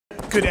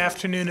Good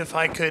afternoon. If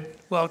I could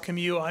welcome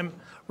you. I'm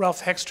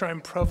Ralph Hexter. I'm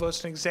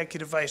Provost and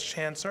Executive Vice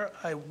Chancellor.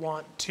 I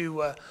want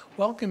to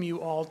welcome you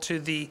all to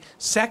the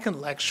second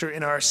lecture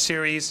in our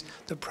series,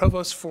 the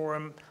Provost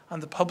Forum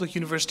on the Public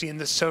University and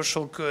the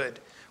Social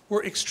Good.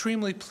 We're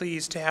extremely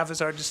pleased to have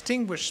as our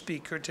distinguished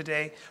speaker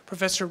today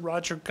Professor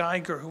Roger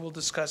Geiger, who will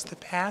discuss the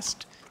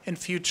past and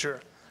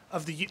future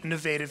of the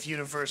innovative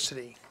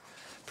university.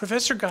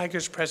 Professor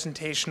Geiger's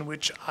presentation,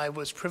 which I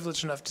was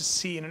privileged enough to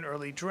see in an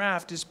early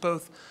draft, is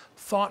both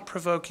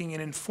thought-provoking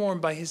and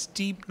informed by his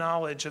deep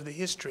knowledge of the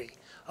history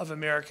of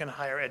American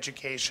higher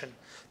education.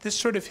 This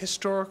sort of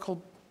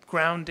historical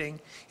grounding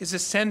is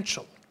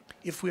essential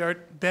if we are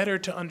better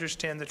to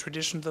understand the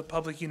tradition of the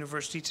public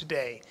university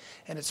today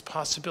and its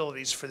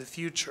possibilities for the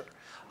future.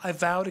 I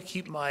vow to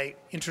keep my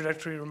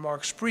introductory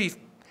remarks brief,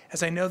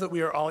 as I know that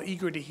we are all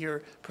eager to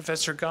hear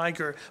Professor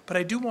Geiger, but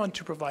I do want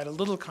to provide a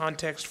little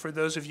context for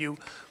those of you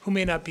who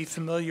may not be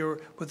familiar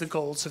with the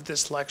goals of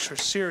this lecture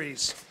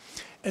series.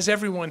 As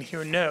everyone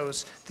here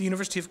knows, the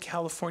University of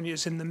California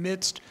is in the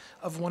midst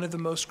of one of the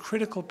most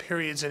critical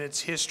periods in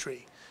its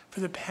history.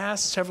 For the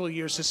past several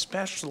years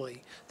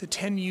especially, the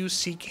 10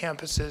 UC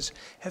campuses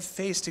have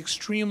faced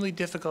extremely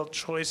difficult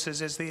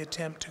choices as they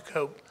attempt to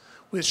cope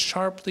with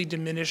sharply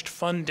diminished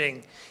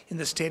funding in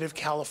the state of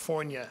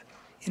California,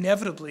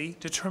 inevitably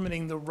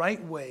determining the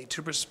right way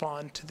to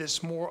respond to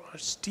this more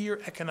austere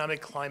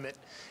economic climate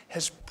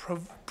has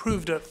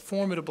proved a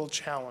formidable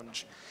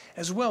challenge,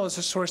 as well as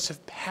a source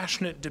of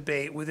passionate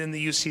debate within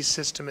the UC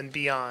system and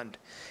beyond.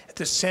 At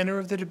the center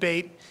of the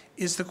debate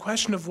is the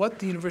question of what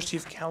the University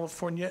of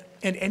California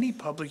and any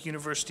public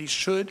university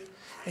should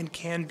and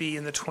can be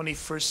in the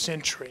 21st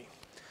century.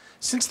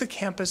 Since the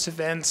campus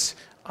events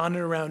on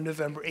and around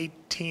November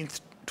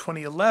 18th,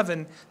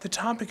 2011, the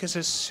topic has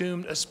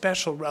assumed a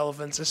special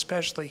relevance,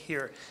 especially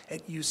here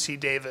at UC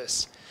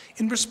Davis.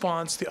 In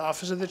response, the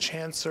Office of the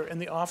Chancellor and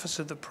the Office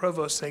of the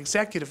Provost and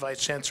Executive Vice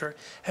Chancellor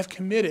have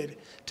committed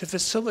to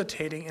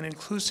facilitating an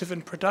inclusive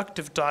and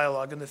productive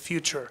dialogue in the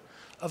future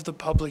of the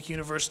public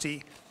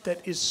university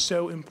that is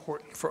so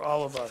important for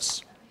all of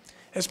us.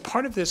 As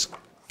part of this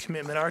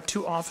commitment, our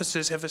two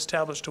offices have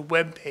established a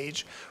web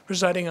page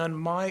residing on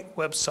my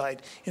website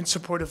in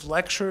support of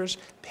lectures,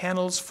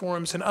 panels,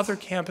 forums, and other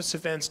campus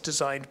events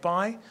designed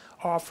by,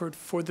 offered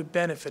for the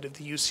benefit of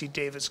the UC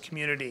Davis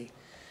community.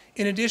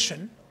 In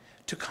addition,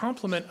 to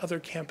complement other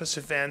campus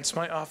events,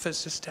 my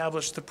office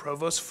established the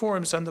Provost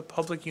Forums on the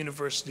Public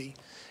University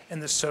and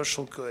the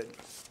Social Good.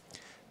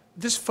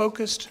 This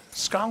focused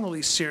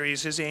scholarly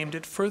series is aimed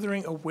at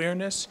furthering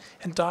awareness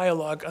and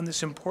dialogue on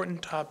this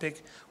important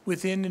topic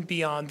within and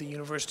beyond the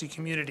university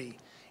community.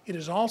 It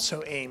is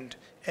also aimed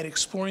at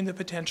exploring the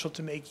potential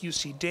to make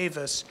UC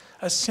Davis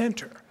a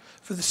center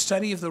for the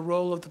study of the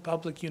role of the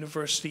public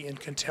university in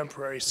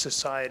contemporary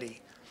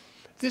society.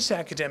 This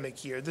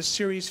academic year, the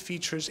series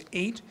features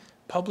 8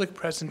 public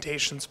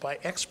presentations by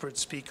expert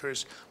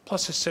speakers,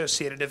 plus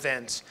associated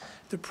events.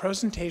 The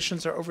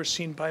presentations are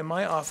overseen by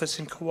my office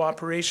in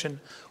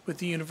cooperation with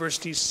the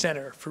university's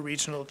Center for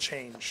Regional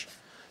Change.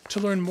 To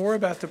learn more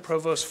about the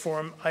Provost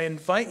Forum, I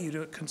invite you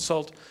to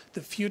consult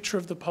the Future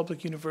of the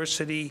Public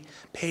University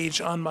page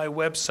on my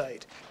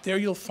website. There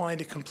you'll find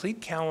a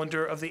complete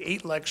calendar of the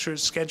 8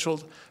 lectures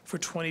scheduled for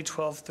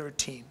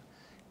 2012-13,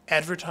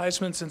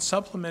 advertisements and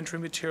supplementary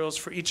materials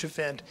for each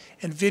event,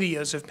 and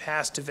videos of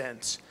past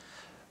events.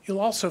 You'll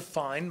also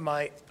find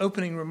my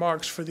opening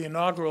remarks for the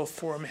inaugural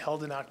forum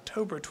held in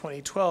October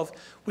 2012,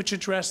 which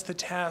address the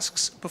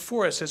tasks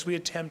before us as we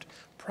attempt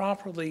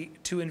properly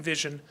to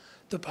envision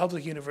the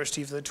public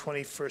university of the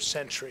 21st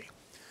century.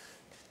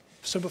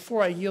 So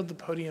before I yield the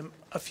podium,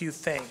 a few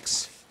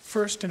thanks.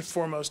 First and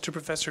foremost to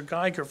Professor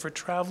Geiger for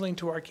traveling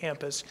to our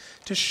campus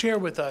to share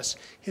with us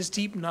his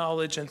deep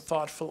knowledge and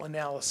thoughtful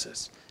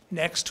analysis.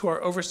 Next, to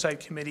our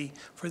Oversight Committee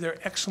for their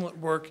excellent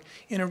work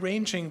in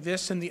arranging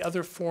this and the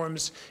other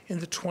forums in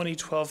the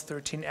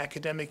 2012-13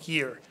 academic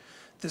year.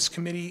 This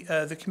committee,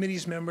 the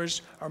committee's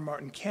members are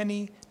Martin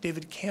Kenny,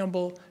 David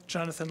Campbell,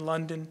 Jonathan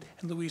London,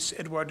 and Luis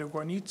Eduardo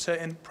Guarniza,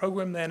 and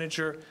Program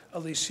Manager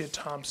Alicia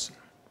Thompson.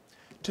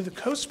 To the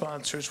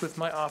co-sponsors with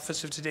my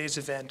office of today's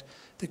event,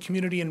 the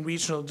Community and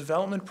Regional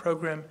Development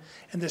Program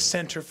and the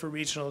Center for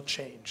Regional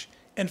Change.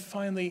 And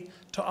finally,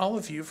 to all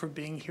of you for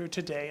being here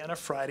today on a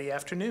Friday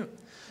afternoon.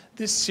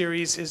 This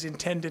series is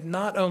intended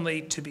not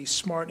only to be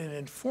smart and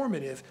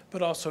informative,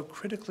 but also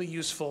critically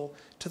useful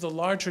to the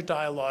larger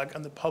dialogue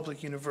on the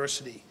public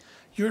university.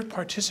 Your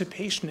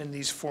participation in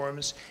these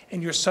forums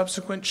and your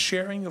subsequent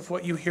sharing of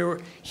what you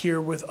hear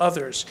here with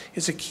others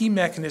is a key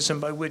mechanism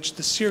by which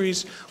the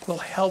series will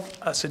help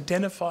us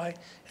identify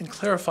and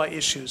clarify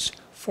issues,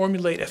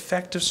 formulate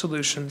effective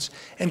solutions,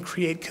 and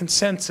create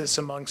consensus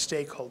among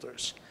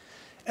stakeholders.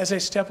 As I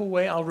step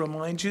away, I'll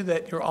remind you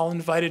that you're all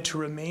invited to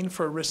remain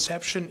for a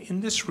reception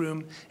in this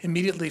room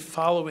immediately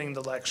following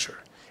the lecture.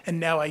 And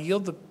now I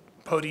yield the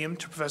podium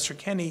to Professor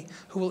Kenny,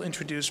 who will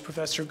introduce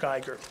Professor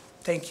Geiger.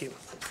 Thank you.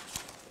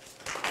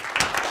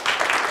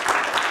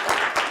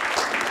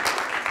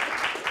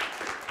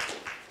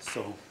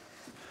 So,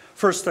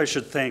 first I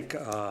should thank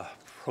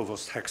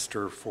Provost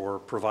Hexter for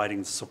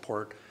providing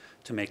support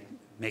to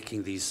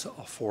making these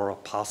fora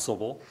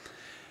possible,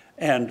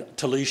 and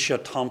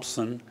Talisha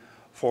Thompson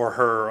for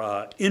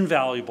her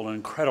invaluable and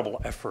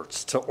incredible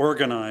efforts to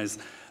organize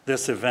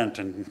this event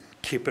and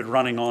keep it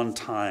running on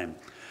time.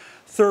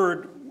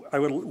 Third,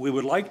 we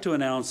would like to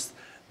announce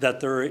that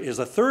there is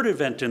a third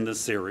event in this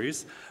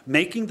series,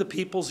 Making the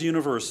People's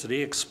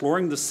University,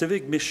 Exploring the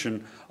Civic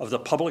Mission of the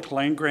Public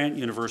Land-Grant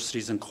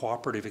Universities and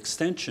Cooperative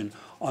Extension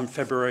on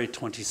February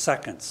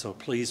 22nd. So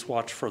please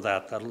watch for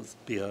that. That'll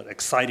be an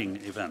exciting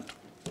event.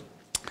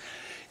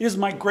 It is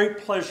my great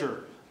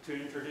pleasure to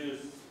introduce,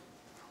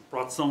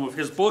 brought some of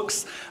his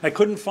books. I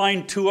couldn't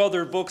find two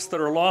other books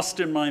that are lost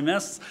in my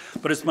mess,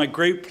 but it's my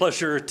great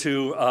pleasure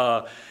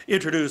to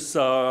introduce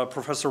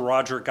Professor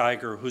Roger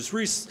Geiger,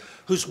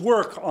 whose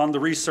work on the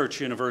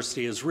Research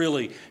University has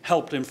really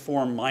helped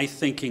inform my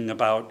thinking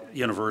about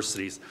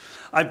universities.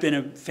 I've been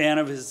a fan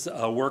of his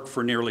work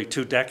for nearly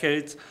 2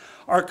 decades.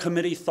 Our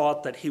committee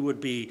thought that he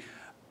would be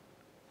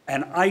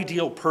an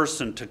ideal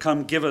person to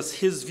come give us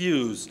his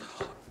views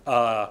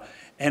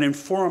and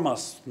inform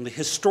us from the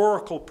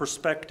historical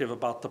perspective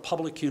about the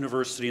public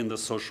university and the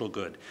social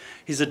good.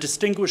 He's a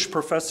distinguished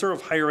professor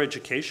of higher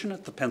education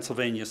at the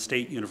Pennsylvania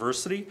State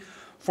University,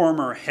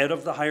 former head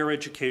of the higher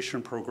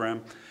education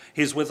program.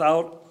 He's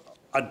without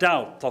a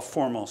doubt the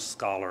foremost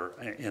scholar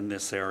in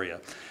this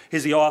area.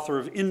 He's the author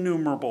of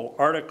innumerable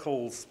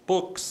articles,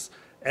 books,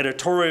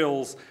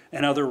 editorials,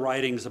 and other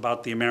writings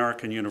about the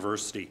American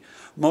university.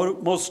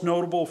 Most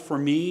notable for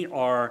me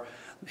are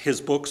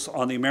his books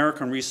on the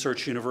American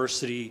Research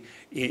University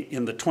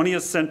in the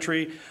 20th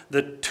century.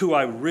 The two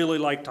I really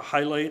like to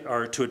highlight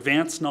are To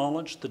Advance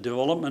Knowledge, the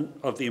Development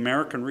of the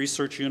American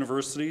Research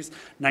Universities,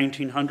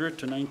 1900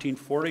 to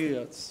 1940.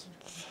 That's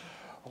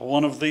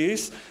one of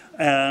these.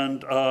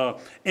 And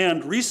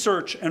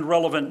Research and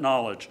Relevant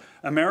Knowledge,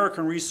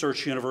 American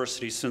Research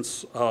University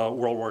since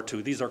World War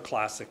II. These are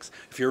classics.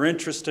 If you're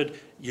interested,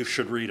 you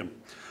should read them.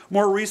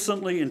 More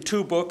recently, in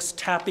 2 books,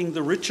 Tapping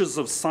the Riches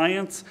of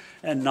Science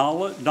and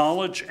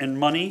Knowledge and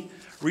Money,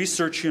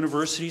 Research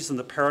Universities and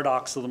the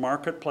Paradox of the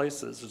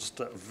Marketplace. It's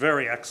just a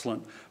very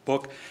excellent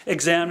book,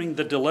 examining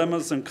the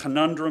dilemmas and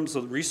conundrums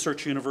that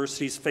research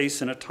universities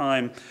face in a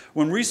time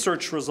when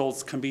research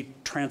results can be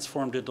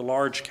transformed into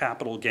large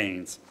capital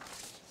gains.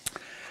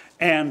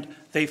 And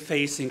they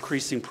face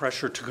increasing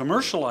pressure to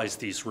commercialize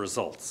these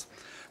results.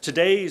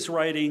 Today he's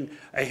writing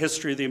a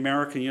history of the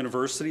American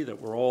University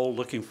that we're all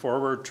looking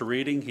forward to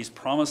reading. He's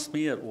promised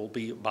me it will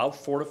be about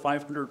 400 to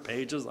 500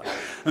 pages. I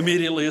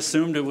immediately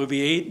assumed it would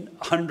be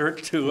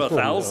 800 to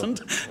 1,000.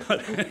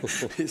 But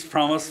he's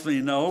promised me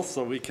no,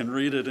 so we can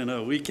read it in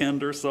a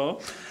weekend or so.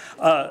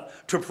 To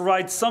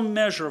provide some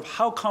measure of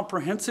how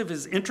comprehensive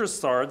his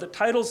interests are, the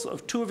titles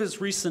of 2 of his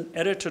recent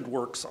edited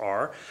works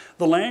are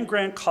The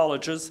Land-Grant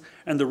Colleges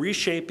and the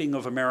Reshaping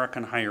of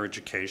American Higher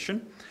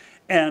Education,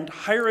 and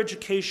Higher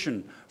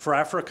Education for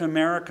African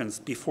Americans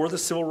Before the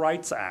Civil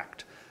Rights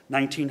Act,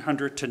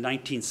 1900 to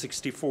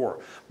 1964,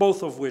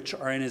 both of which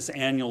are in his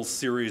annual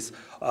series,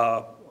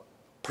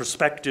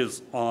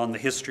 Perspectives on the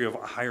History of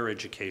Higher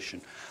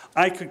Education.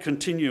 I could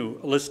continue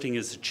listing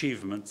his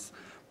achievements,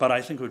 but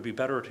I think it would be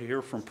better to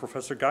hear from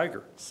Professor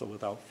Geiger. So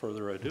without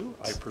further ado,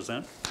 I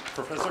present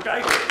Professor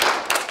Geiger.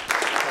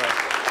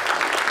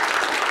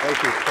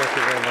 Thank you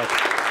very much.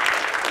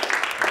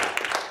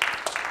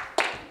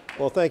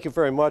 Well, thank you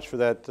very much for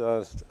that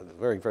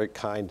very, very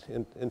kind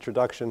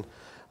introduction.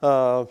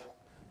 I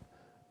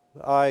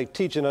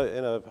teach in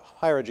a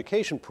higher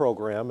education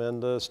program,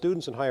 and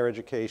students in higher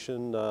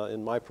education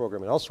in my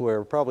program and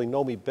elsewhere probably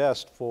know me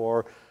best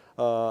for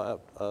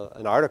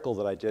an article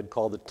that I did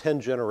called The 10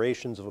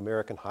 Generations of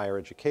American Higher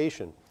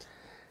Education.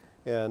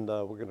 And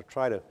we're going to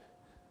try to,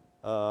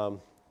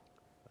 I'm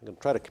going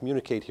to try to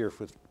communicate here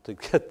to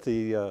get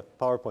the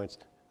PowerPoints.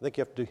 I think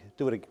you have to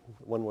do it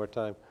one more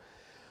time.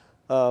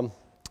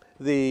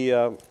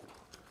 The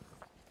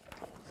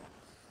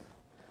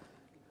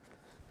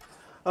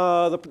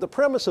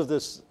premise of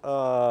this,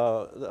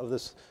 well,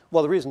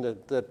 the reason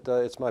that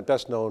it's my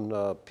best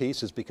known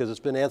piece is because it's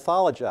been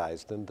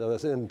anthologized and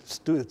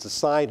it's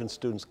assigned in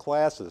students'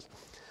 classes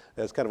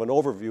as kind of an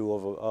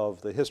overview of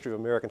the history of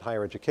American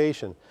higher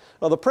education.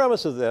 Well, the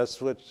premise of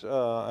this, which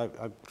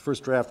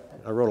first draft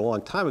I wrote a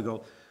long time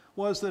ago,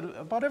 was that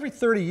about every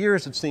 30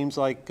 years, it seems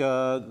like,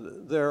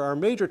 there are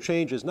major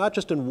changes, not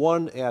just in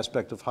one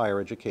aspect of higher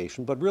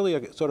education, but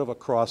really sort of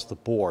across the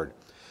board.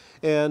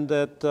 And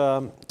that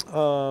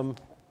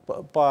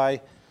by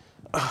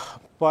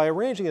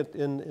arranging it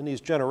in these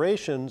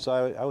generations,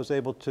 I was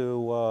able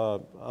to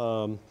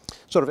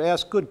sort of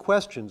ask good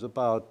questions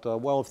about,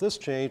 well, if this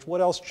changed,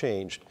 what else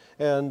changed?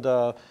 And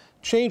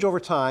change over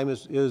time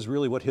is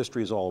really what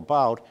history is all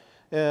about.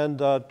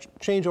 And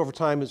change over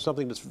time is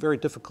something that's very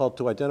difficult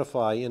to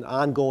identify in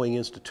ongoing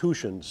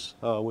institutions,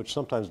 which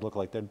sometimes look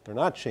like they're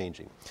not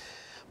changing.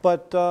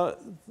 But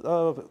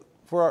of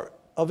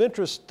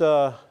interest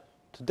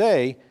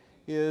today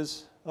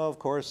is, of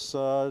course,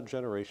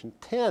 Generation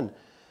 10,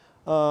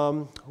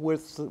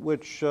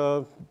 which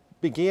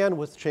began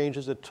with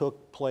changes that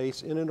took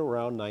place in and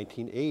around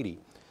 1980.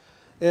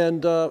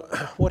 And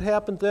what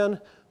happened then?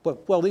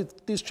 Well,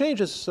 these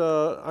changes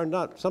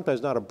are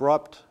sometimes not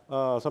abrupt,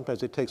 sometimes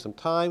they take some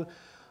time.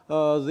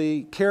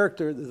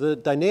 The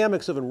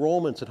dynamics of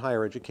enrollments in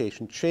higher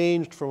education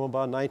changed from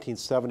about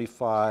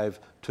 1975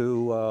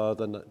 to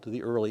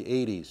the early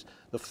 80s.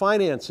 The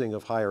financing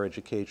of higher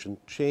education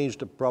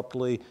changed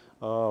abruptly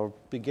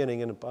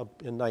beginning in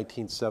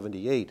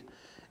 1978.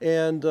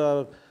 And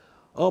for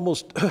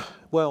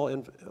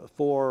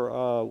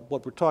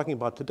what we're talking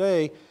about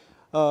today,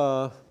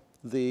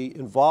 the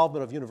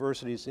involvement of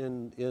universities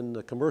in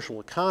the commercial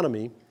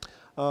economy,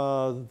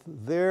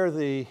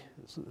 the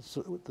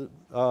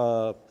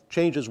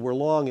changes were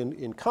long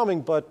in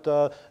coming, but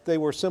they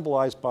were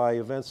symbolized by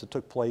events that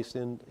took place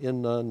in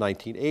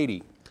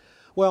 1980.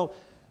 Well,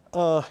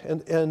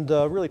 and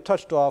really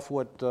touched off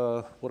what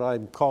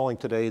I'm calling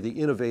today the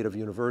innovative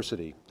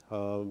university,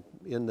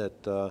 in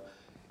that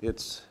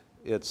it's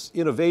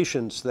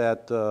innovations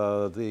that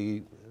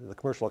the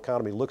commercial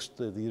economy looks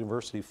to the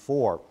university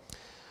for.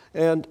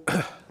 And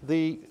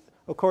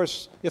of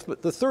course, if the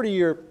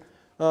 30-year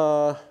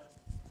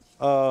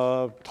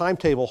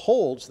timetable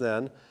holds,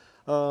 then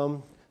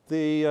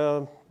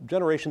the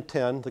Generation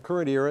 10, the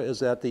current era,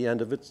 is at the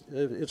end of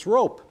its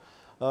rope.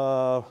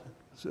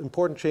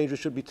 Important changes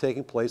should be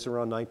taking place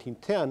around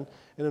 1910,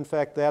 and in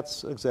fact,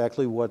 that's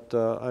exactly what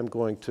I'm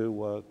going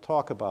to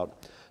talk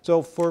about.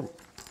 So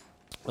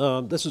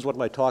this is what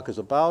my talk is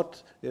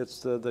about.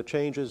 It's the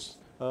changes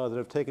that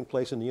have taken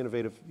place in the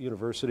innovative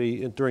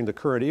university during the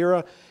current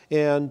era,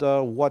 and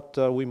what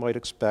we might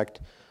expect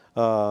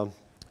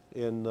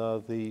in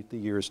the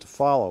years to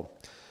follow.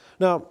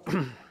 Now,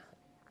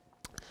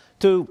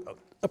 to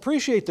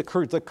appreciate the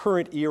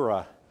current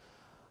era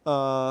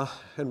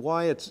and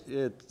why it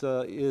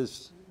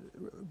is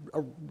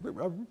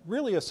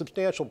really a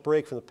substantial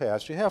break from the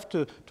past, you have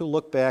to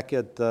look back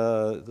at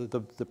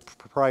the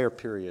prior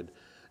period,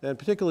 and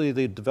particularly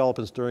the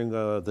developments during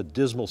the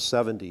dismal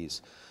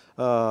 70s.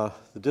 The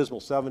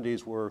dismal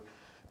 70s were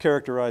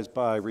characterized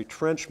by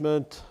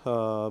retrenchment,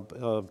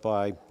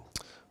 by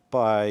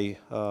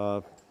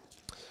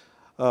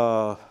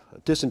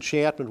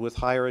disenchantment with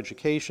higher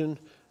education,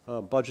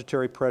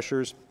 budgetary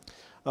pressures.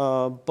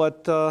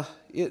 But the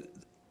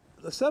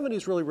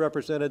 70s really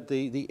represented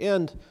the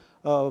end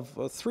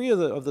of three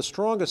of the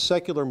strongest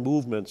secular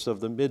movements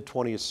of the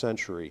mid-20th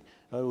century.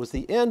 It was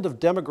the end of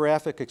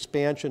demographic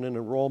expansion and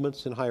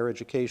enrollments in higher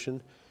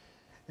education,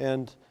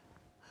 and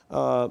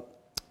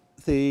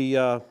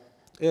the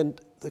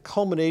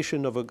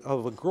culmination of a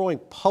growing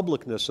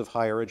publicness of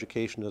higher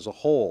education as a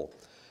whole,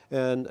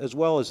 and as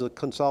well as the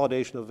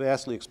consolidation of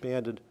vastly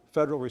expanded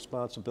federal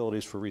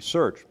responsibilities for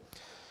research.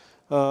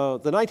 The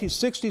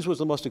 1960s was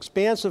the most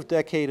expansive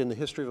decade in the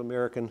history of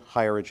American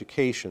higher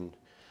education.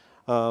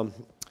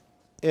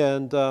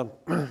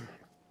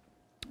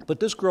 But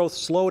this growth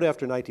slowed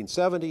after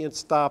 1970 and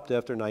stopped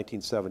after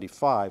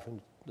 1975. And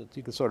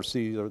you can sort of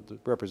see the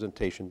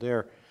representation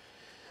there.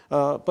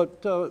 As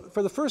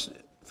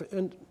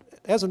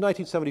of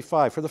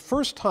 1975, for the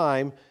first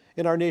time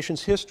in our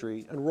nation's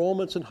history,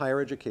 enrollments in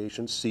higher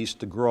education ceased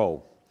to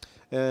grow.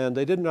 And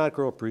they did not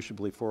grow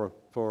appreciably for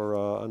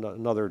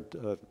another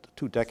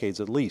 2 decades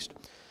at least.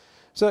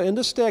 So, and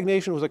this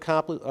stagnation was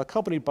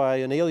accompanied by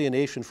an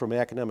alienation from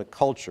academic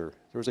culture.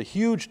 There was a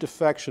huge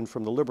defection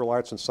from the liberal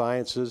arts and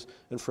sciences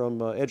and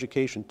from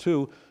education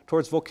too,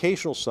 towards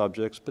vocational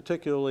subjects,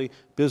 particularly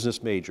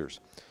business majors.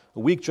 A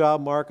weak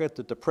job market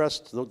that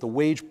depressed the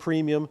wage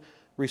premium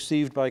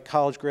received by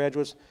college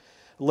graduates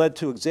led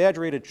to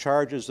exaggerated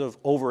charges of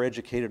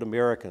overeducated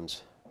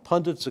Americans.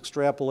 Pundits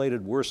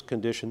extrapolated worse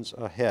conditions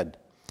ahead.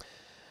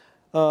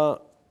 The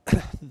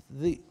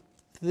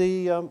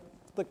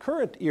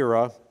current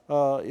era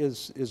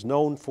is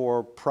known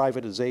for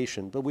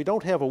privatization, but we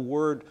don't have a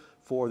word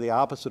for the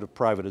opposite of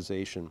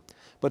privatization.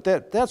 But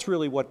that's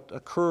really what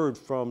occurred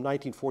from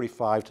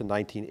 1945 to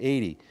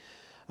 1980.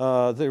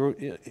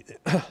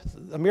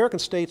 American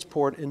states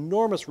poured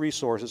enormous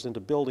resources into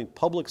building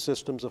public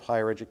systems of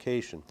higher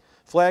education.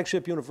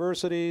 Flagship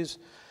universities,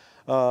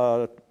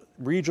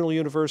 regional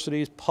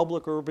universities,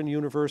 public urban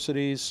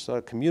universities,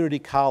 community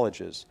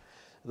colleges.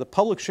 The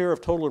public share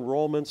of total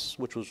enrollments,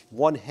 which was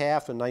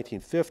 1/2 in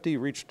 1950,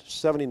 reached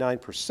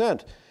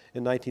 79%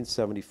 in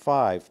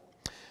 1975.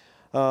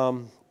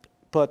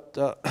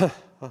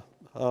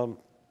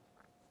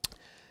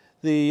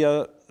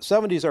 The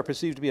 70s are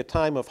perceived to be a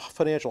time of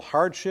financial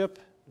hardship.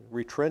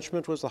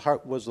 Retrenchment was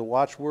the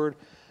watchword,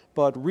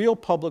 but real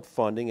public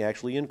funding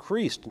actually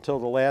increased until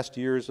the last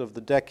years of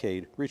the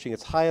decade, reaching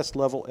its highest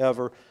level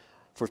ever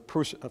for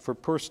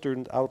per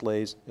student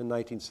outlays in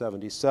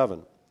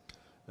 1977.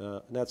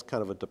 And that's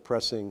kind of a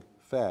depressing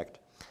fact.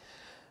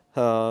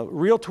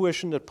 Real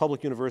tuition at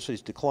public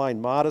universities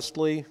declined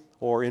modestly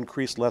or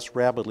increased less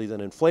rapidly than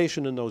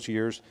inflation in those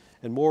years,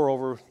 and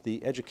moreover,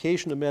 the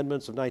education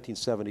amendments of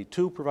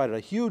 1972 provided a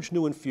huge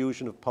new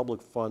infusion of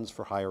public funds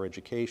for higher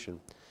education.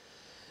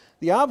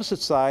 The opposite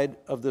side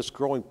of this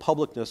growing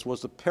publicness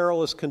was the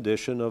perilous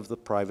condition of the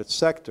private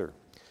sector.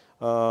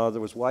 There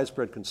was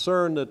widespread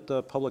concern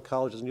that public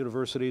colleges and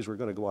universities were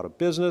going to go out of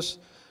business.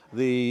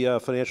 The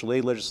financial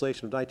aid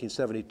legislation of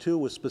 1972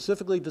 was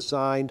specifically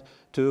designed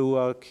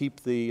to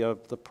keep the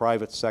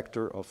private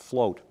sector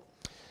afloat.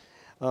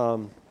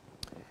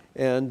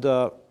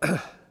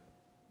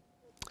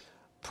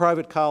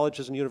 Private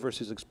colleges and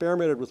universities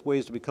experimented with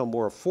ways to become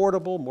more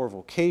affordable, more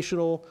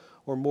vocational,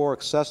 or more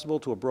accessible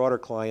to a broader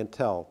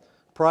clientele.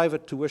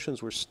 Private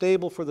tuitions were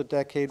stable for the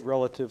decade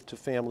relative to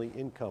family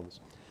incomes.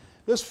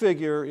 This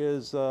figure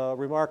is a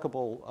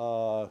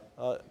remarkable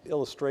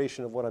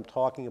illustration of what I'm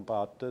talking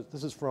about.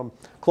 This is from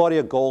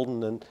Claudia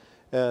Golden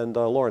and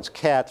Lawrence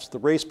Katz, The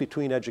Race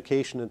Between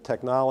Education and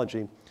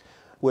Technology,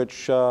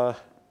 which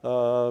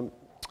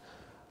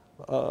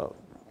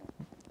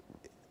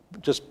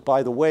just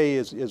by the way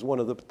is one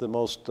of the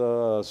most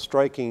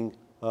striking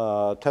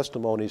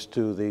testimonies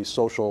to the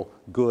social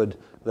good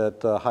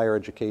that higher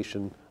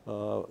education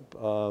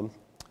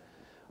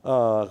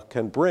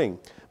can bring.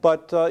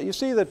 But you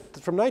see that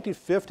from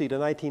 1950 to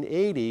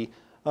 1980,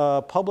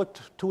 public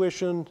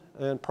tuition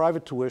and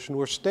private tuition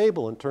were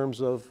stable in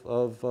terms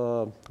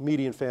of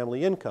median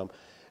family income.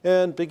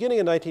 And beginning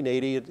in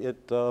 1980, it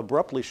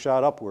abruptly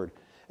shot upward.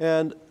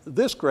 And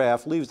this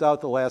graph leaves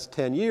out the last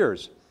 10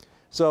 years.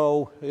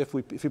 So if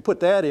you put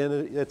that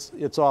in,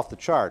 it's off the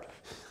chart.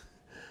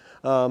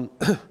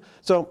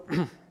 So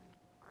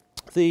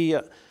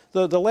the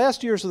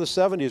last years of the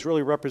 70s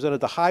really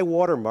represented the high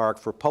water mark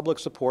for public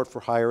support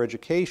for higher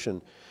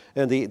education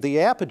and the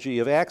apogee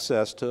of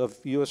access of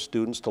U.S.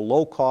 students to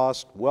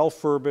low-cost,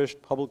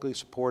 well-furbished, publicly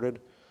supported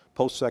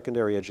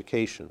post-secondary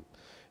education.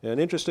 And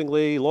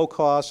interestingly, low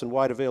cost and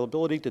wide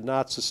availability did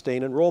not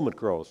sustain enrollment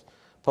growth.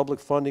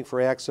 Public funding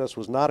for access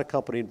was not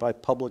accompanied by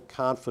public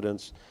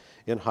confidence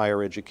in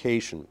higher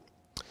education.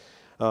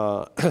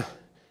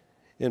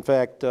 In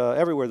fact,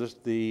 everywhere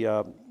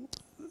the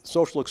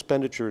social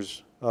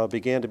expenditures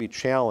began to be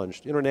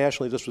challenged.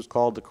 Internationally, this was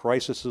called the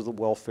crisis of the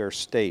welfare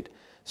state.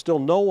 Still,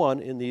 no one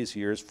in these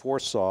years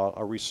foresaw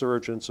a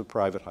resurgence of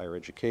private higher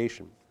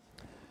education.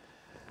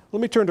 Let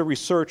me turn to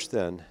research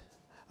then.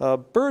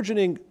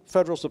 Burgeoning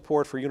federal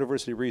support for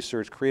university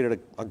research created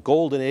a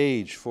golden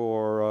age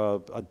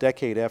for a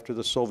decade after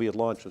the Soviet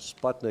launch of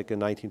Sputnik in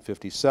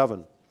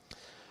 1957.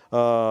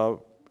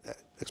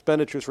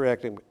 Expenditures for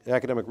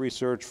academic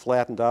research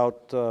flattened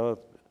out from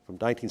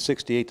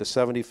 1968 to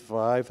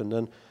 75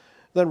 and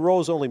then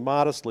rose only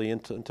modestly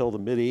until the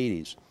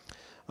mid-80s.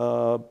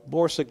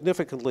 More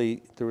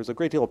significantly, there was a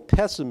great deal of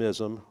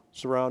pessimism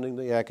surrounding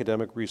the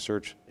academic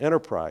research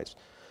enterprise.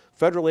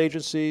 Federal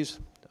agencies,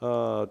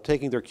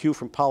 taking their cue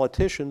from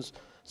politicians,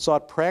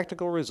 sought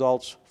practical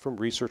results from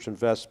research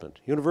investment.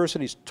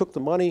 Universities took the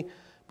money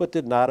but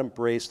did not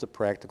embrace the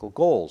practical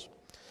goals.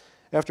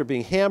 After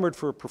being hammered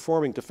for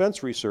performing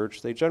defense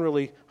research, they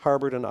generally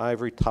harbored an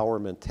ivory tower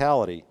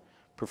mentality,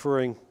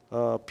 preferring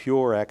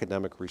pure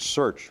academic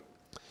research.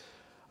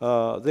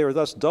 They were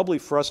thus doubly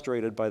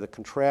frustrated by the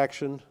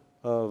contraction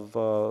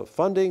of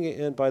funding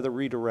and by the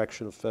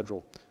redirection of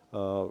federal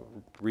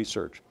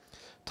research.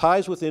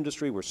 Ties with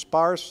industry were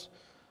sparse,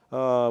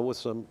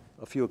 with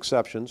a few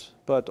exceptions,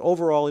 but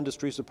overall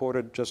industry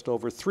supported just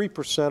over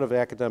 3% of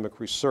academic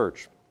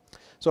research.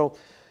 So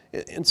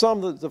in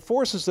sum, the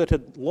forces that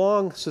had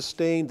long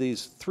sustained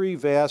these three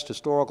vast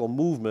historical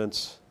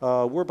movements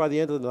were by the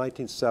end of the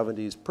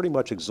 1970s pretty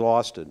much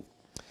exhausted.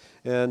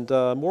 And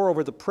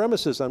moreover, the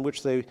premises on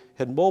which they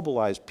had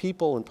mobilized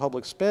people and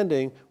public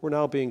spending were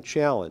now being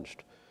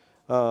challenged.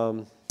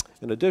 An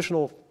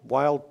additional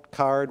wild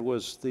card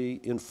was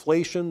the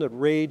inflation that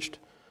raged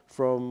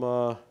from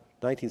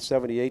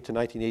 1978 to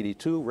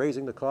 1982,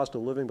 raising the cost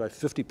of living by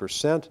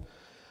 50%.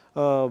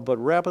 But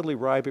rapidly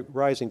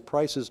rising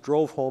prices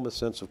drove home a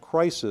sense of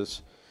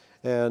crisis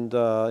and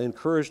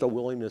encouraged a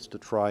willingness to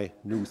try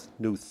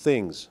new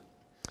things.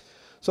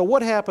 So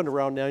what happened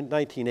around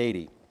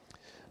 1980?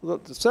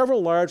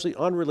 Several largely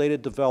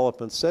unrelated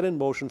developments set in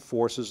motion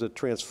forces that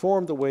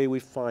transformed the way we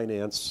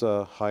finance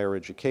higher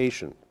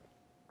education.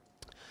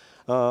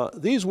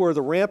 These were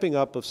the ramping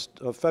up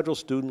of federal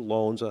student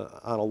loans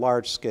on a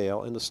large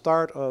scale and the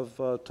start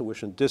of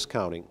tuition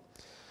discounting.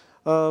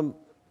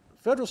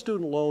 Federal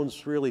student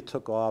loans really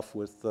took off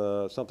with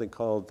something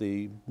called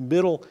the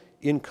Middle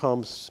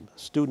Income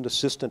Student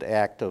Assistance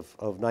Act of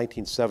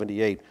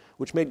 1978,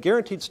 which made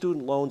guaranteed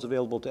student loans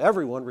available to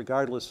everyone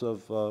regardless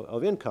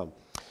of income.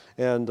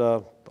 And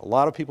a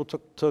lot of people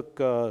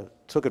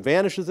took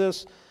advantage of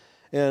this,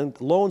 and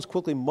loans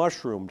quickly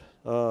mushroomed,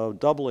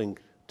 doubling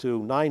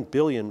to $9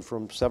 billion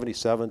from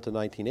 77 to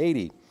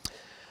 1980.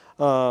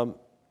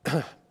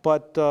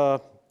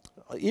 But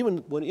even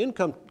when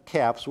income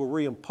caps were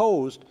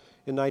reimposed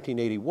in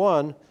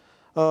 1981,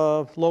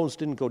 loans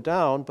didn't go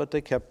down, but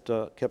they kept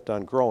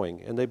on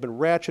growing, and they've been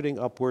ratcheting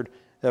upward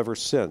ever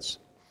since.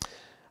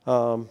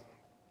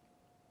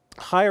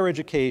 Higher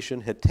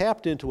education had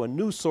tapped into a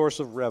new source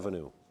of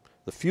revenue,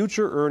 the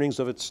future earnings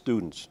of its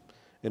students,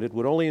 and it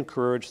would only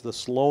encourage the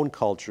Sloan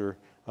culture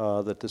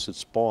that this had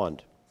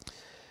spawned.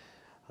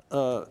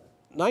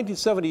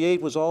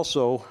 1978 was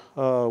also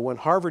when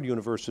Harvard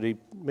University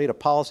made a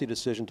policy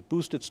decision to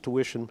boost its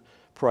tuition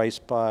price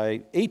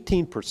by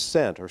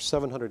 18%, or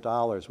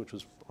 $700, which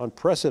was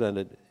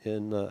unprecedented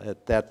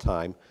at that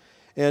time,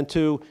 and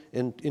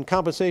in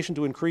compensation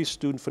to increase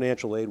student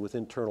financial aid with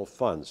internal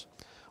funds.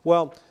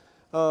 Well,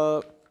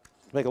 to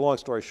make a long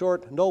story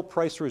short, no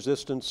price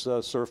resistance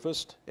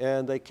surfaced,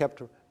 and they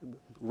kept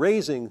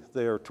raising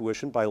their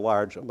tuition by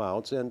large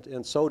amounts,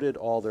 and so did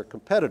all their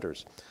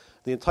competitors.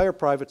 The entire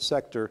private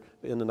sector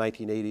in the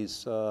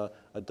 1980s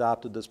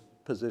adopted this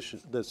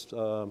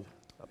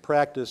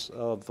practice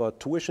of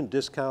tuition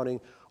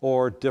discounting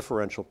or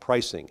differential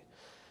pricing.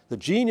 The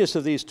genius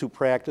of these two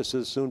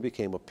practices soon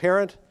became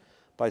apparent.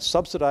 By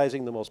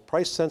subsidizing the most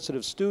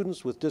price-sensitive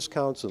students with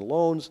discounts and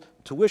loans,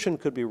 tuition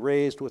could be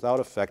raised without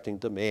affecting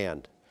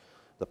demand.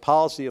 The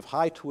policy of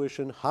high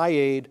tuition, high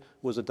aid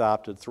was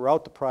adopted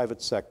throughout the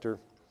private sector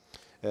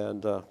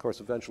and, of course,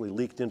 eventually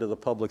leaked into the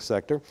public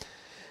sector.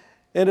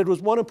 And it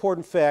was one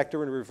important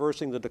factor in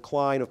reversing the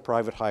decline of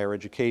private higher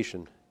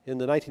education. In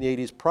the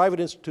 1980s, private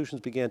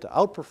institutions began to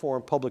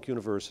outperform public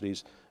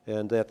universities,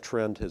 and that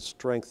trend has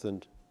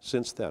strengthened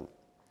since then.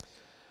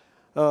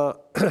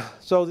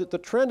 So the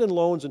trend in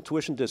loans and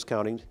tuition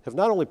discounting have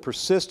not only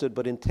persisted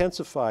but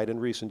intensified in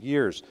recent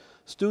years.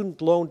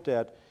 Student loan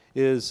debt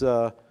is,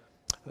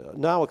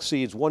 now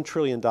exceeds $1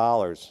 trillion,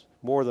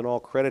 more than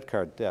all credit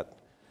card debt,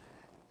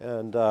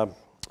 and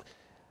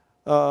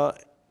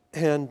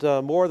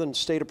more than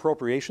state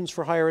appropriations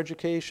for higher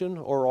education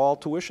or all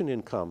tuition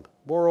income.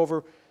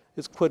 Moreover,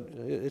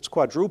 it's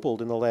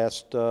quadrupled in the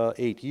last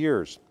 8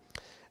 years.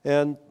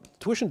 And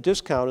tuition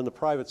discount in the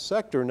private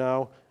sector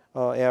now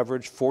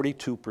average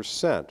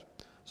 42%.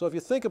 So if you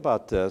think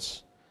about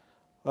this,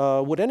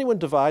 would anyone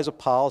devise a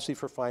policy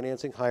for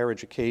financing higher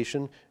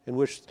education in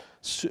which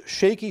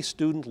shaky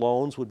student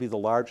loans would be the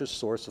largest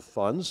source of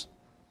funds?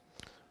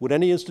 Would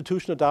any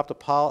institution adopt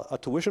a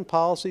tuition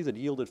policy that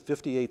yielded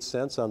 58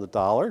 cents on the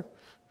dollar?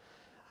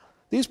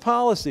 These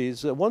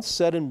policies, once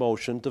set in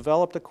motion,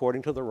 developed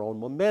according to their own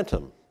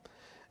momentum.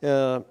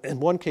 In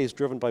one case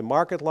driven by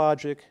market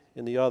logic,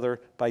 in the other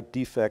by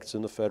defects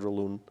in the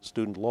federal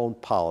student loan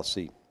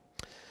policy.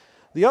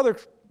 The other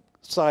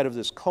side of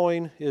this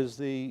coin is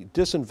the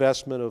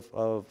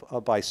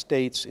disinvestment by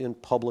states in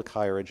public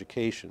higher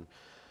education.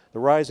 The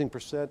rising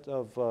percent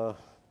of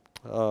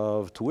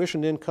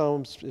tuition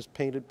incomes is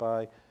painted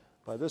by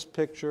this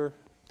picture,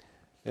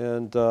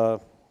 and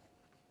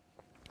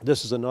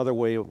this is another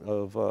way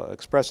of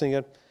expressing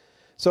it.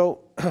 So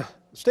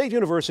state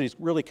universities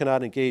really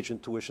cannot engage in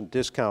tuition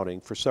discounting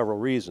for several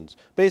reasons.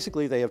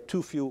 Basically, they have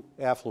too few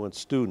affluent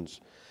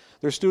students.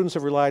 Their students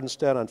have relied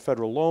instead on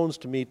federal loans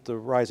to meet the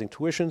rising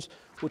tuitions,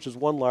 which is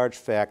one large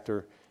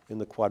factor in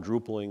the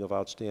quadrupling of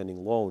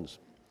outstanding loans.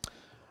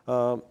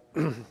 So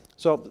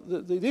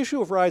the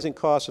issue of rising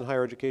costs in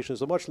higher education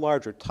is a much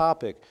larger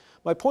topic.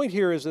 My point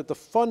here is that the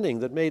funding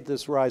that made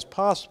this rise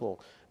possible,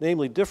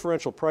 namely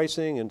differential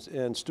pricing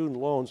and student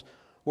loans,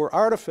 were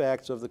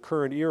artifacts of the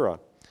current era.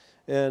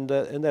 And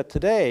that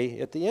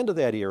today, at the end of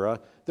that era,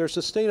 their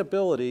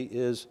sustainability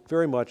is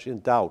very much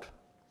in doubt.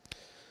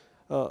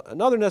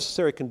 Another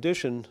necessary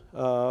condition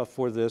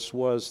for this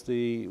was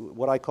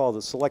what I call the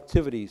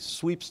selectivity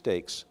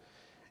sweepstakes.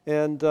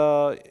 And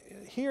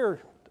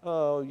here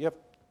you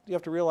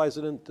have to realize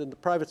that in the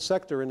private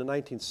sector in the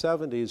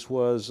 1970s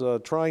was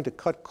trying to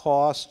cut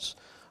costs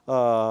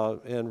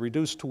and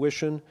reduce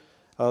tuition.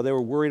 They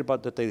were worried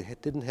about that they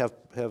didn't have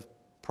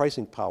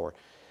pricing power.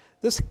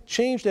 This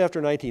changed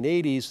after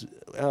 1980s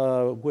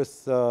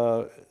with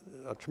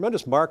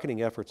tremendous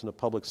marketing efforts in the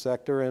public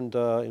sector, and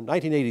in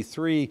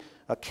 1983,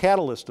 a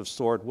catalyst of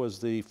sort was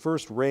the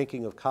first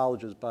ranking of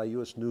colleges by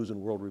U.S. News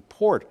and World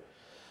Report.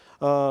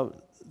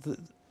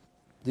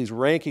 These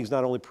rankings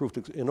not only proved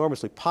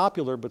enormously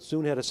popular, but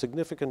soon had a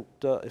significant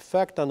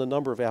effect on the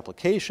number of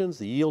applications,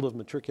 the yield of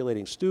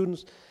matriculating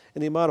students,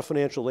 and the amount of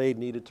financial aid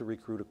needed to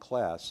recruit a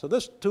class. So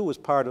this, too, was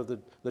part of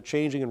the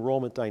changing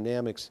enrollment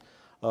dynamics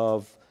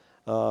of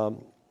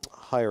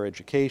higher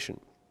education.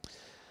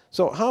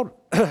 So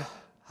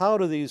how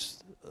do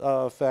these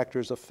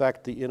factors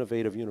affect the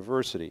innovative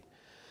university?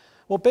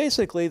 Well,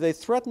 basically, they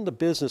threaten the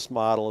business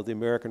model of the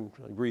American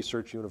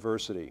Research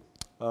University.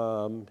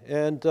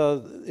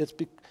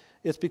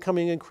 It's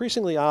becoming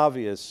increasingly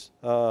obvious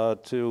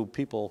to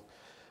people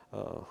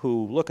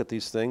who look at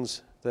these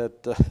things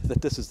that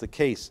this is the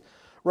case.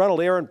 Ronald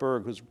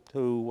Ehrenberg,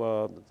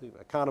 the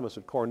economist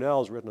at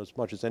Cornell, has written as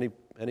much as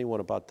anyone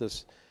about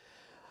this,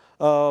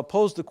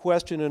 posed the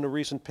question in a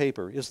recent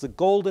paper: is the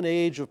golden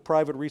age of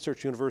private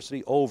research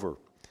university over?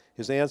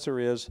 His answer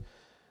is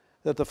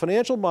that the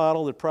financial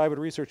model that private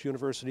research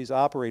universities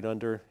operate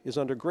under is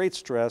under great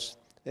stress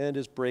and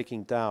is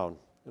breaking down.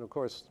 And of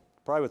course,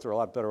 privates are a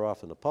lot better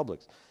off than the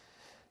publics.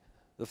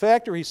 The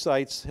factors he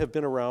cites have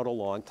been around a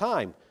long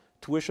time.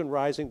 Tuition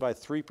rising by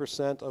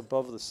 3%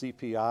 above the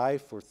CPI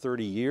for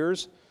 30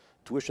 years,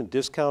 tuition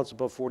discounts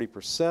above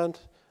 40%,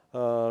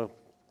 the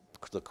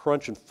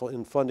crunch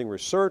in funding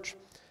research,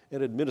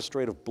 and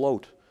administrative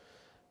bloat.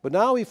 But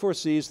now he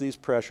foresees these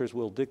pressures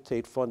will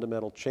dictate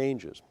fundamental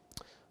changes.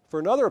 For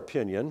another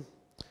opinion,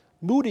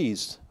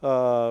 Moody's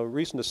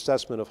recent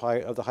assessment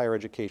of the higher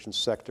education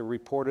sector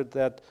reported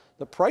that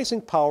the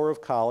pricing power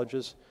of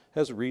colleges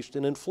has reached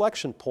an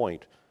inflection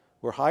point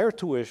where higher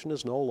tuition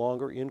is no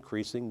longer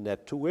increasing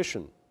net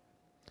tuition.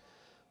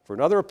 For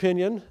another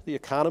opinion, The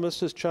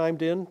Economist has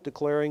chimed in,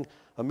 declaring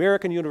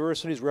American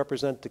universities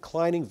represent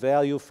declining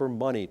value for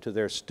money to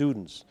their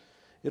students.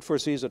 It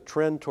foresees a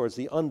trend towards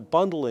the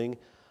unbundling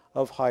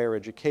of higher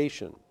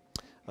education,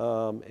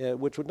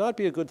 which would not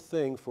be a good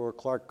thing for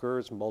Clark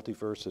Kerr's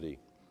multiversity.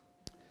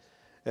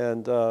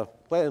 And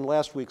in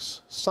last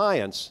week's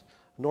Science,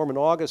 Norman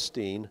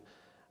Augustine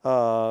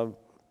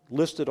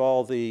listed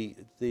all the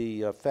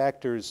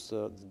factors,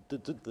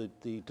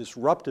 the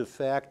disruptive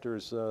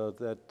factors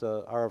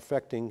that are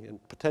affecting and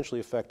potentially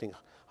affecting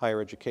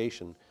higher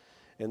education.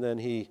 And then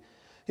he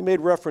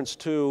made reference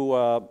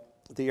to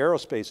the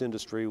aerospace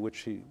industry,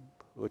 which he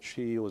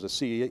was a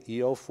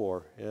CEO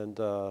for. And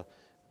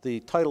the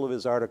title of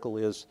his article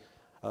is,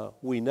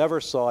 "We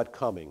Never Saw It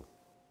Coming."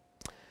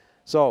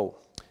 So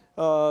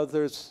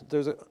there's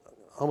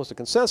almost a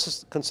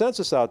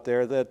consensus out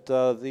there that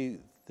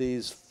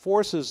these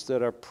forces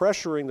that are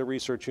pressuring the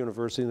research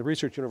university and the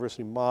research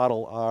university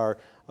model are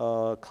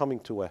coming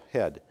to a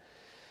head.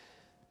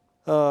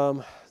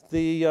 For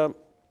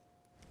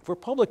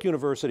public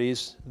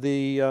universities,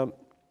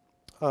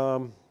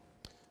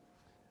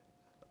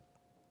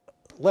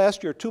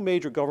 last year, 2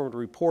 major government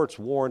reports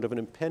warned of an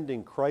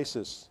impending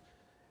crisis,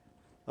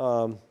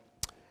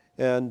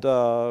 and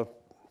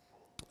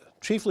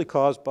chiefly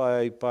caused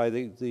by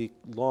the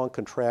long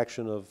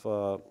contraction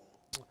of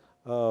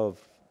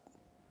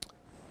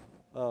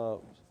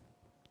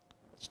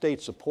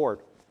state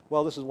support.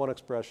 Well, this is one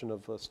expression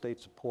of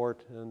state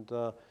support, and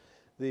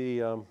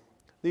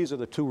these are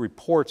the 2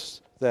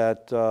 reports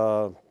that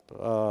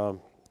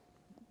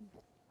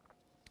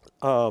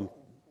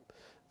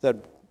that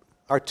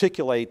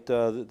articulate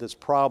this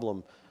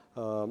problem.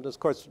 Of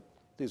course,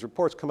 these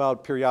reports come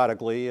out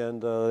periodically,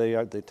 and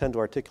they tend to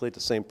articulate the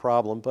same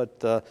problem, but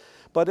they're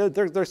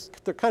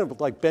kind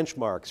of like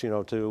benchmarks, you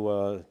know,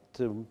 to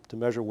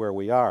measure where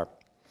we are.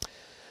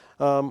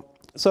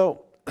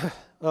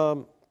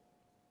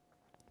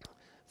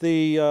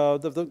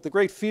 The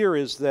great fear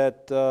is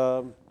that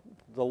the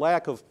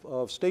lack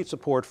of state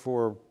support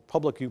for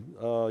public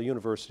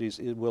universities,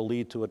 it will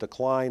lead to a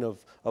decline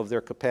of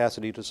their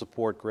capacity to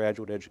support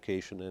graduate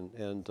education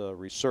and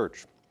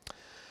research.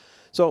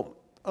 So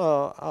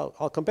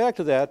I'll come back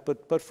to that,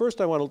 but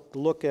first I want to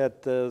look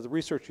at the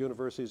research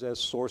universities as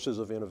sources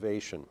of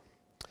innovation.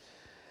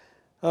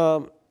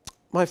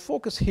 My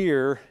focus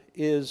here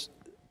is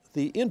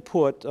the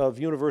input of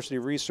university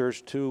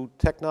research to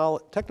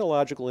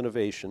technological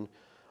innovation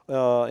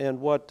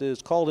and what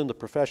is called in the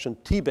profession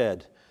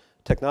TBED,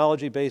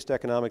 technology-based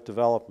economic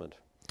development.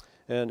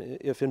 And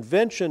if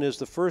invention is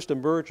the first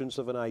emergence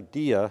of an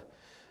idea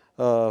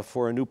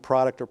for a new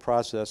product or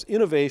process,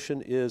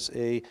 innovation is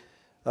a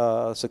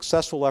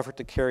successful effort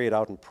to carry it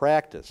out in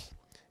practice.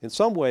 In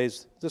some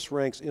ways, this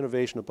ranks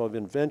innovation above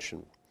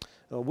invention.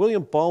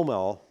 William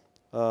Baumol,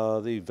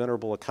 the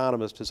venerable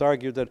economist, has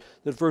argued that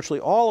virtually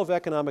all of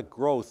economic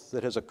growth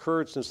that has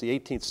occurred since the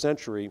 18th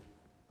century,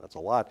 that's a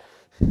lot,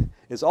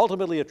 is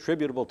ultimately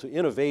attributable to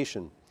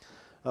innovation.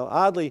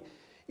 Oddly,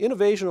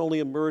 innovation only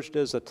emerged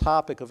as a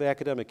topic of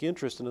academic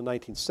interest in the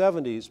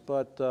 1970s,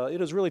 but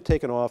it has really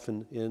taken off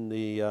in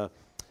the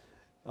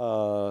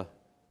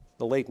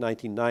late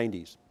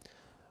 1990s.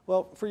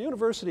 Well, for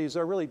universities,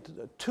 there are really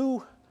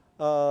 2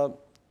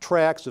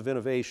 tracks of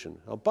innovation.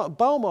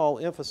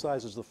 Baumol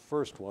emphasizes the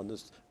first one,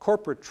 this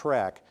corporate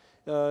track.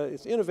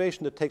 It's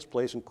innovation that takes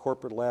place in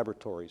corporate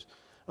laboratories.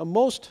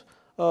 Most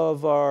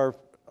of our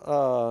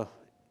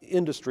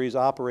industries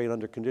operate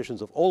under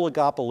conditions of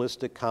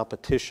oligopolistic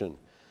competition.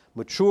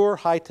 Mature,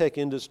 high-tech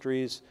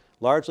industries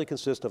largely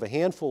consist of a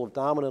handful of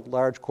dominant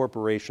large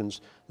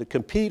corporations that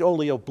compete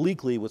only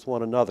obliquely with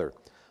one another.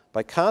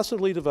 By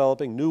constantly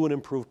developing new and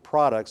improved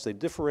products, they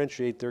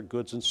differentiate their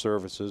goods and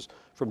services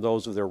from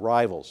those of their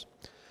rivals.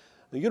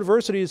 The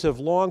universities have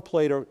long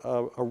played a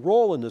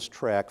role in this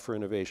track for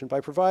innovation by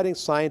providing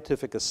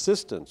scientific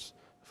assistance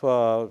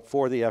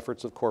for the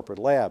efforts of corporate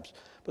labs.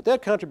 But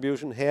that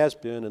contribution has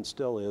been and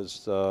still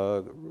is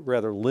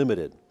rather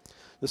limited.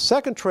 The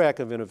second track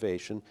of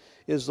innovation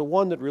is the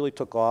one that really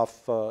took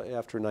off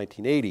after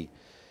 1980.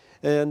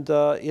 And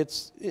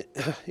it's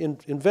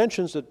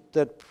inventions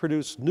that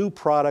produce new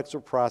products or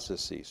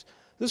processes.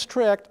 This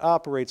track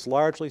operates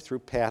largely through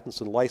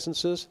patents and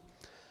licenses.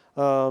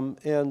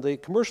 And the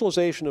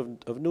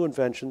commercialization of new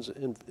inventions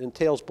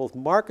entails both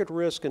market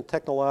risk and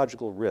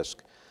technological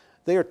risk.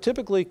 They are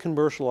typically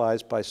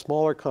commercialized by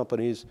smaller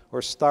companies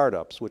or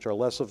startups, which are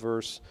less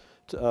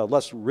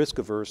risk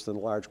averse than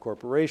large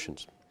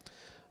corporations.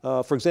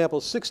 For example,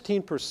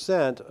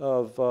 16%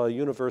 of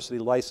university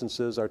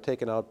licenses are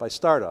taken out by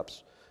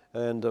startups,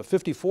 and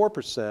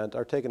 54%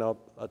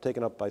 are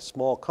taken up by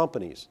small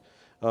companies,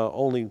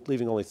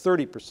 leaving only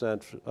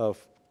 30%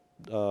 of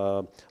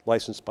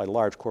licensed by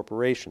large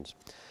corporations.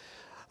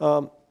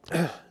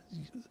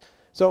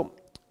 So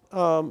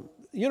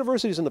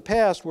universities in the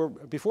past were,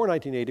 before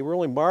 1980, were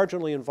only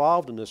marginally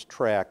involved in this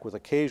track with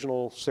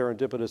occasional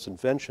serendipitous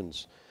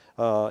inventions.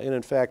 And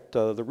in fact,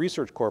 the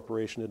Research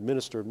Corporation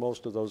administered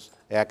most of those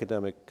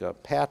academic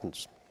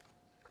patents.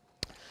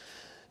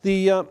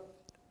 The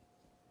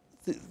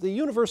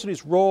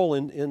university's role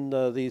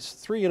in these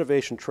three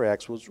innovation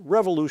tracks was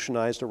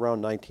revolutionized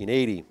around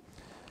 1980.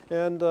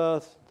 And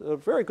a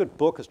very good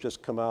book has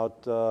just come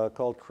out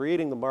called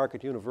Creating the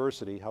Market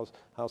University, how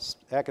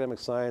academic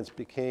science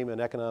became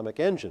an economic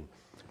engine.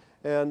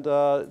 And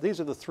these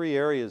are the three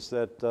areas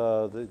that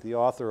the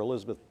author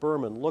Elizabeth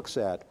Berman looks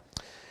at.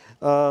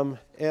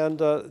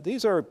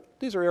 These are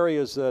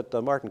areas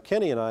that Martin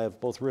Kenny and I have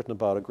both written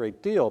about a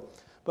great deal.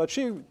 But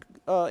she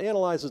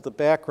analyzes the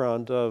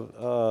background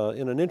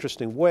in an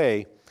interesting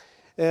way.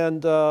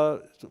 And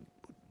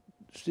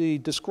she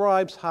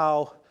describes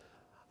how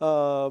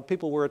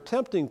people were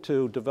attempting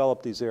to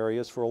develop these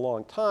areas for a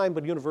long time,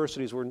 but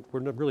universities were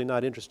really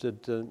not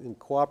interested in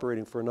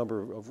cooperating for a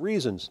number of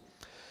reasons.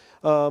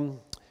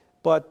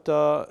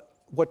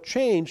 What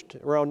changed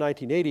around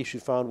 1980, she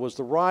found, was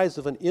the rise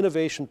of an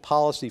innovation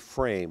policy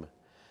frame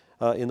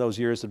in those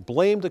years that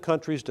blamed the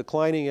country's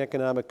declining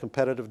economic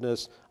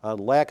competitiveness on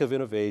lack of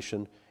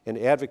innovation and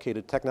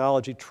advocated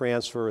technology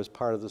transfer as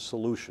part of the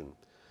solution.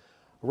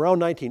 Around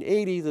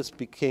 1980, this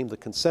became the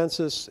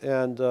consensus,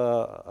 and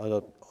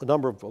a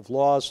number of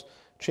laws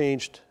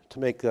changed to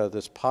make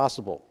this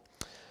possible.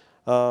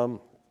 Of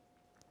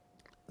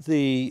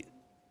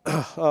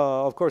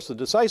course, the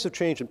decisive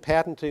change in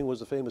patenting was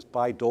the famous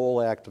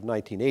Bayh-Dole Act of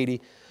 1980,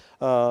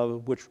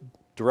 which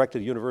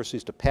directed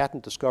universities to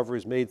patent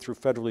discoveries made through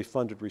federally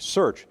funded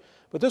research.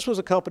 But this was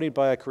accompanied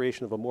by a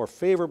creation of a more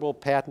favorable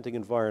patenting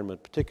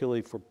environment,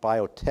 particularly for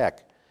biotech.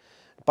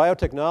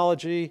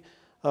 Biotechnology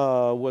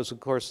was, of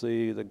course,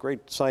 the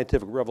great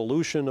scientific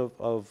revolution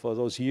of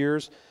those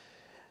years.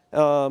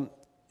 But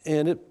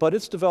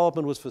its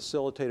development was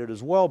facilitated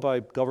as well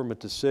by government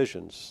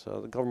decisions.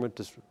 The government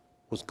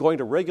was going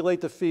to regulate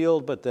the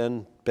field, but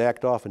then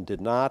backed off and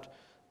did not.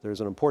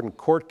 There's an important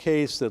court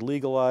case that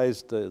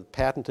legalized the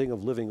patenting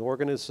of living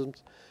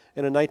organisms.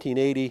 And in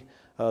 1980,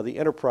 the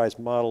enterprise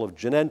model of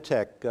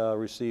Genentech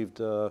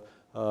received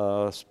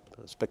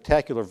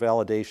spectacular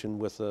validation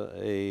with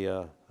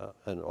a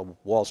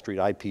Wall Street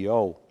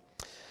IPO.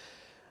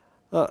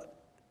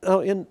 Now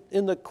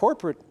in the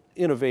corporate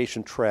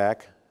innovation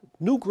track,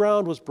 new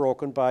ground was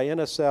broken by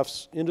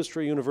NSF's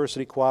Industry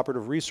University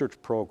Cooperative Research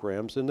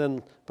Programs and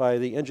then by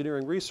the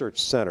engineering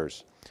research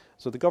centers.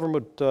 So the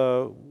government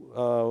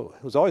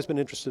has always been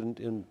interested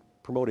in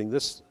promoting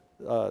this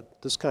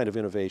kind of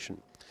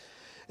innovation.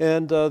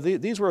 And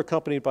these were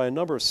accompanied by a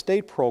number of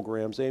state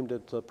programs aimed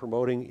at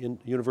promoting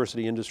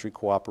university industry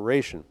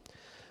cooperation.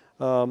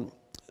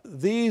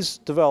 These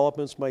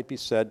developments might be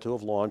said to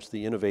have launched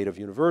the innovative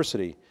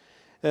university.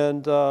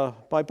 And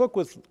my book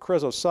with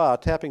Crezo Sa,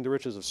 Tapping the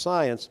Riches of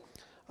Science,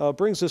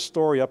 brings this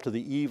story up to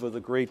the eve of the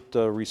Great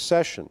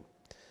Recession.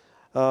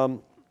 Now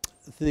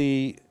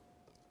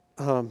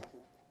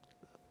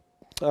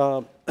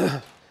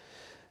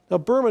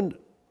Berman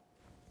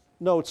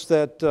notes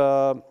that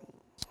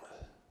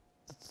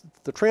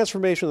the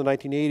transformation of the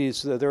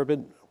 1980s, there have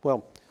been,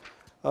 well,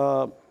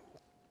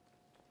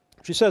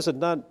 she says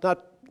that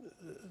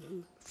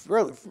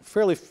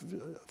fairly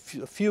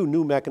few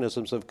new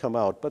mechanisms have come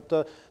out, but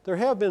there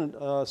have been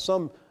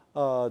some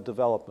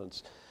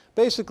developments.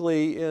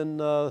 Basically, in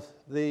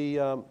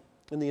the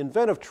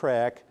inventive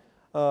track,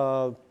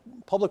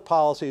 public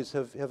policies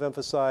have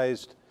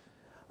emphasized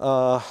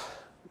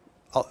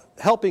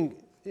helping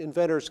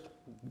inventors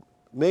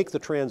make the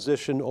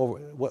transition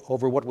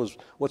over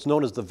what's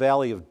known as the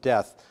valley of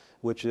death,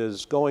 which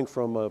is going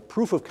from a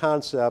proof of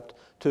concept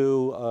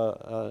to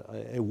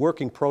a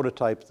working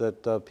prototype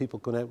that people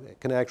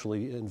can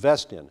actually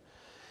invest in.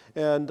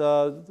 And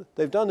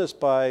they've done this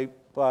by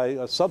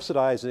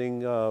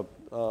subsidizing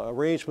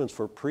arrangements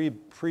for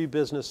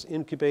pre-business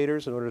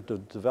incubators in order to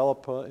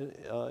develop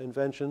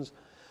inventions,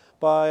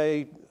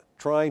 by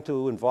trying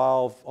to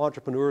involve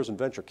entrepreneurs and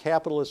venture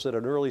capitalists at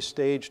an early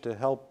stage to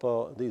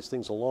help these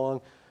things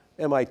along.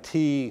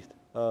 MIT,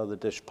 the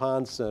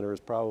Deshpande Center, has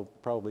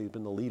probably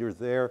been the leader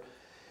there.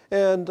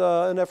 And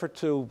an effort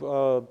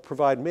to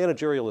provide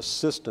managerial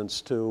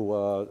assistance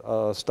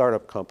to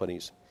startup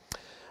companies.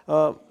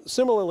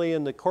 Similarly,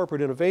 in the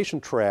corporate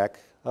innovation track,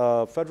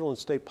 federal and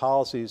state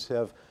policies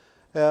have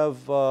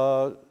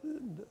done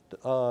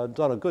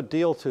a good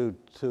deal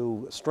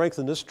to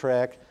strengthen this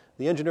track.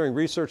 The Engineering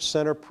Research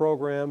Center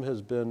program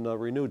has been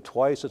renewed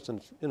twice. It's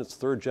in its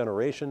third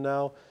generation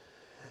now.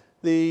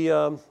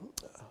 The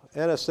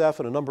NSF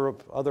and a number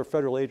of other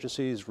federal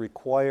agencies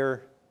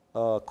require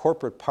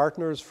corporate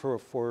partners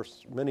for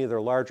many of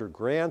their larger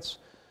grants.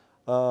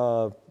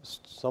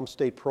 Some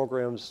state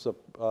programs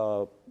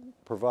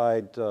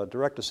provide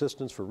direct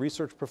assistance for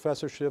research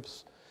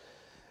professorships.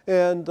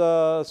 And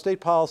state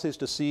policies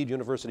to seed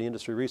university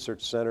industry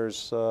research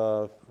centers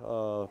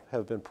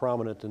have been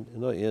prominent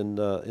in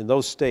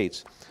those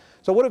states.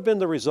 So what have been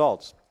the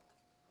results?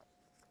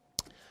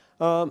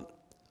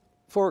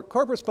 For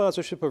corporate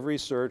sponsorship of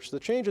research, the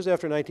changes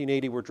after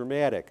 1980 were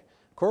dramatic.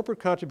 Corporate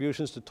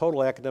contributions to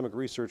total academic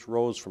research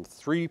rose from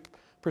 3%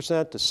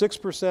 to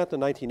 6% in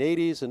the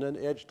 1980s and then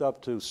edged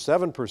up to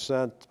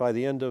 7% by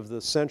the end of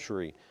the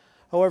century.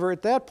 However,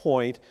 at that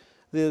point,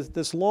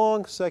 this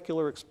long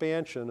secular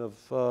expansion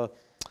of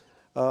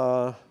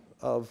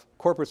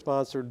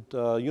corporate-sponsored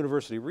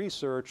university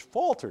research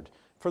faltered.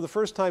 For the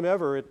first time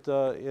ever, it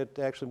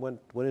actually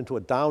went into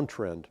a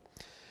downtrend.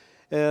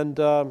 And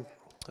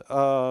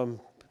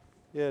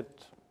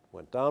it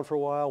went down for a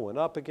while, went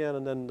up again,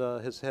 and then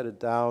has headed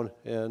down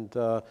and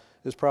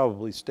is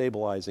probably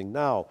stabilizing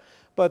now.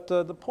 But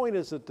the point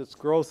is that this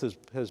growth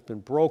has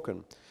been broken.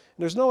 And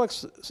there's no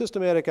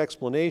systematic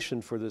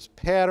explanation for this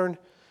pattern.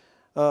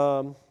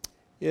 In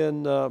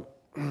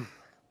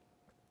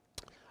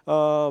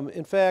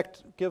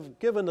fact,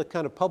 given the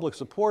kind of public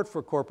support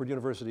for corporate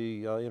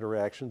university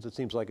interactions, it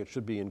seems like it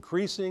should be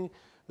increasing.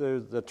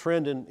 The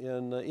trend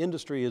in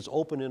industry is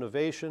open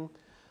innovation.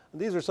 And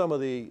these are some of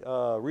the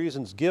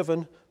reasons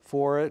given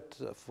for it,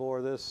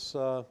 for this.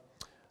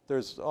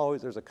 There's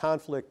a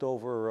conflict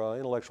over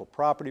intellectual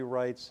property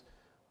rights.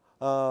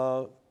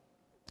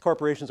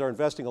 Corporations are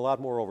investing a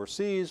lot more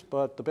overseas,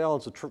 but the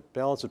balance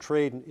of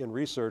trade in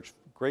research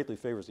greatly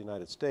favors the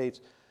United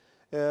States.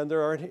 And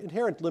there are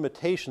inherent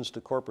limitations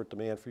to corporate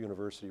demand for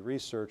university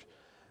research.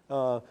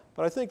 But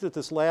I think that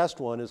this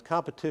last one is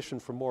competition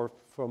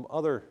from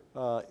other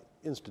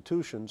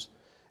institutions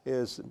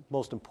is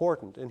most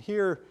important. And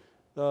here,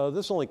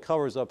 this only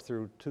covers up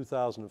through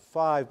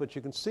 2005, but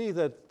you can see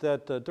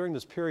that during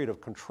this period of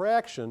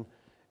contraction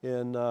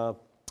in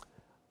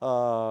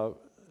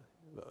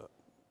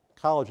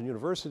college and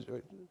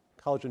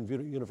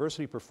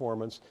university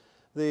performance,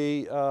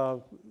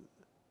 the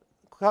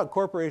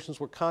corporations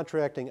were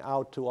contracting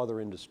out to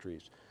other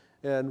industries.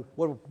 And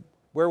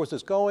where was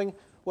this going?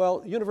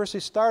 Well, university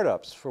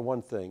startups, for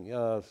one thing,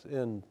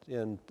 in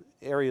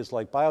areas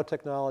like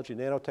biotechnology,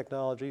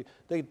 nanotechnology,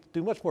 they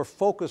do much more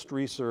focused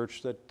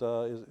research that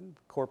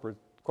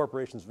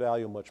corporations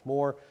value much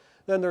more.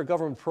 Then there are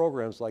government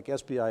programs like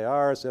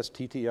SBIRs,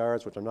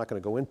 STTRs, which I'm not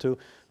going to go into,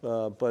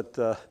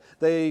 but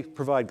they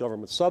provide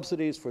government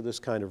subsidies for this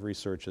kind of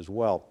research as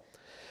well.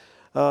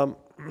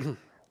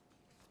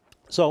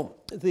 So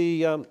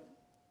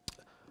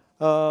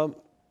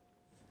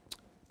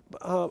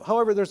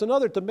however, there's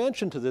another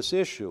dimension to this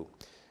issue,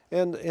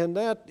 and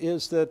that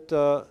is that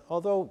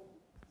although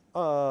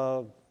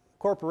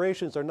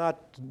corporations are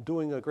not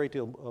doing a great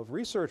deal of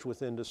research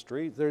with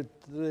industry,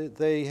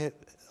 they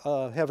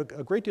have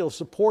a great deal of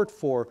support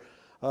for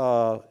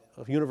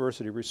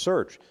university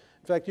research.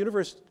 In fact,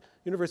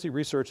 university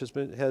research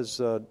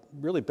has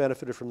really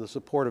benefited from the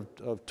support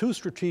of two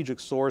strategic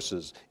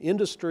sources,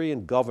 industry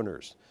and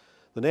governors.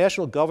 The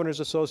National Governors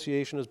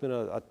Association has been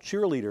a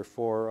cheerleader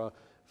for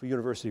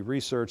university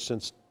research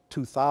since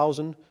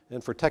 2000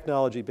 and for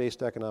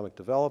technology-based economic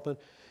development.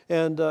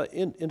 And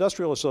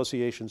industrial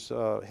associations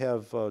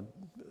have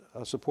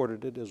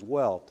supported it as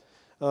well.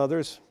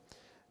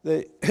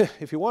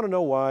 If you want to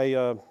know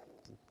why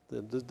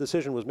the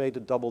decision was made to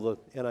double the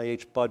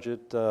NIH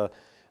budget, that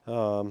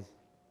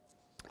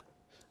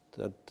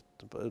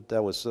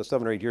was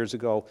 7 or 8 years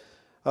ago,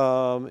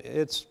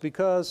 it's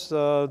because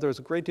there's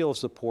a great deal of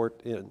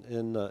support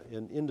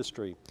in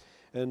industry.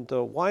 And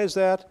why is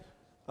that?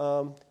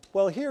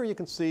 Well, here you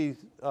can see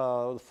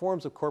the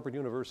forms of corporate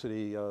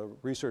university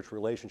research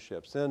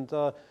relationships, and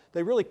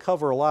they really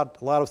cover a lot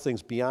of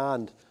things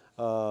beyond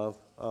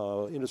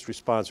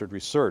industry-sponsored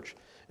research.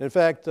 In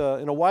fact,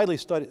 in a widely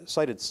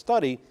cited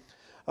study,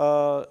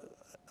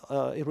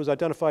 it was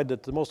identified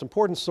that the most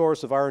important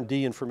source of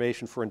R&D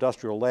information for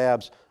industrial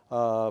labs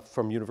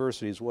from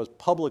universities was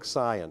public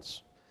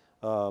science.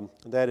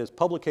 That is,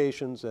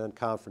 publications and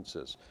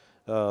conferences.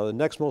 The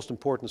next most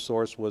important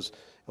source was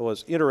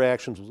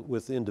interactions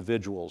with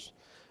individuals,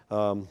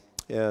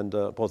 and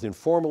both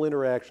informal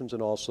interactions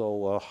and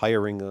also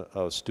hiring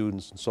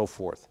students and so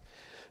forth.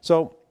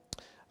 So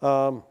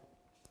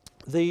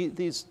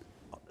these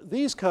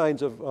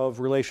kinds of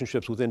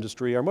relationships with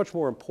industry are much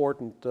more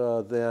important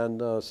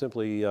than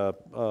simply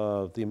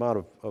the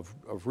amount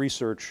of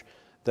research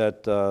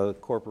that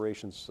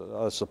corporations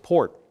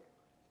support.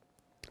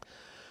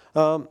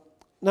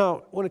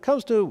 Now, when it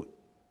comes to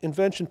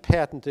invention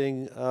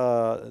patenting,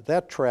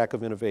 that track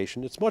of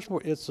innovation, it's a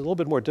little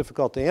bit more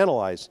difficult to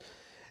analyze.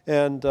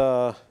 And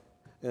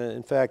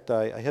in fact,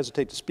 I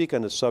hesitate to speak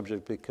on this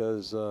subject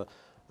because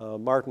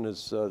Martin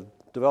is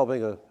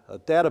developing a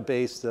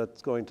database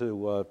that's going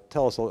to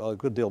tell us a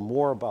good deal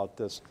more about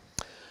this.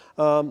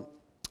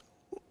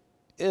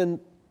 In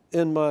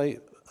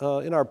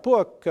our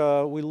book,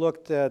 we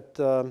looked at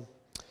the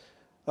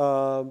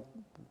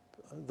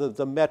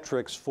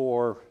metrics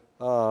for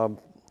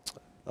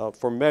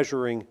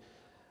measuring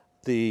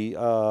the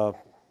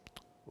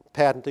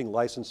patenting,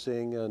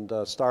 licensing, and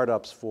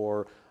startups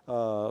for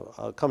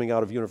coming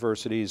out of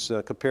universities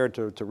compared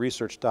to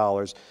research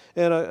dollars.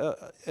 And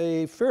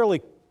a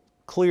fairly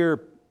clear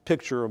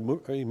picture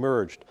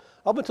emerged.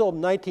 Up until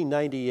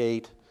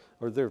 1998,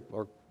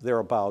 or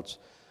thereabouts,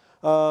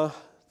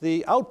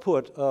 the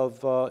output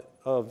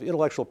of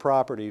intellectual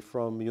property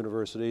from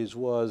universities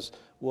was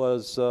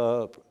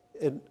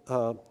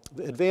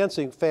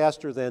advancing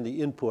faster than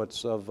the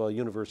inputs of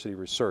university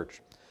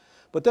research.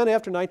 But then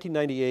after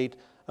 1998,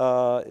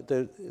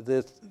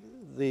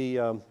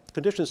 the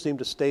conditions seemed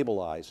to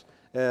stabilize.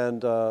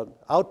 And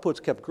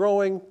outputs kept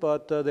growing,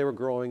 but they were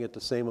growing at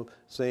the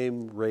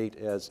same rate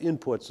as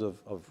inputs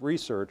of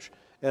research,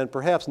 and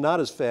perhaps not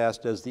as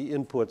fast as the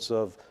inputs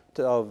of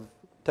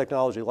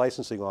technology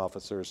licensing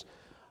officers.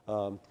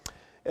 For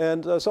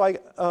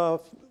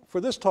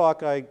this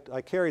talk, I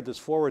carried this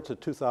forward to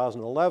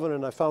 2011,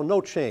 and I found no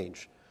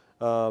change.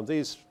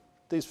 These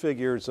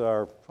figures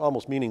are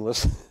almost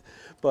meaningless,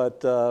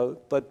 but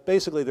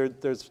basically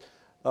there's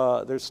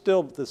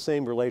still the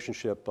same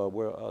relationship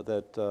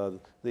that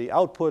the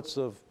outputs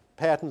of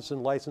patents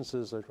and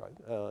licenses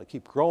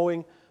keep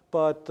growing,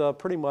 but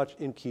pretty much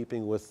in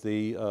keeping with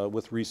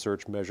with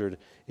research measured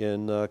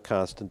in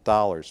constant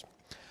dollars.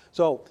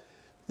 So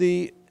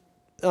the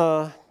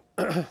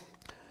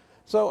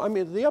I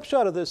mean, the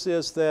upshot of this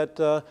is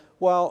that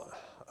while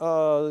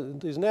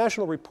these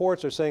national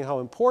reports are saying how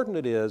important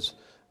it is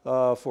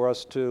for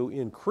us to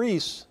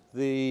increase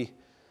the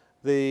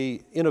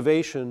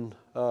innovation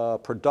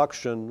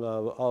production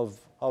of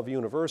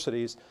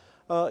universities,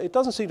 it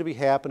doesn't seem to be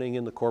happening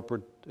in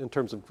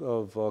terms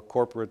of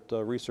corporate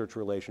research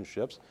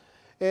relationships,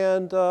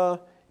 and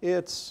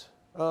we're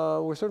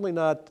certainly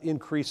not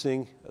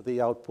increasing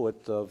the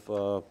output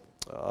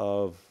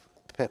of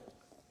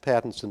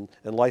patents and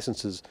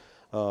licenses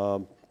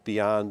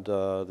beyond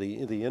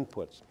the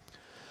inputs.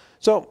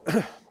 So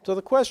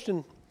the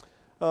question,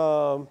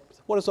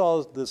 what does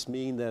all this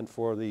mean then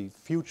for the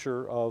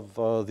future of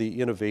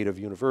the innovative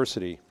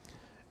university?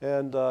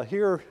 And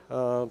here,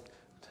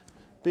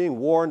 being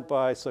warned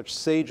by such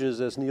sages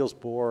as Niels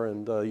Bohr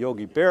and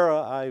Yogi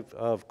Berra, I,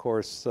 of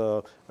course,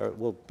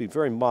 will be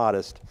very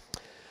modest.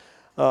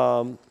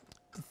 But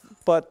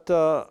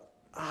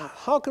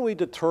how can we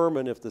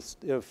determine if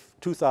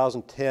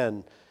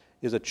 2010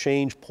 is a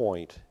change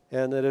point,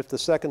 and that if the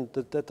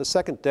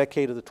second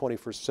decade of the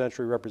 21st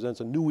century represents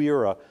a new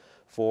era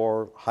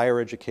for higher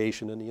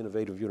education and the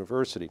innovative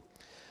university?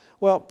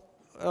 Well,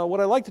 what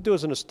I like to do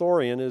as an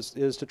historian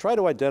is to try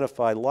to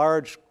identify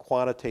large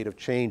quantitative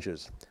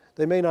changes.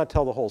 They may not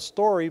tell the whole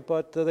story,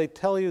 but they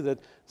tell you that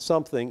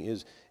something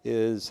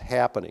is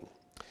happening.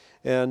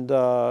 And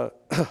so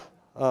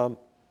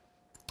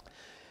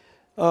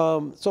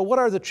what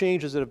are the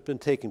changes that have been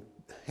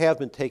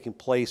taking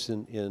place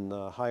in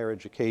higher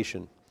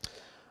education?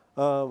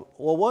 Well,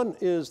 one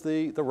is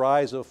the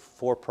rise of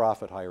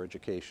for-profit higher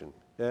education.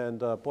 And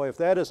boy, if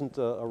that isn't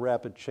a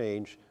rapid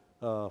change,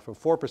 from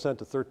 4%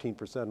 to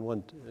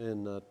 13%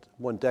 in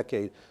one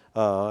decade,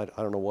 I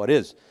don't know what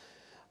is.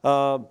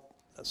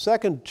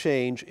 Second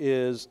change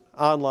is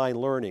online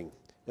learning.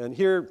 And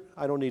here,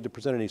 I don't need to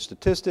present any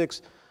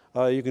statistics.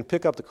 You can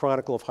pick up the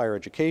Chronicle of Higher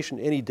Education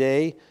any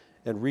day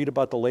and read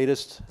about the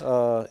latest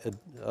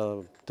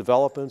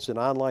developments in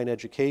online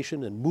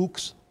education and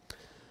MOOCs.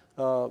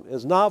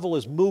 As novel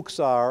as MOOCs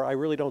are, I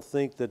really don't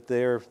think that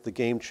they're the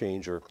game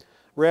changer.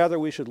 Rather,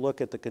 we should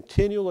look at the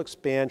continual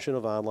expansion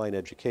of online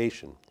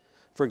education.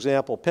 For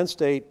example, Penn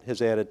State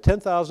has added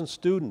 10,000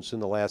 students in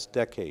the last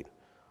decade,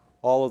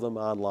 all of them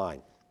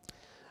online.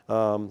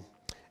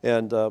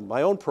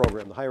 My own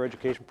program, the higher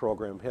education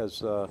program,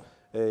 has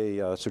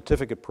a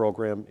certificate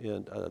program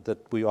that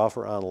we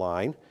offer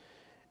online.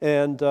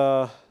 And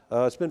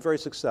it's been very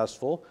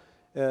successful.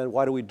 And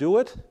why do we do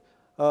it?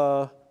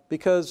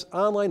 Because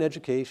online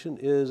education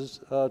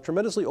is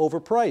tremendously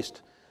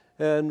overpriced.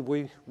 And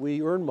we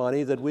earn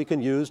money that we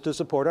can use to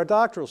support our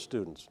doctoral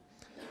students.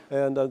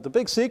 And the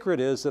big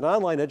secret is that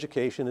online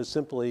education is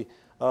simply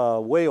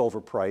way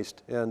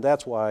overpriced, and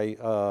that's why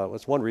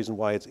that's one reason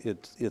why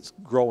it's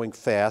growing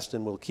fast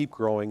and will keep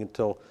growing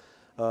until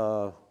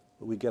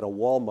we get a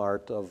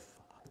Walmart of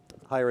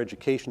higher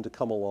education to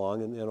come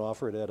along and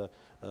offer it at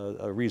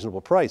a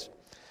reasonable price.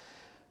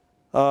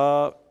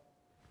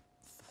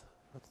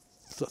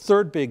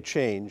 Third big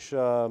change,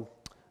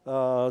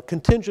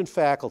 contingent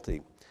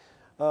faculty.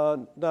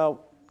 Now,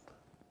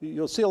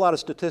 you'll see a lot of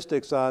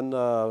statistics on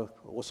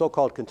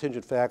so-called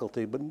contingent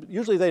faculty, but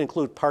usually they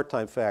include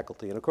part-time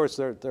faculty. And of course,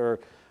 there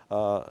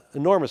are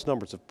enormous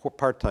numbers of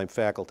part-time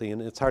faculty,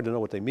 and it's hard to know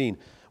what they mean.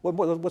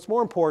 What's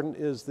more important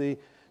is the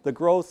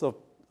growth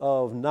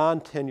of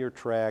non-tenure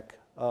track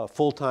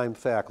full-time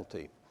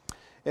faculty.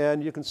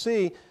 And you can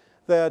see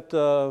that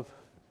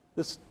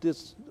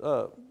this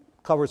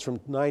covers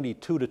from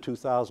 92 to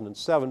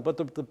 2007, but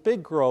the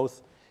big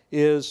growth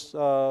is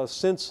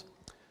since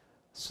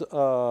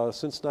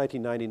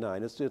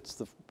 1999.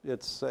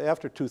 It's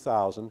after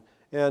 2000,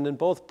 and in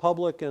both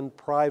public and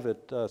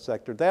private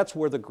sector, that's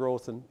where the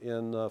growth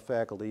in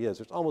faculty is.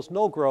 There's almost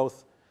no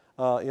growth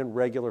in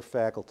regular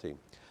faculty,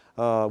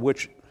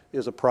 which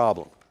is a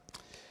problem.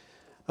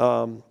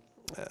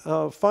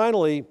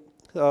 Finally,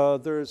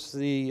 there's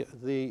the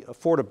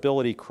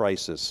affordability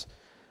crisis,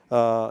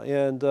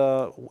 and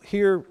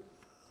here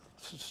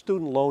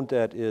student loan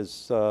debt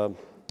is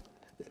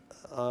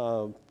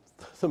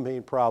the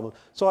main problem.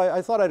 So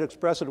I thought I'd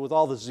express it with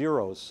all the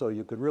zeros so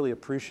you could really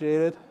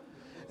appreciate it.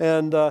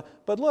 And,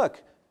 but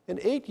look, in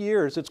 8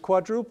 years, it's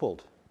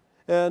quadrupled.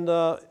 And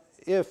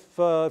if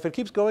it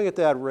keeps going at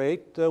that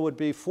rate, it would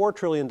be $4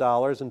 trillion in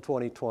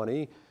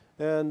 2020,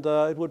 and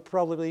it would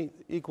probably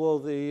equal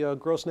the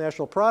gross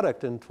national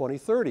product in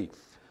 2030.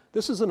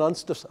 This is an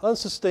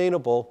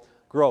unsustainable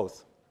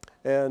growth.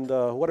 And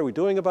what are we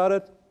doing about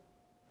it?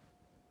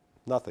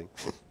 Nothing.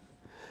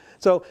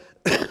 So,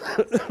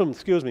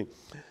 excuse me.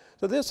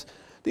 So these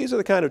are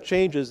the kind of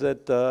changes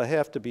that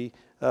have to be,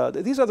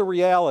 these are the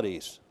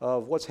realities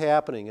of what's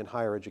happening in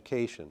higher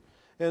education.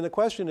 And the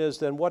question is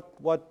then,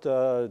 what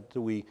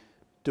do we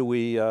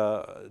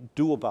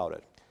do about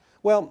it?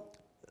 Well,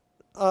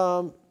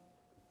 on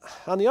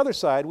the other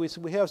side,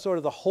 we have sort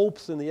of the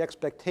hopes and the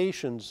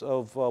expectations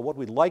of what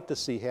we'd like to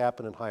see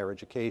happen in higher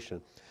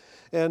education.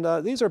 And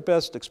these are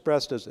best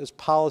expressed as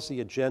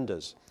policy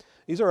agendas.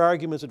 These are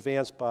arguments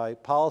advanced by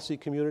policy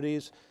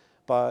communities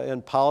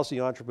and policy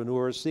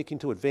entrepreneurs seeking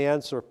to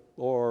advance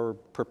or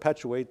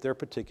perpetuate their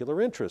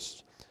particular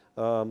interests.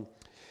 For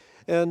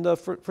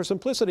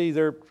simplicity,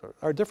 there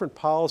are different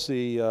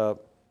policy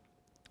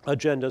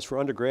agendas for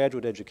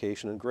undergraduate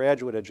education and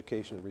graduate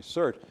education and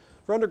research.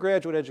 For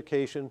undergraduate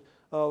education,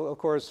 of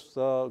course,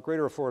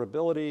 greater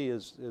affordability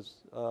is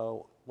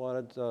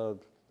wanted.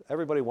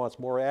 Everybody wants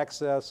more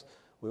access.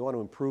 We want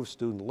to improve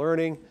student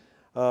learning.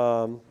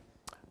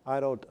 I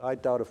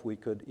doubt if we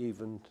could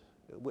even,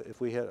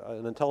 if we had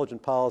an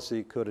intelligent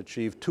policy, could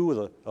achieve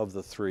two of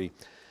the three.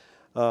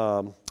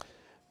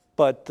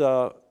 But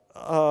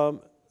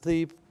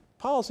the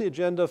policy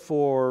agenda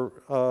for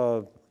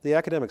the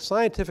academic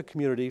scientific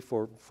community,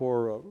 for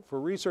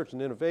research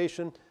and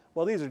innovation,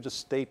 well, these are just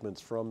statements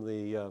from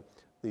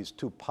these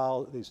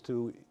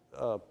two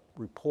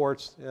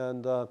reports.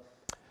 And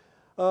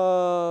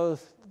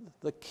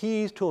the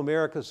keys to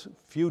America's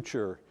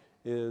future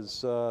is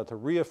to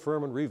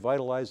reaffirm and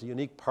revitalize the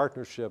unique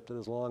partnership that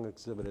has long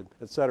exhibited,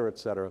 et cetera, et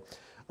cetera.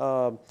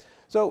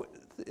 So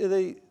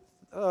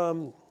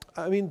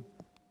I mean,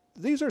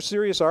 these are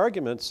serious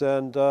arguments,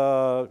 and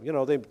you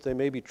know, they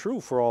may be true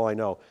for all I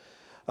know.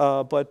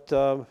 But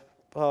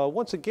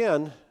once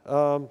again,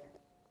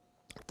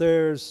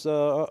 there's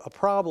a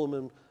problem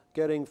in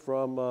getting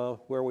from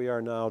where we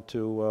are now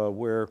to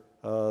where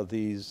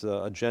these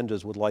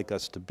agendas would like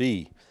us to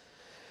be.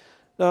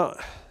 Now,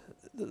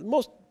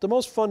 the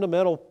most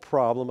fundamental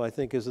problem, I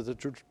think, is that the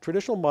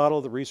traditional model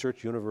of the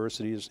research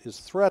university is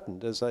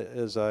threatened, as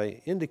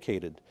I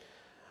indicated.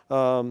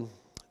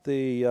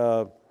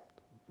 The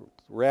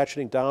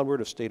ratcheting downward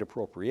of state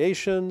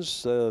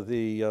appropriations,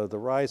 the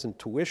rise in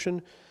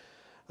tuition.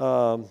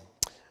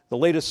 The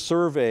latest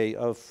survey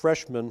of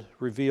freshmen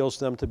reveals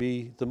them to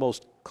be the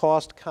most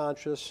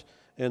cost-conscious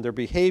and their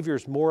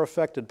behaviors more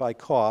affected by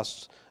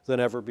costs than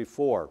ever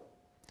before.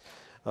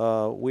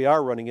 We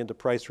are running into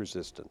price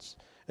resistance.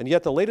 And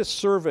yet the latest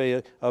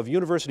survey of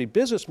university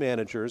business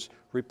managers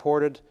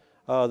reported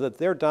that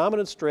their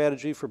dominant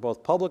strategy for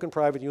both public and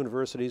private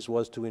universities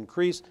was to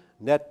increase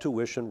net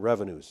tuition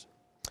revenues.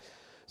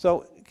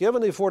 So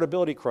given the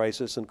affordability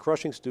crisis and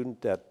crushing student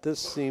debt, this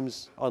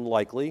seems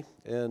unlikely,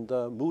 and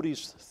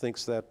Moody's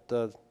thinks that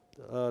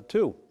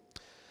too.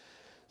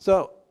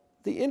 So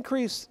the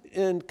increase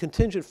in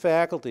contingent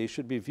faculty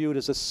should be viewed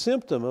as a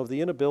symptom of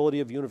the inability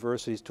of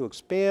universities to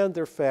expand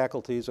their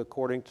faculties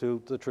according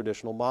to the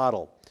traditional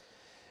model.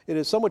 It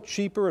is somewhat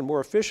cheaper and more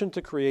efficient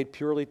to create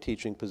purely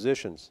teaching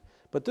positions.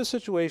 But this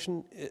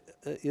situation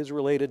is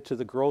related to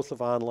the growth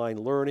of online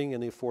learning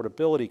and the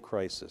affordability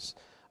crisis.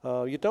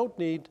 You don't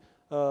need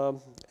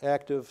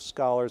active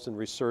scholars and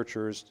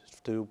researchers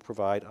to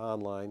provide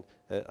online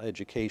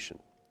education.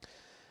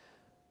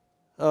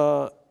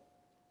 There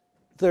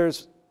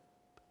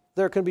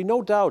can be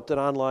no doubt that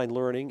online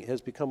learning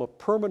has become a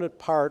permanent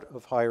part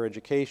of higher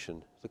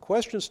education. The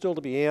question still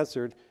to be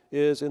answered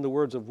is, in the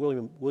words of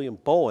William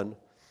Bowen,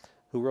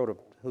 who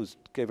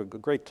gave a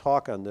great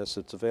talk on this,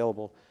 it's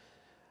available,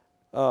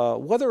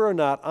 whether or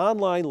not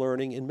online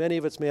learning in many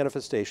of its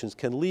manifestations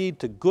can lead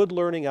to good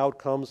learning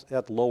outcomes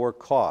at lower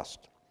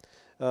cost.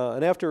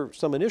 And after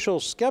some initial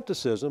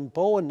skepticism,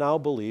 Bowen now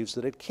believes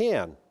that it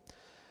can.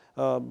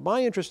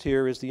 My interest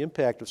here is the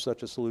impact of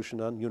such a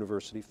solution on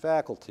university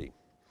faculty.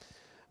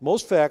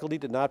 Most faculty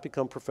did not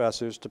become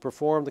professors to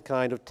perform the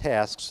kind of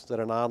tasks that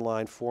an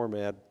online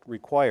format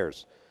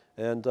requires.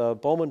 And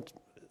Bowman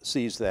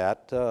sees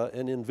that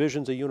and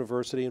envisions a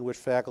university in which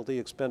faculty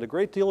expend a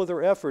great deal of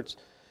their efforts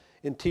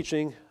in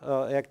teaching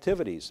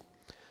activities.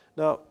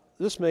 Now,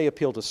 this may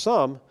appeal to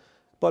some,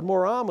 but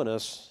more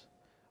ominous,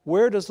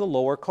 where does the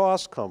lower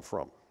cost come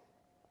from?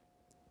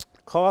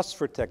 Costs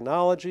for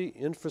technology,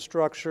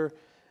 infrastructure,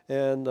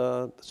 and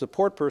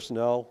support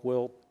personnel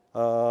will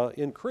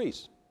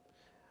increase.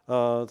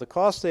 The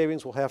cost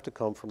savings will have to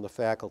come from the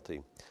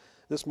faculty.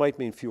 This might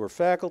mean fewer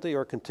faculty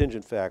or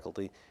contingent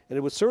faculty, and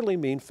it would certainly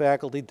mean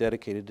faculty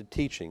dedicated to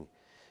teaching.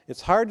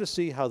 It's hard to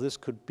see how this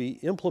could be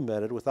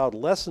implemented without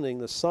lessening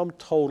the sum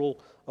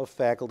total of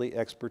faculty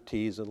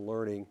expertise and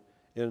learning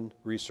in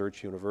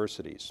research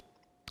universities.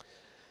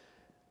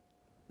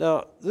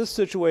 Now, this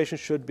situation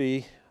should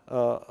be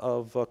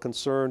of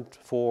concern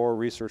for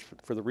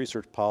the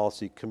research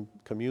policy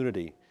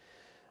community.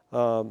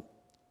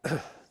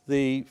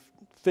 The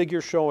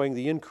figure showing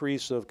the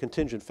increase of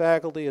contingent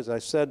faculty, as I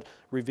said,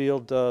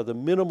 revealed the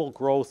minimal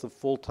growth of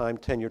full-time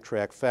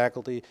tenure-track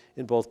faculty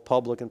in both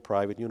public and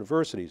private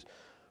universities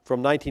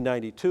from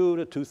 1992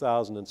 to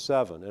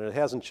 2007, and it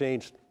hasn't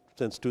changed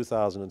since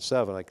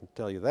 2007, I can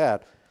tell you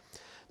that.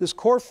 This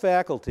core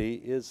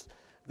faculty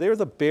they're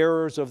the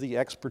bearers of the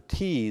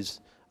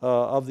expertise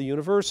of the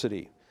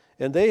university,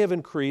 and they have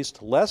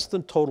increased less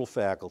than total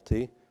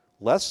faculty,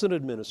 less than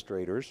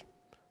administrators,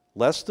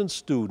 less than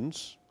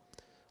students,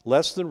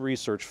 less than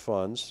research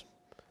funds,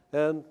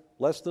 and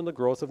less than the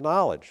growth of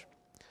knowledge.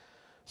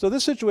 So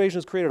this situation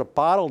has created a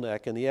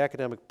bottleneck in the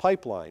academic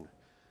pipeline.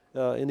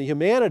 In the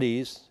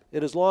humanities,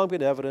 it has long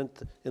been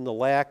evident in the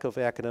lack of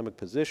academic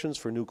positions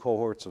for new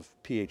cohorts of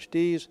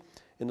PhDs.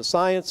 In the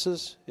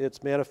sciences,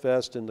 it's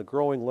manifest in the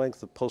growing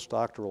length of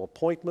postdoctoral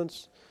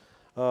appointments.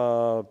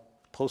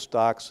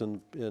 Postdocs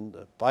in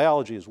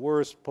biology is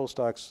worse.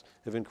 Postdocs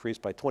have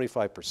increased by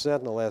 25%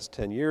 in the last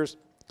 10 years.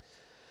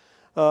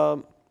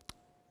 The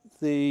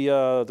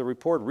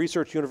report,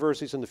 Research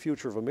Universities and the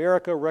Future of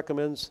America,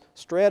 recommends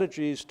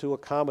strategies to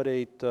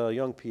accommodate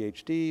young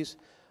PhDs,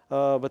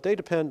 but they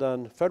depend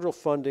on federal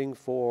funding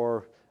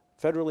for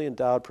federally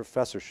endowed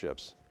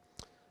professorships.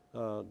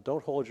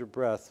 Don't hold your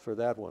breath for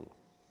that one.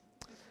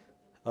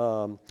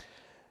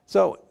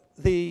 So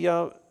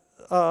the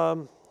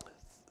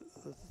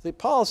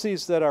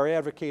policies that are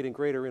advocating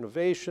greater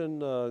innovation,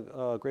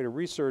 greater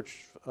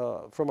research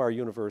from our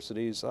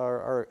universities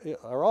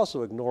are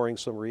also ignoring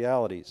some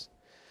realities.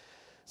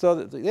 So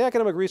the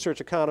academic research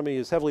economy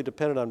is heavily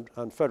dependent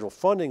on federal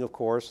funding, of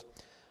course,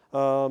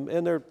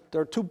 and there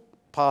are two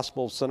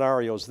possible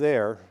scenarios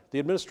there. The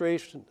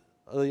administration,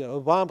 the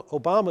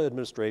Obama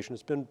administration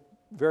has been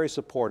very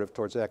supportive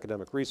towards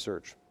academic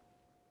research.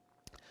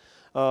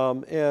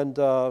 And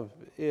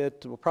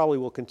it probably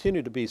will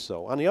continue to be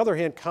so. On the other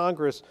hand,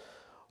 Congress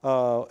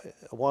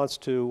wants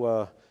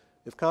to,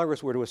 if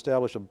Congress were to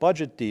establish a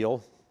budget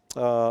deal,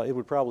 it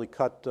would probably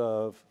cut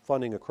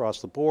funding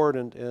across the board,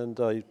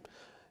 and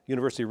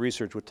university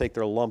research would take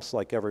their lumps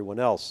like everyone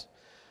else.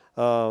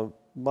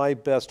 My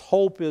best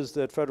hope is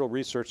that federal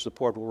research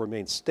support will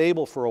remain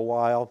stable for a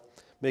while,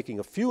 making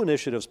a few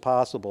initiatives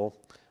possible,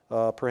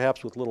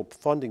 perhaps with little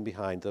funding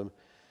behind them,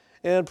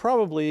 and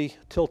probably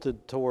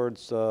tilted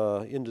towards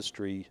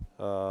industry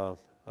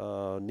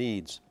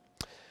needs.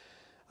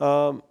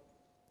 The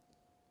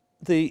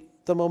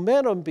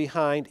momentum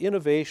behind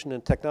innovation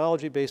and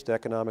technology-based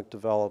economic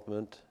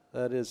development,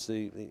 that is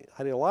the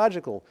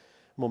ideological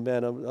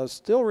momentum,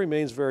 still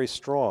remains very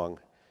strong.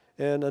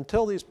 And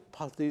until these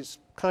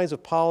kinds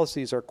of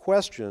policies are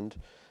questioned,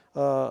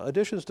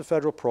 additions to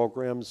federal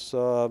programs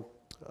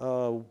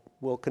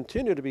will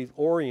continue to be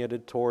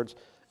oriented towards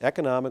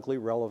economically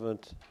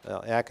relevant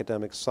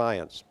academic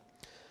science.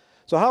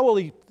 So how will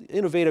the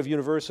innovative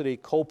university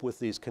cope with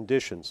these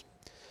conditions?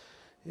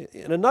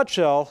 In a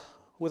nutshell,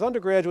 with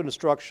undergraduate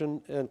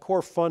instruction and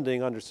core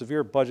funding under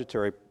severe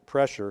budgetary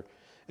pressure,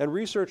 and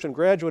research and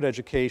graduate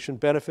education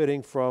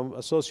benefiting from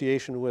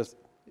association with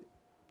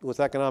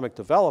economic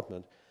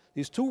development,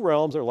 these two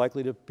realms are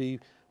likely to be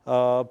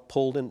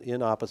pulled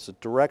in opposite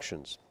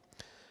directions.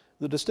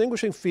 The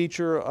distinguishing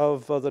feature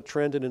of the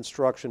trend in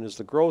instruction is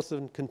the growth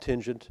in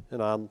contingent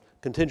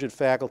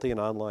faculty and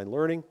online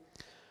learning.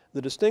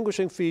 The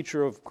distinguishing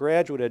feature of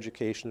graduate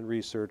education and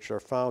research are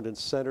found in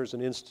centers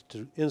and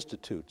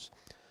institutes,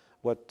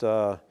 what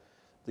the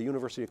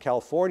University of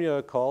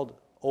California called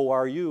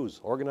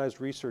ORUs,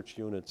 Organized Research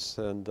Units,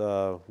 and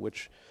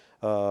which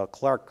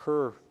Clark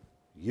Kerr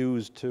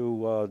used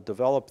to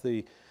develop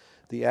the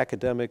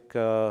academic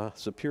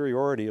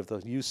superiority of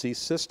the UC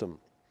system.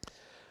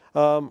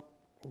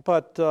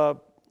 But the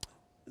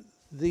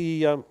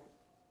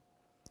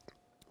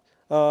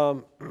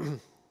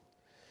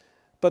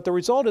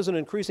result is an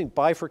increasing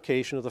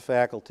bifurcation of the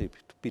faculty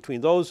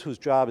between those whose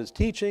job is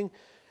teaching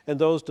and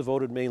those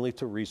devoted mainly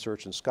to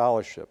research and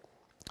scholarship.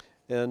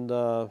 And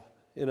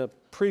in a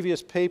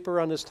previous paper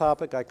on this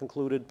topic, I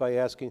concluded by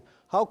asking,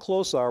 how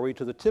close are we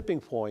to the tipping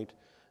point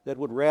that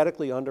would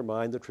radically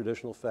undermine the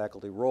traditional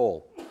faculty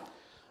role?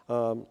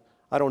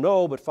 I don't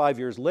know, but 5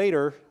 years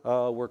later,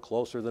 we're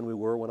closer than we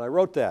were when I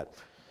wrote that.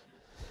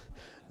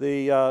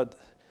 The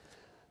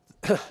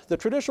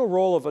traditional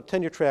role of a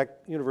tenure-track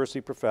university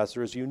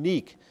professor is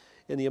unique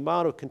in the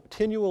amount of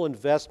continual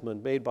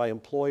investment made by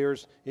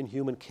employers in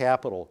human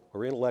capital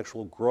or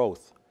intellectual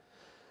growth.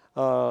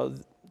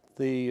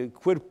 The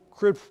quid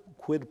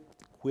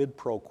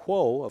pro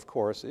quo, of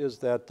course, is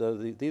that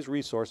these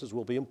resources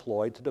will be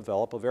employed to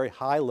develop a very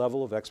high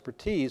level of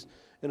expertise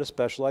in a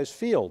specialized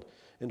field,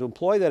 and to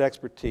employ that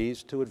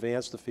expertise to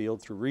advance the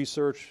field through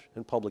research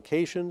and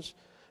publications,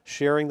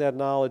 sharing that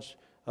knowledge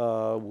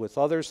with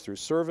others through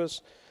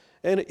service,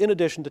 and in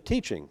addition to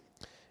teaching.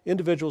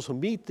 Individuals who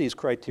meet these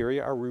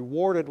criteria are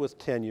rewarded with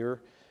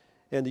tenure,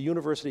 and the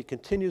university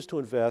continues to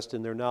invest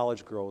in their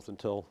knowledge growth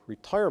until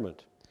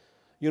retirement.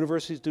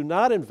 universities do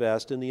not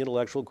invest in the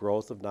intellectual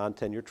growth of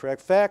non-tenure track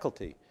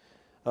faculty.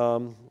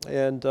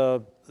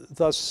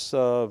 Thus,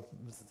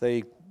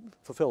 they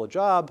fulfill a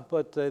job,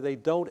 but they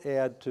don't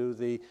add to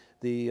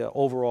the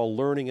overall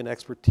learning and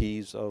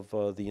expertise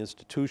of the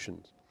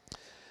institutions.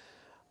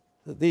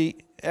 The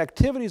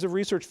activities of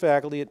research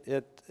faculty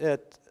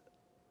at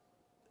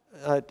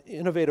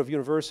innovative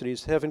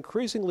universities have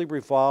increasingly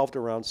revolved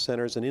around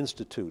centers and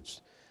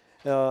institutes.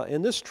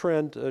 And this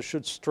trend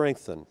should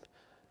strengthen.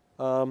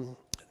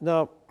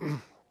 Now,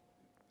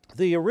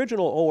 the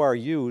original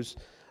ORUs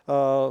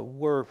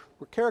were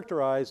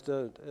characterized,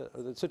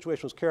 the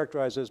situation was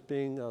characterized as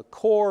being a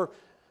core.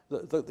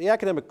 The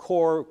academic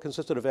core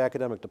consisted of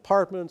academic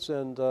departments,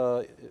 and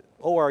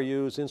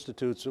ORUs,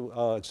 institutes,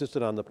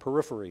 existed on the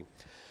periphery.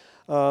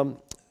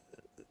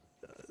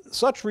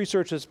 Such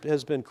research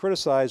has been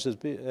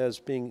criticized as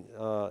being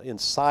in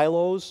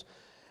silos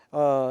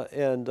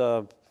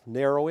and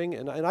narrowing,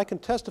 and I can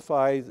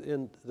testify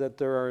that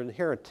there are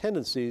inherent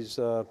tendencies.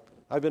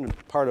 I've been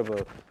part of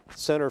a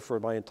center for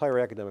my entire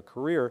academic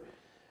career,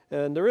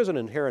 and there is an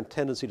inherent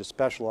tendency to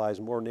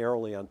specialize more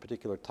narrowly on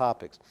particular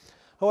topics.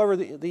 However,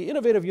 the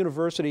innovative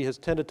university has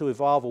tended to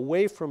evolve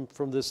away from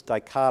this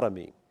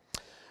dichotomy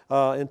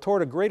and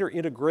toward a greater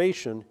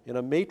integration in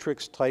a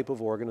matrix type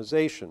of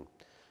organization.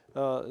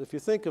 If you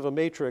think of a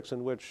matrix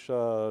in which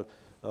the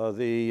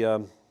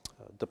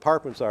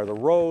departments are the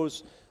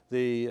rows,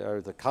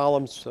 the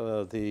columns,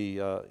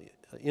 the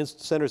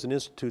centers and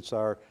institutes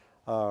are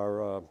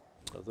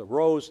the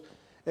rows,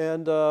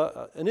 and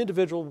an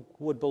individual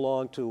would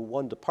belong to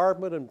one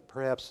department and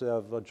perhaps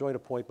have joint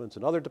appointments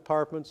in other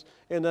departments,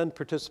 and then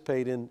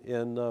participate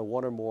in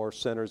one or more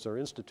centers or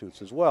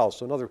institutes as well.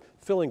 So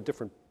filling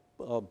different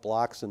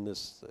blocks in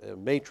this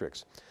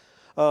matrix.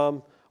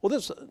 Well,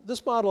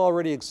 this model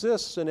already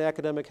exists in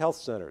academic health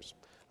centers,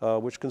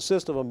 which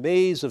consist of a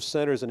maze of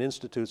centers and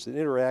institutes that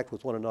interact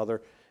with one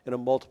another in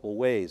multiple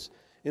ways.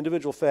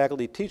 Individual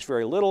faculty teach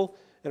very little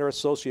and are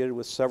associated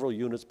with several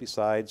units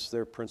besides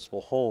their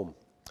principal home.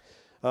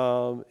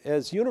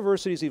 As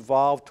universities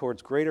evolve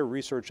towards greater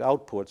research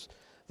outputs,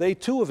 they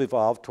too have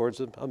evolved towards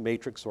a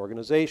matrix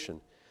organization.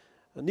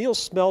 Neil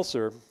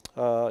Smeltzer,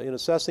 in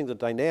assessing the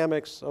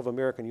dynamics of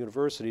American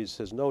universities,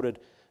 has noted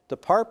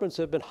departments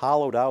have been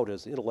hollowed out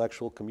as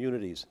intellectual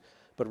communities,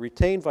 but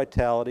retain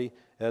vitality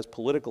as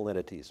political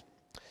entities.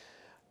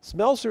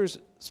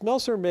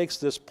 Smeltzer makes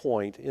this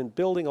point in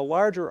building a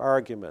larger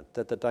argument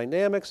that the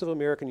dynamics of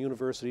American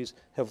universities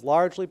have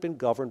largely been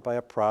governed by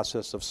a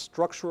process of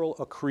structural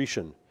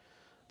accretion.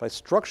 By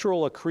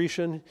structural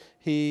accretion,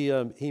 he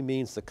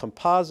means a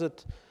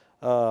composite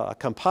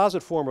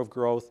form of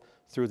growth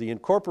through the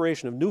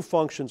incorporation of new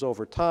functions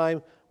over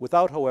time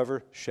without,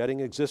 however,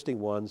 shedding existing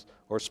ones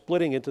or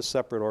splitting into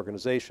separate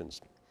organizations,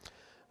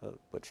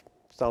 which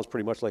sounds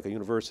pretty much like a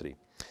university.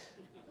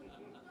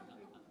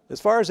 As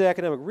far as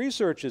academic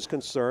research is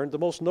concerned, the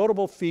most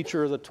notable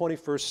feature of the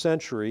 21st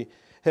century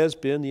has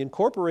been the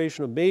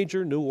incorporation of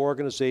major new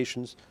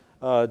organizations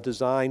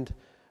designed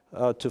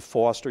to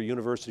foster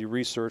university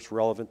research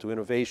relevant to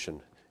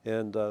innovation.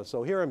 And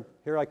so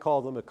here I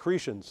call them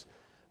accretions.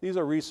 These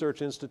are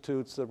research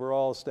institutes that were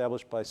all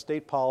established by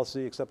state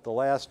policy, except the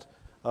last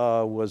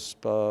was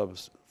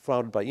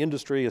founded by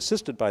industry,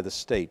 assisted by the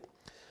state.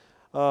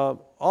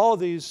 All of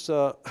these,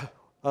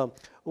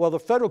 well, the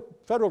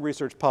federal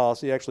research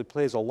policy actually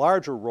plays a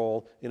larger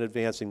role in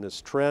advancing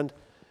this trend.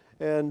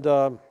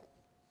 And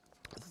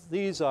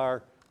these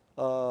are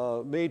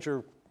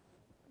major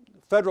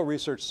federal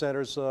research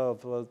centers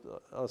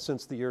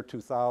since the year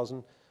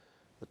 2000.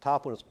 The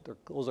top ones,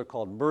 those are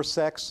called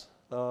MRSECs.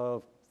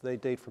 They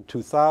date from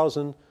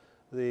 2000.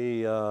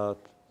 The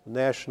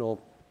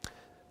National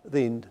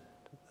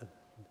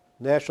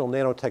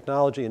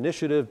Nanotechnology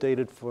Initiative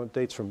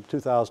dates from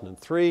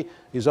 2003.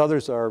 These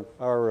others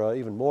are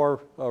even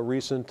more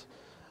recent.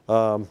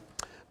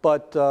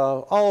 But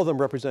all of them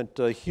represent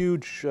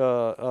huge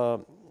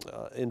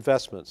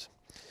investments.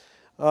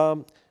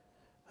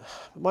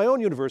 My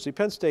own university,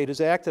 Penn State,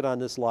 has acted on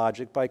this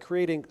logic by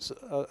creating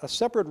a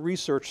separate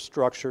research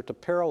structure to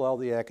parallel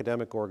the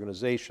academic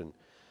organization.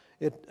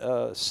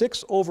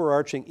 6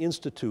 overarching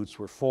institutes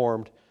were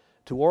formed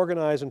to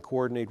organize and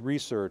coordinate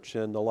research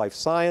in the life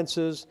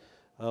sciences,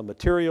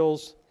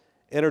 materials,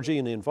 energy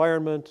and the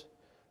environment,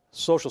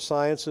 social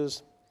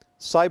sciences,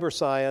 cyber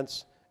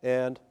science,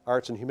 and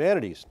arts and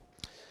humanities.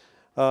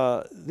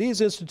 These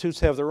institutes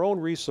have their own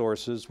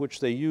resources which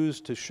they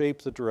use to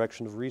shape the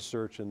direction of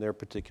research in their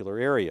particular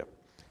area.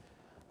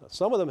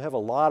 Some of them have a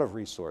lot of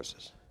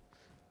resources.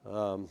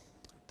 The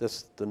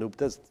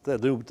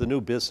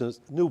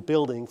new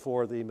building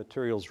for the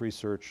Materials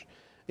Research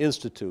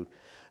Institute.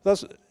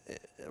 Thus,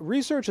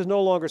 research is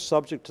no longer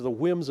subject to the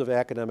whims of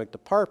academic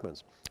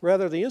departments.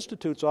 Rather, the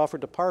institutes offer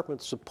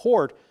departments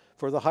support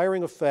for the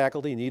hiring of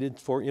faculty needed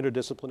for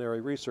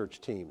interdisciplinary research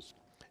teams.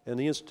 And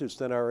the institutes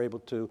then are able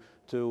to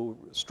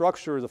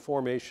structure the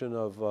formation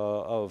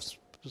of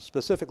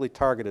specifically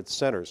targeted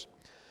centers.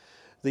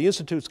 The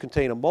institutes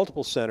contain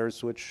multiple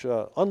centers which,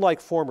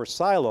 unlike former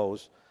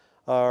silos,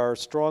 are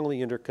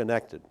strongly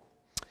interconnected.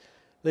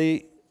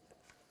 The,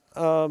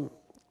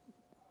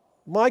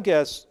 my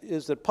guess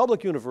is that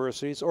public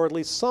universities, or at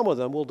least some of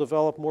them, will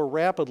develop more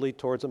rapidly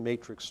towards a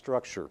matrix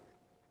structure.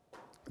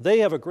 They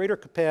have a greater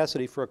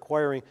capacity for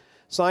acquiring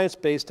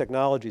science-based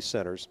technology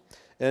centers,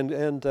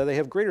 and they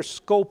have greater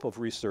scope of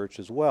research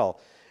as well.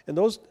 And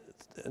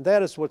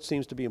that is what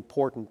seems to be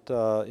important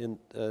in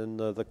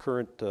the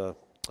current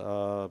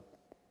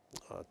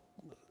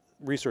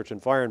research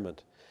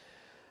environment.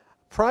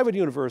 Private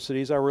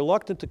universities are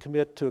reluctant to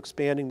commit to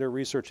expanding their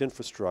research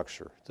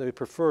infrastructure. They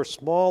prefer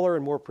smaller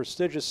and more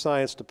prestigious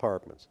science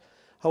departments.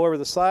 However,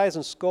 the size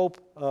and scope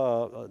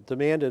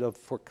demanded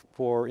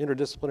for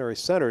interdisciplinary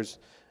centers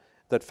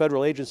that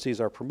federal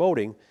agencies are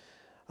promoting,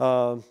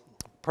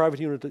 private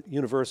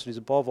universities,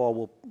 above all,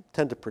 will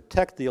tend to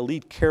protect the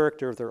elite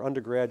character of their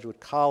undergraduate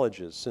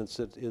colleges, since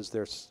it is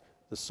the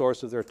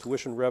source of their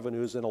tuition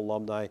revenues and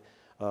alumni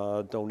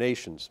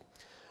donations.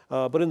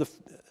 But in the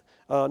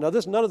none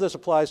of this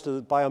applies to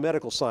the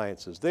biomedical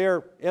sciences.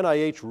 They're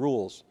NIH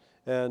rules,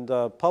 and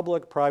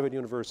public, private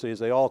universities,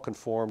 they all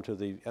conform to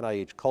the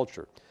NIH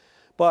culture.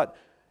 But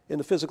in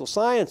the physical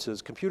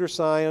sciences, computer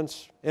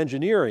science,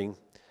 engineering,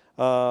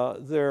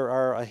 there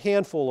are a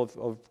handful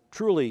of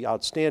truly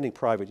outstanding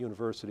private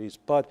universities,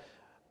 but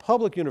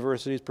public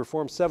universities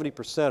perform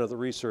 70% of the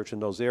research in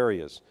those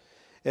areas.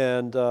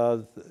 And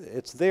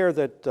it's there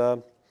that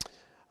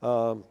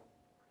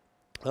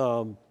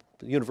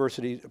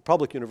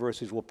public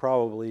universities will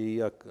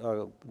probably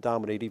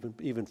dominate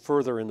even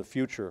further in the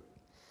future.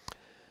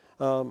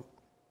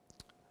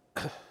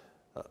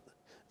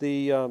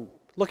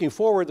 Looking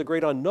forward, the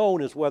great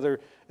unknown is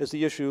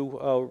the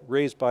issue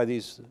raised by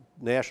these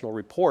national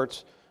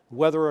reports,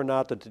 whether or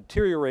not the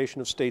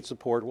deterioration of state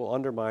support will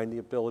undermine the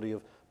ability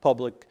of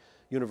public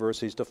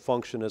universities to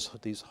function as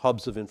these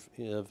hubs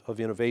of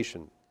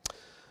innovation.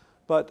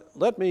 But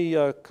let me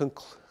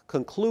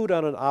conclude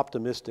on an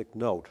optimistic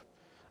note.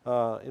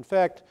 In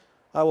fact,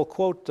 I will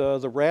quote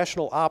the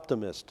rational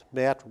optimist,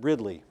 Matt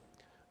Ridley,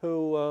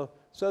 who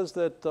says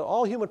that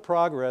all human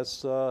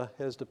progress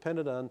has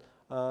depended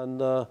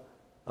on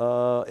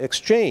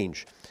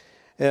exchange.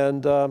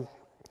 And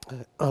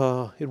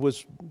it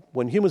was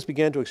when humans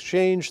began to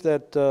exchange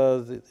that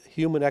the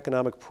human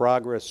economic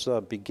progress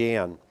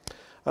began.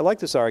 I like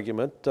this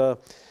argument,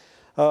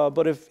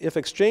 but if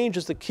exchange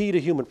is the key to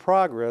human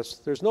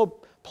progress, there's no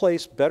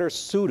place better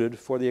suited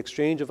for the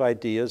exchange of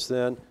ideas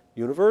than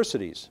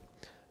universities.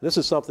 This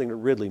is something that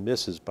Ridley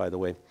misses, by the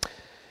way.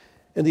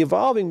 And the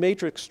evolving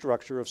matrix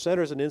structure of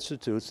centers and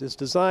institutes is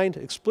designed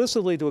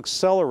explicitly to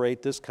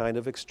accelerate this kind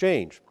of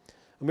exchange.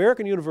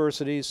 American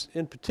universities,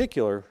 in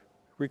particular,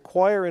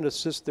 require and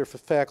assist their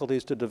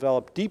faculties to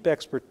develop deep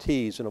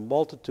expertise in a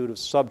multitude of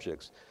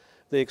subjects.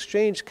 They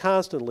exchange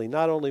constantly,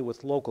 not only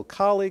with local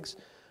colleagues,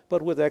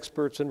 but with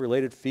experts in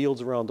related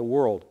fields around the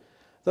world.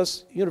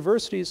 Thus,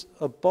 universities,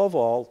 above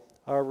all,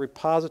 are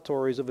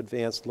repositories of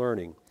advanced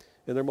learning.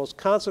 In their most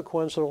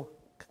consequential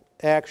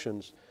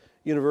actions,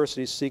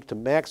 universities seek to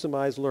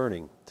maximize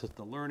learning,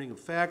 the learning of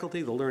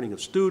faculty, the learning of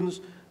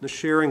students, the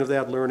sharing of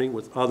that learning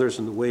with others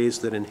in the ways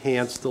that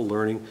enhance the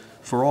learning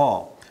for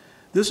all.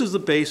 This is the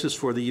basis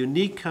for the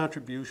unique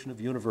contribution of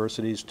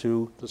universities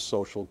to the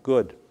social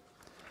good.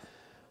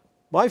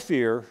 My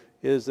fear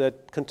is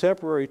that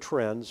contemporary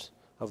trends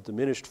of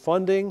diminished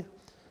funding,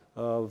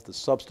 of the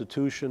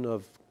substitution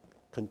of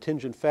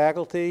contingent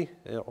faculty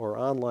or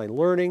online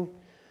learning,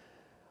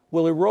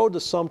 will erode the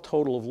sum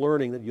total of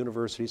learning that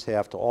universities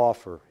have to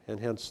offer, and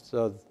hence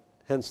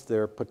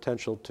their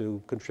potential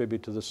to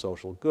contribute to the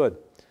social good.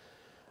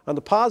 On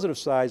the positive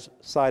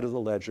side of the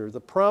ledger, the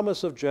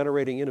promise of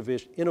generating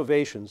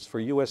innovations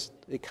for U.S.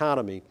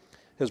 economy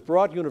has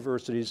brought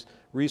universities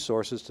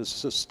resources to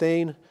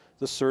sustain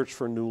the search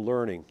for new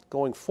learning.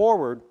 Going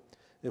forward,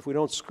 if we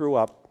don't screw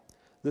up,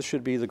 this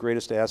should be the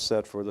greatest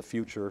asset for the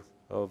future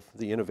of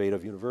the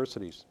innovative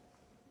universities.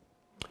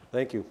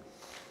 Thank you.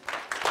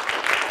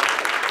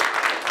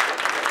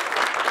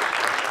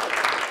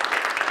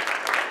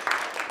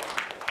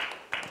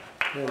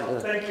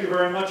 Thank you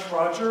very much,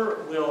 Roger.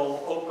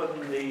 We'll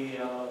open the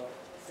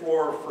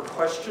floor for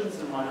questions,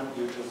 and why don't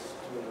you just...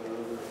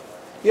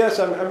 Yes,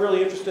 I'm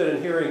really interested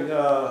in hearing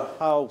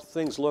how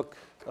things look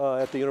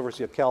at the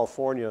University of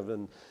California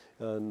and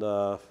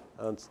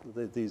on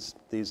these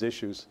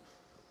issues.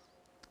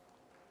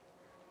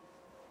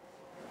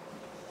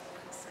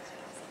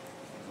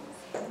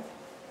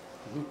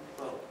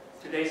 Well,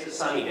 today's a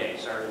sunny day,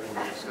 so everything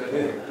looks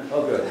good.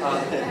 Oh, good.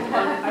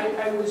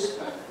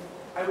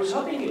 I was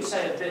hoping you'd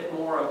say a bit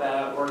more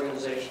about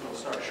organizational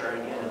structure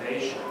and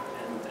innovation,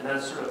 and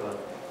that's sort of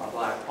a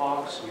black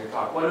box in your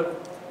talk.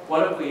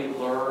 What have we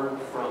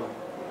learned from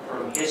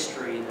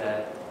history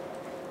that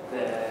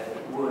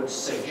would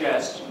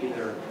suggest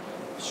either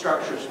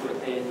structures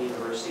within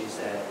universities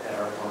that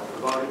are more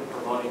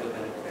promoting of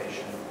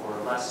innovation or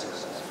less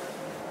successful?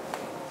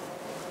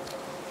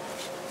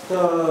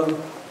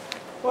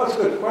 Well, that's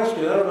a good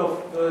question. I don't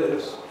know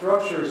if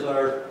structures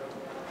are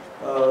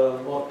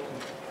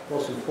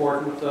most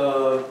important.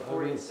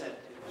 Or incentives.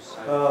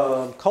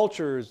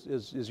 Culture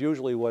is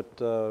usually what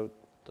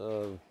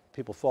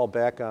people fall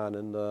back on,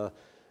 and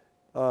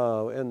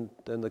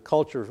the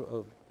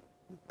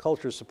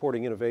culture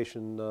supporting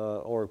innovation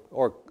or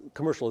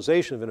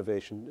commercialization of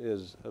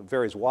innovation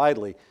varies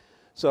widely.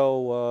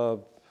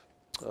 So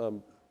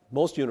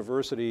most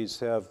universities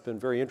have been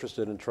very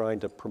interested in trying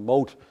to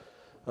promote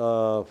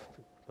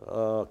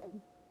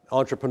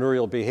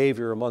entrepreneurial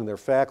behavior among their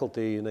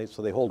faculty, and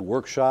so they hold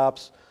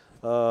workshops.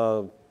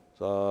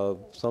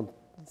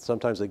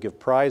 Sometimes they give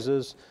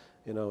prizes.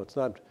 You know, it's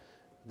not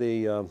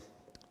the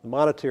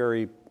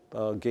monetary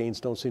gains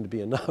don't seem to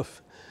be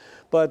enough,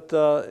 but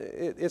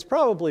it's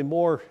probably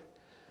more.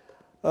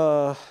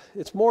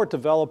 It's more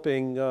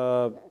developing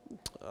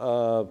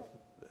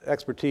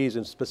expertise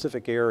in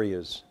specific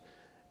areas,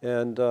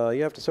 and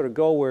you have to sort of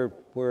go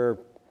where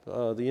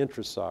the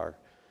interests are.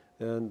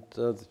 And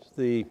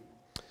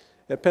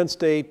at Penn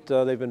State,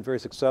 they've been very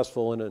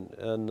successful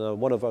in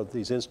one of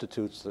these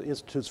institutes, the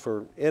Institutes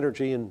for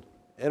Energy and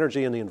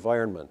the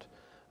Environment,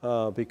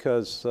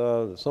 because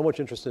so much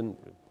interest in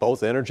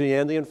both energy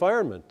and the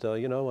environment,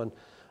 you know, and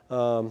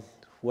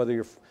whether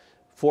you're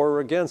for or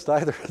against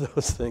either of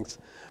those things.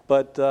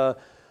 But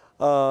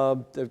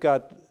they've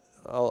got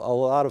a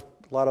lot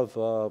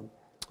of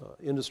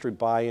industry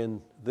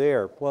buy-in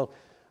there. Well,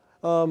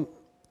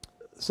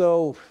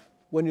 so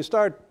when you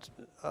start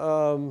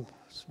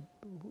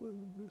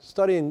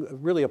studying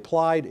really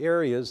applied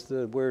areas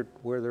where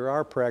there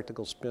are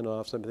practical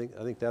spin-offs, I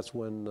think that's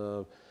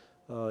when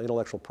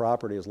intellectual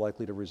property is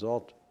likely to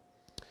result.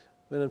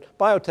 And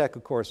biotech,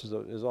 of course,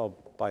 is all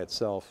by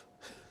itself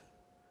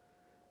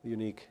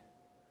unique.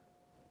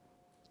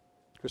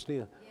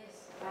 Christina?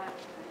 Yes, I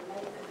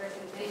like the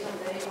presentation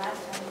very much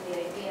and the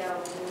idea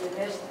of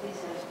universities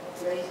as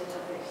places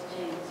of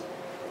exchange.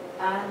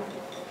 And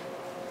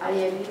I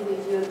agree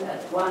with you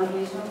that one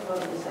reason for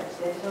the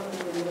success of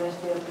the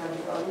University of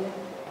California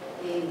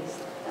is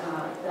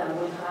that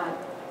we had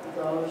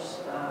those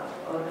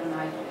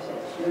organized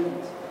research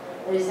units.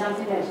 There is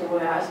something that you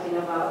were asking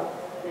about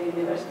the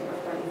University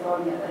of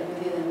California that you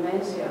didn't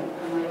mention,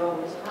 and I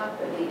always have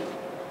believed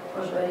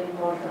was very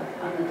important,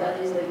 and that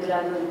is the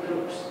graduate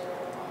groups,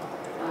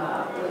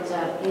 which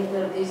are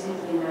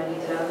interdisciplinary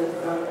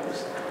graduate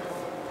programs.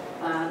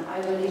 And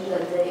I believe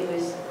that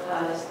Davis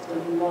has the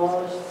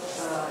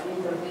most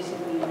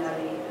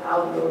interdisciplinary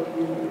outlook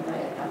in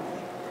America.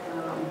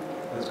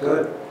 That's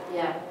good.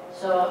 Yeah,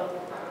 so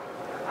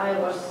I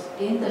was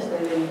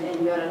interested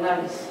in your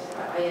analysis.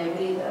 I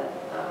agree that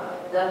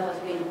that has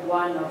been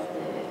one of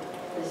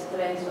the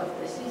strengths of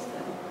the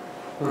system.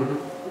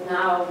 Mm-hmm.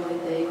 Now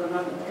with the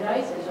economic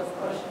crisis, of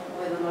course,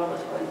 we don't know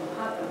what's going to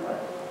happen, but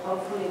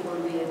hopefully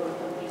we'll be able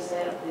to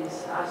preserve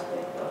this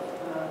aspect of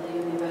the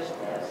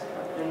university as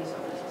a place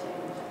of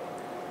exchange.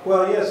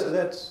 Well, yes,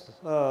 that's,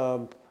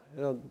 you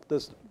know,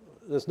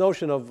 this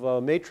notion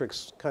of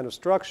matrix kind of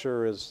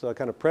structure is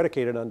kind of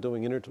predicated on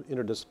doing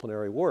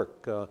interdisciplinary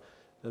work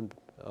and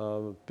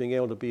being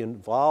able to be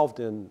involved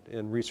in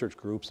research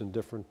groups in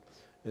different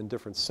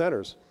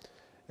centers.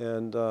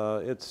 And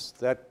it's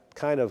that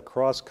kind of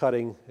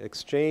cross-cutting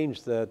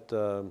exchange that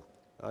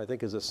I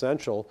think is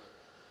essential.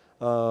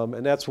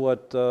 And that's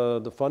what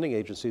the funding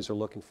agencies are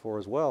looking for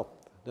as well.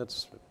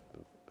 That's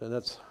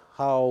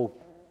how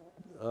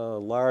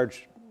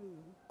large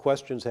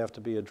questions have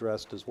to be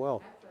addressed as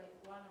well. Actually,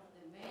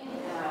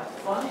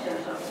 one of the main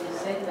functions of these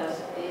centers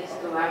is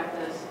to act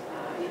as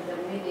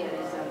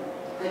intermediaries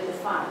with the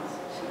funds.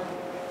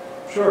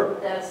 Sure.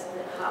 That's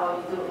how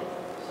you do it.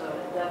 So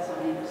that's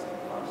an interesting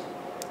function.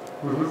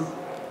 Mm-hmm.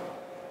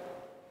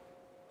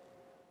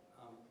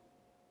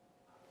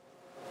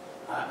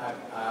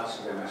 I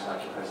also very much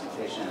like your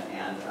presentation,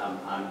 and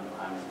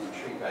I'm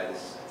intrigued by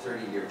this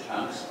 30-year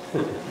chunks,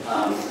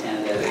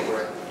 and that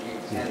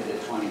you ended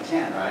at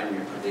 2010, right? And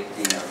you're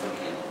predicting or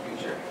looking at the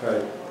future.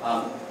 Right.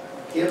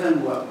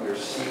 Given what we're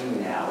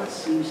seeing now, it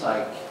seems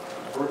like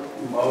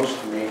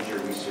most major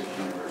research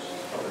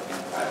universities, public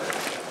and private,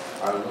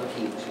 are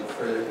looking to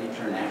further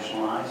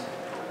internationalize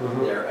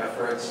their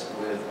efforts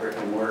with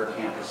brick-and-mortar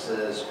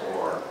campuses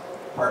or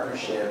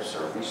partnerships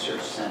or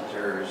research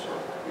centers or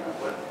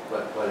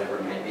whatever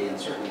it may be, and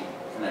certainly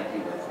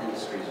connecting with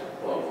industries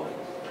globally.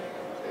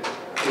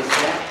 Is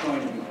that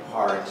going to be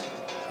part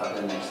of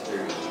the next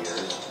 30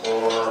 years,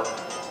 or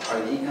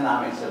are the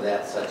economics of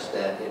that such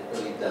that it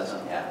really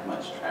doesn't have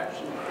much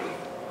traction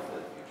for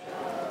the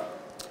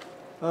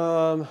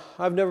future?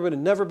 I've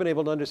never been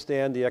able to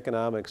understand the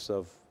economics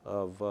of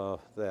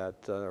that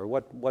or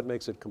what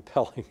makes it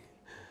compelling.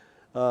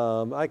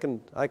 I can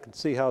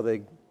see how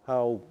they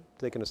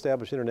can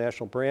establish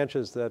international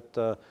branches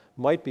that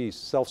might be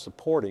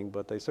self-supporting,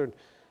 but they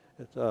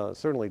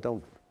certainly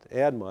don't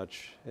add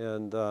much.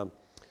 And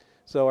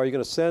so are you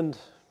going to send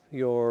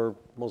your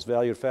most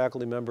valued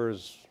faculty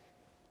members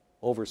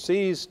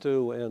overseas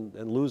and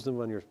lose them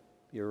on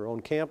your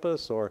own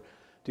campus, or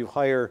do you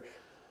hire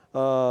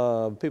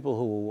people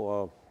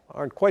who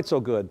aren't quite so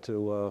good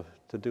to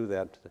do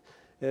that?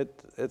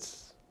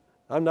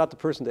 I'm not the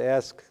person to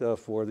ask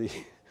for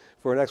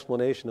an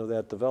explanation of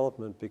that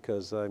development,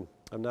 because I'm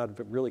not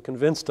really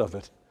convinced of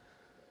it.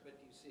 But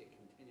do you see it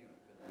continuing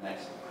for the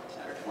next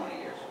 10 or 20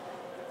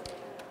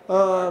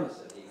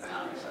 regardless of the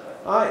economics of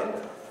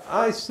it?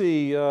 I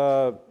see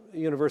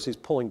universities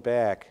pulling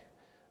back.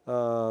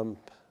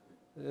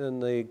 In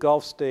the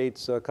Gulf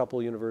states, a couple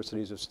of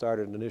universities have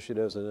started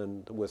initiatives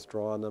and then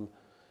withdrawn them.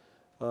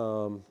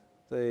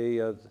 They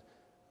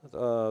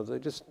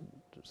just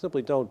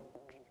simply don't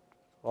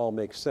all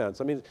make sense.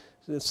 I mean,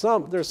 there's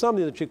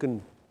something that you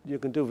can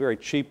do very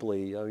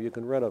cheaply. You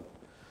can rent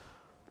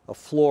a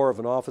floor of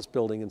an office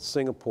building in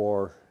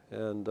Singapore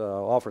and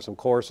offer some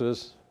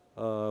courses.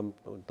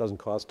 It doesn't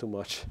cost too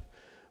much,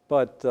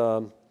 but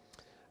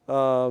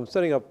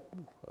setting up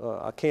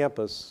a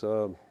campus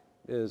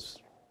is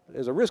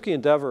a risky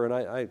endeavor, and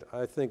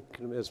I think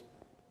as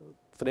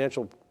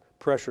financial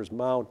pressures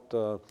mount,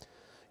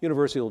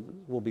 university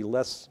will be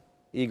less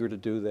eager to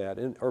do that,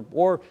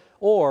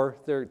 or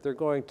they're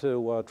going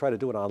to try to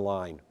do it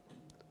online,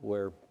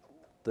 where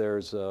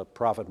there's a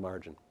profit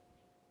margin.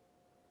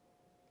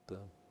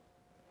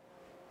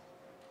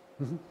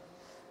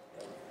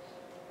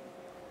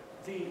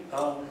 The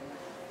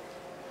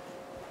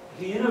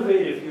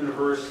innovative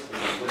university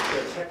with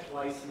the tech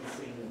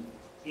licensing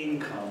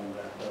income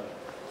that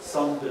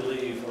some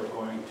believe are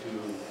going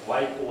to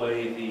wipe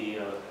away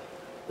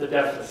the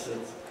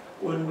deficits,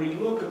 when we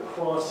look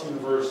across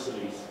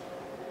universities,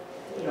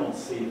 we don't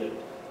see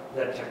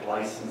that tech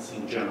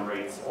licensing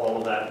generates all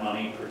of that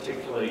money,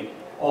 particularly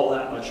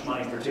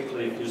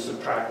if you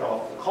subtract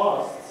off the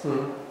costs.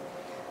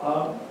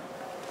 Mm-hmm.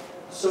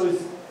 So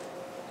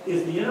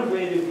is the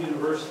innovative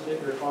university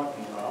that you're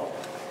talking about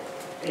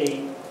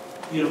a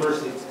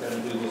university that's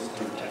going to do this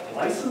through tech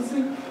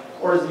licensing,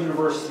 or is the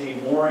university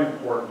more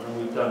important? And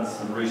we've done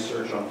some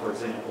research on, for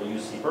example,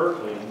 UC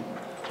Berkeley.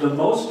 The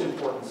most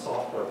important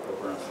software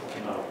programs that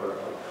came out of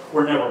Berkeley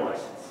were never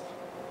licensed,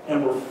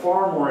 and were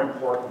far more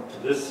important to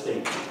this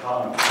state's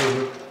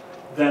economy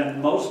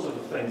than most of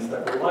the things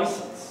that were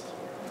licensed.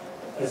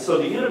 And so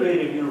the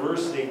innovative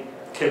university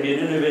can be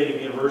an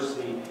innovative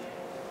university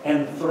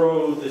and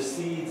throw the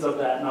seeds of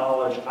that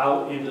knowledge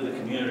out into the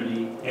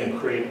community and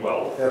create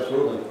wealth.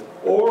 Absolutely.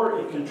 Or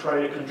it can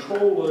try to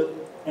control it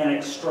and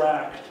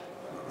extract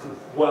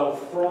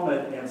wealth from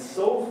it. And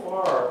so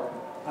far,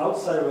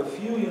 outside of a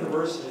few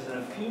universities and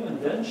a few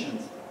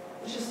inventions,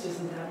 there just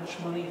isn't that much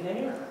money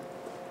there.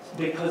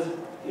 Because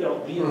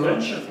the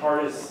invention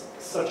part is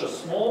such a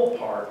small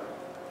part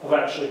of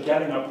actually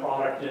getting a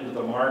product into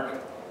the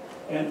market.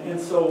 And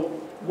so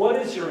what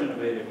is your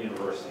innovative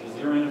university? Is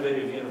your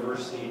innovative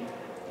university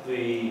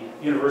the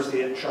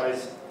university that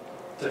tries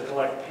to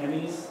collect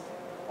pennies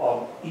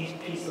of each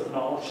piece of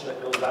knowledge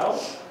that goes out,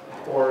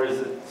 or is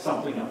it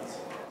something else?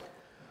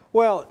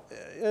 Well,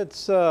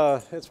 it's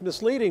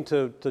misleading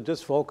to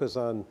just focus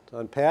on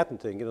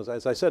patenting.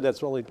 As I said,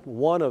 that's only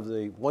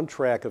one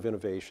track of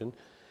innovation,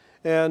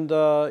 and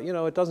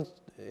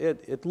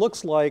it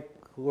looks like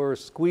we're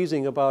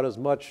squeezing about as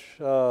much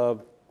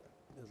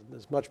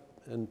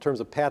in terms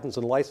of patents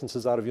and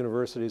licenses out of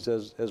universities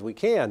as we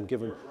can,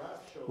 given. Your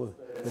graph shows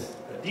that it's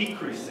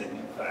decreasing,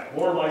 in fact,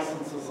 more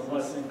licenses and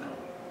less income.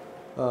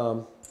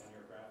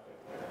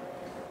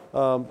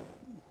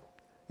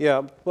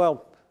 Yeah,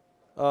 well,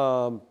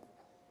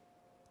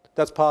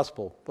 that's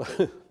possible.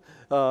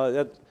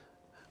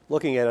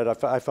 Looking at it,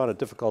 I found it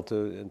difficult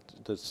to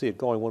see it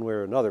going one way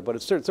or another, but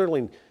it's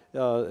certainly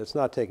it's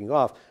not taking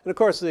off. And of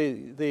course,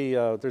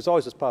 there's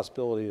always this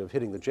possibility of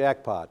hitting the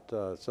jackpot.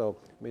 So,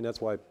 I mean,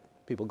 that's why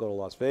people go to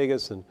Las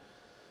Vegas and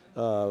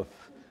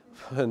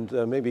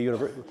maybe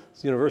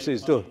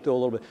universities do a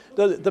little bit.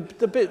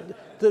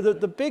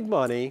 The big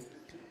money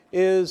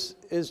is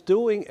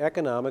doing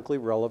economically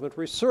relevant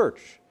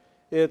research.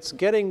 It's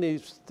getting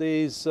these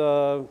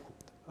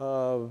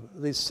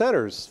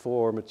centers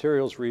for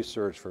materials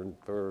research,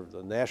 for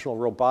the National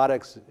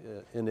Robotics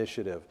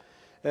Initiative,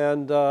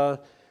 and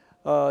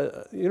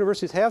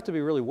universities have to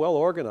be really well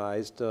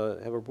organized,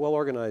 have a well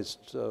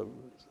organized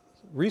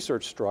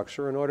research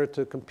structure in order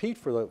to compete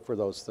for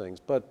those things.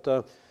 But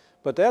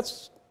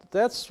that's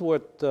where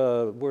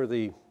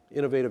the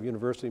innovative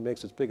university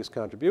makes its biggest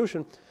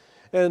contribution.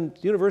 And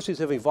universities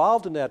have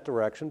evolved in that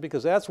direction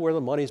because that's where the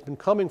money's been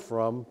coming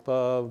from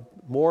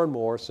more and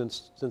more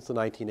since the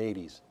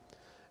 1980s.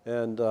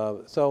 And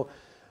so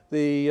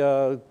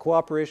the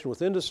cooperation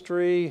with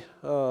industry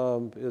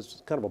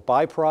is kind of a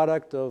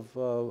byproduct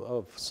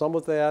of some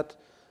of that.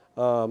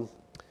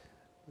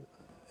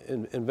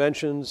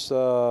 Inventions,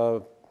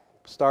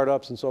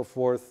 startups and so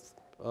forth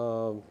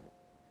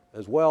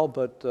as well,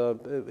 but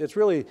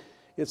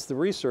it's the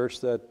research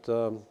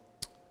that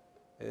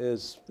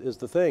is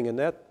the thing, and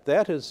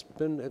that has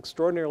been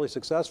extraordinarily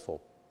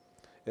successful.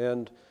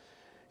 And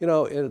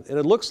and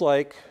it looks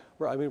like,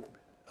 I mean,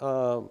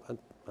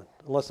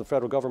 unless the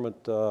federal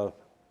government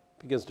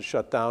begins to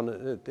shut down,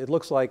 it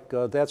looks like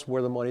that's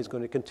where the money is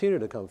going to continue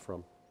to come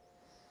from.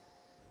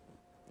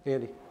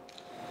 Andy?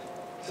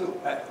 So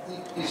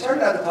you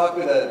started out the talk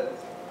with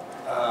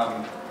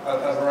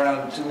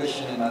around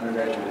tuition in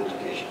undergraduate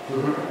education,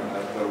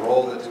 and the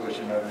role that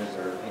tuition revenues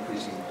are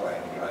increasing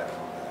playing in driving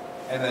all that,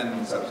 and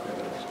then subsequent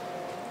things.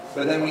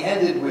 But then we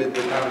ended with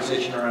the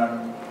conversation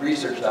around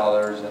research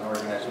dollars and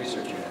organized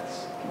research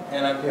units.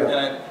 And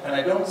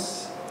I don't,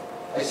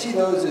 I see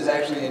those as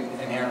actually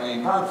inherently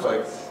in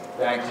conflict,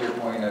 back to your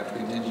point of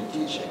contingent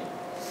teaching.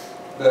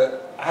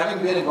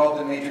 Having been involved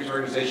in matrix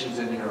organizations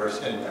in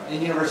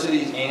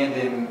universities and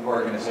in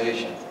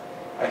organizations,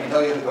 I can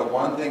tell you that the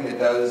one thing that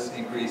does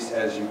increase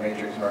as you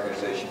matrix an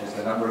organization is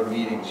the number of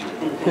meetings you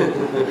do,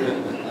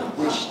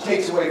 which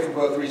takes away from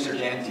both research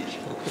and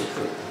teaching.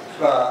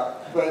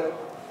 But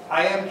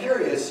I am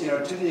curious,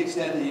 to the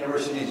extent that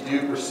universities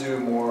do pursue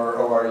more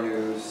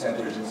ORU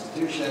centers,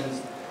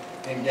 institutions,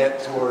 and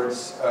get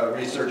towards a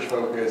research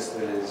focus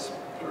that is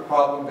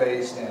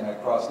problem-based and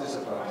across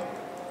disciplines,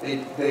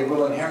 they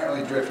will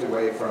inherently drift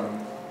away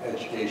from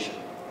education,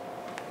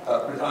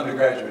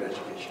 undergraduate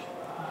education.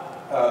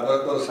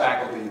 Those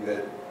faculty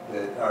that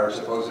are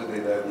supposedly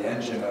the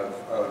engine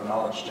of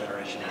knowledge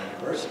generation in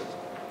universities.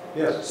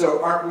 Yes.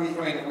 So aren't we,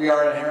 we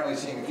are inherently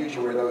seeing a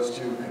future where those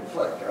two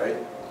conflict, right?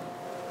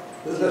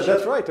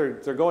 That's right.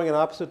 They're going in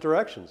opposite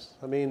directions.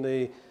 I mean,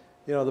 the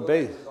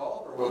base.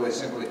 Or will they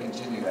simply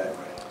continue that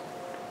way?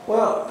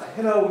 Well,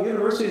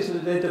 universities,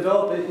 they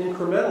develop it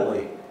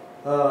incrementally.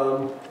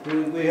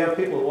 We have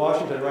people in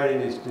Washington writing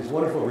these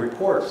wonderful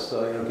reports,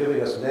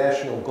 giving us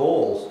national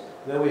goals.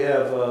 Then we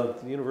have the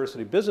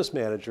university business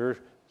manager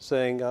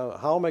saying,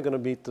 how am I going to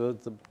meet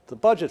the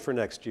budget for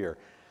next year?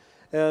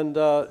 And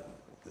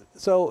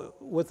so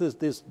with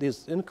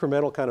this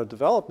incremental kind of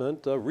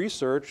development,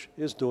 research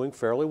is doing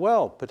fairly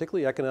well,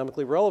 particularly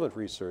economically relevant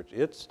research.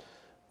 It's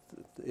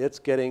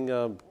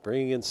getting,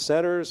 bringing in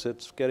centers,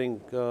 it's getting,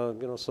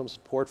 some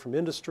support from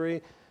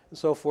industry and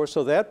so forth.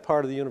 So that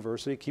part of the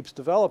university keeps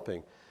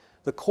developing.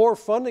 The core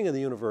funding of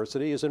the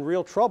university is in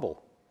real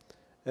trouble.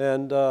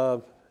 And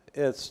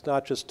it's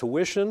not just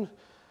tuition,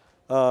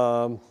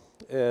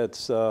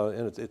 it's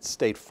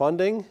state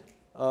funding.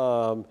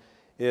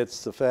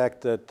 It's the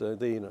fact that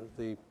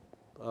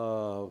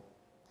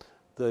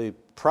the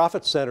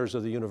profit centers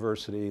of the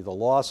university, the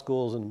law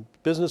schools and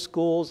business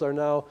schools are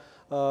now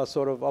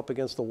sort of up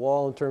against the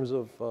wall in terms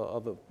of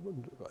a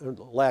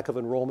lack of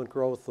enrollment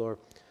growth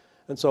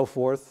and so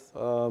forth.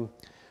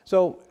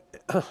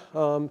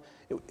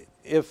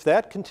 If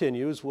that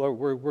continues,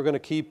 we're going to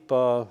keep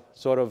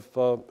sort of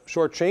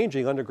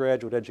shortchanging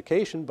undergraduate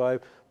education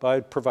by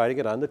providing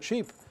it on the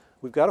cheap.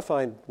 We've got to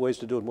find ways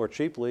to do it more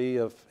cheaply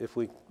if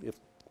the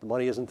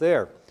money isn't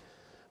there.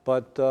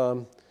 But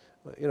the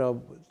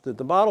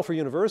model for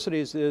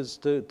universities is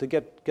to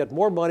get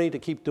more money to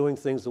keep doing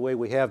things the way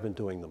we have been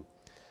doing them.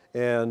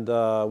 And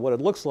what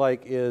it looks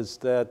like is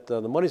that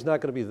the money's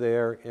not going to be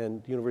there,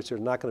 and universities are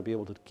not going to be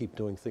able to keep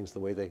doing things the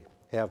way they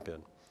have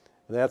been.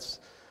 And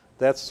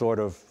that's sort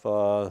of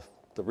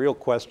the real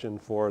question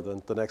for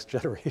the next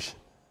generation.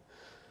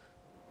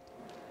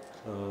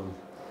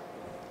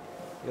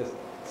 Yes.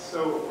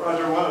 So,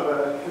 Roger, one of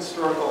the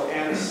historical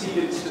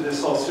antecedents to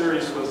this whole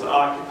series was the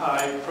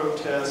Occupy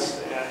protests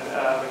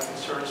and the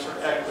concerns for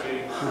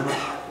equity.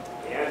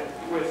 And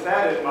with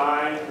that in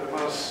mind, the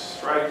most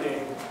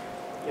striking,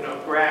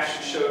 graphs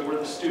you showed were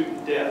the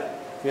student debt.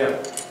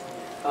 Yeah.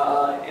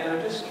 And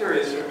I'm just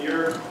curious, from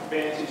your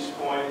vantage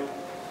point,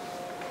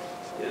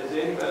 is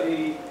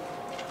anybody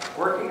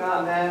working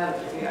on that?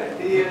 Any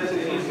ideas,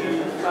 any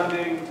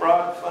new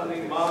broad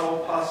funding model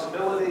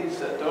possibilities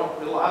that don't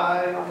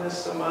rely on this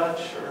so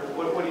much? Or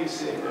what are you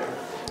seeing there?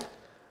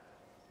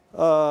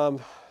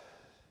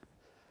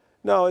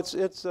 No,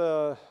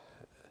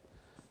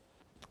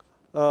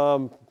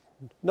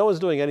 no one's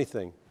doing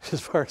anything as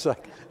far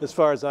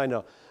as I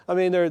know. I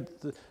mean,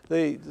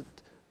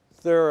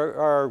 there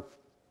are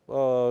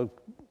a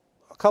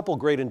couple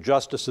great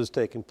injustices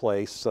taking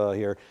place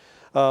here.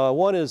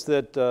 One is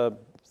that the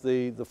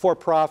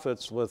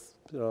for-profits with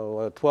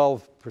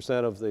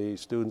 12% of the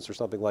students or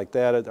something like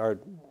that are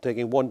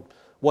taking one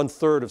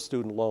third of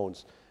student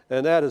loans.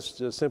 And that is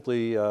just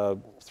simply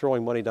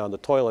throwing money down the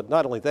toilet.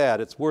 Not only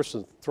that, it's worse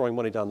than throwing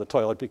money down the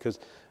toilet because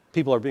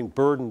people are being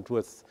burdened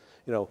with,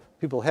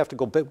 people have to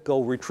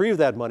go retrieve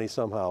that money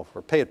somehow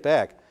or pay it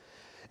back.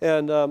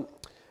 And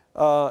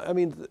I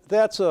mean,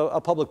 that's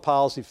a public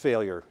policy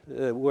failure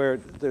where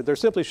there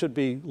simply should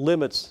be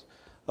limits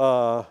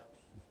on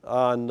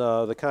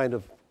the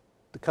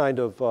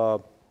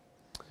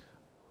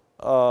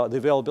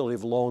availability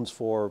of loans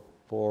for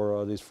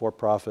these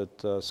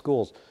for-profit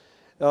schools.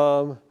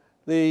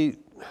 The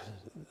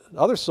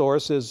other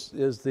source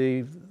is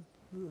the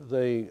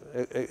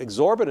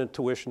exorbitant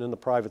tuition in the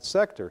private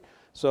sector,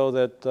 so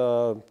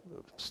that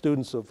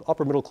students of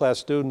upper middle class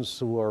students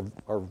who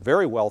are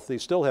very wealthy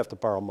still have to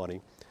borrow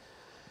money.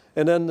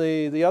 And then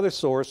the other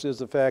source is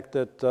the fact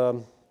that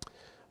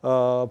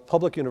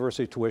public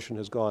university tuition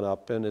has gone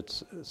up, and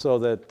it's so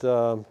that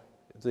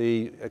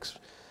the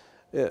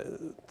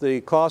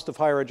cost of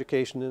higher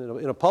education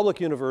in a public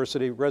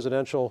university,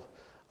 residential,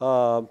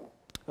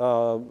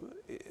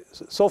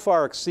 so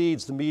far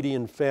exceeds the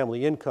median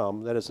family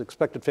income, that is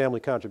expected family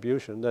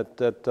contribution,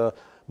 that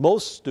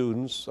most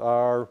students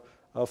are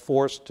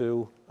forced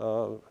to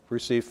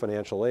receive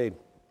financial aid.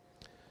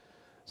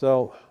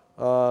 So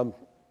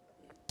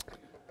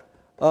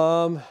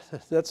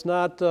That's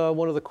not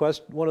one of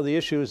the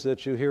issues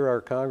that you hear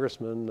our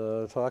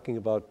congressman talking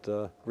about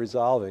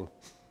resolving. At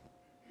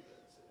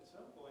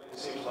some point, it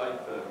seems like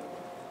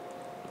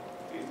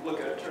if you look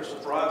at it in terms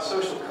of broad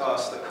social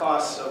costs, the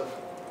costs of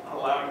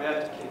allowing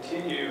that to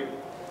continue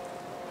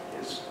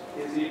is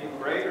even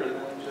greater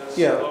than just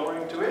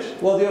lowering tuition.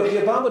 Well, the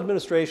Obama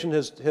administration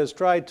has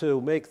tried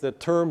to make the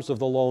terms of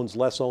the loans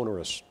less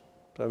onerous.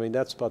 I mean,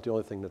 that's about the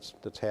only thing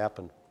that's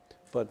happened.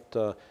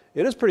 But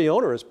it is pretty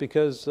onerous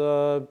because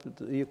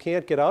you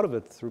can't get out of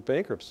it through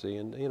bankruptcy.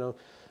 And, you know,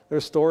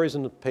 there's stories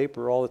in the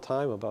paper all the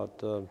time about,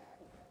 you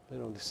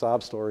know, the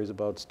sob stories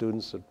about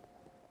students that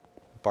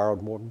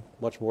borrowed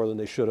much more than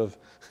they should have.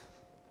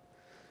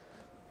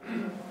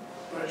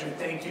 Roger,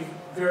 thank you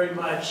very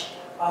much.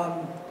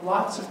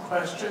 Lots of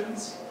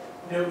questions,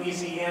 no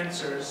easy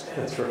answers. And,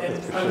 That's right.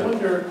 And I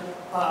wonder,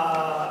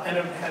 I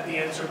don't have the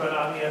answer, but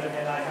on the other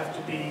hand, I have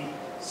to be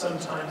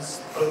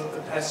sometimes both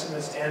the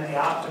pessimist and the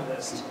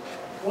optimist.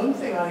 One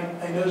thing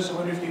I noticed, I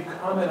wonder if you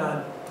comment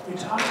on, we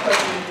talked about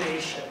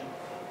innovation,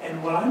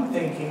 and what I'm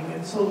thinking,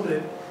 it's a little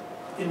bit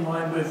in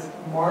line with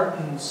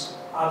Martin's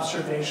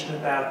observation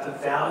about the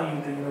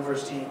value the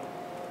university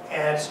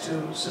adds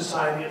to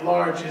society at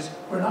large, is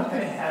we're not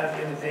going to have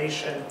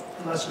innovation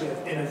unless we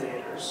have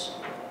innovators.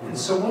 And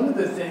so one of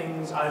the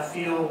things I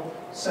feel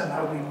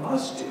somehow we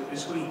must do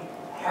is we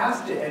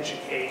have to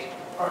educate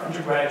our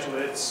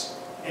undergraduates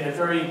in a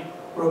very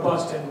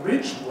robust and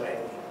rich way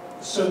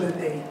so that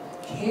they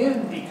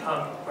can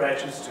become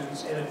graduate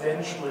students and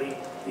eventually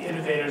the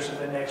innovators of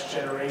the next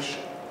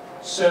generation.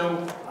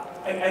 So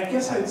I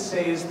guess I'd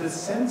say is the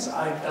sense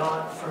I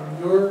got from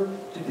your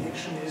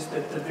depiction is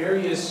that the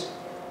various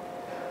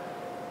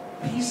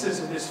pieces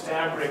of this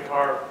fabric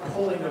are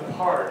pulling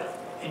apart,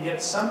 and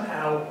yet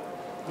somehow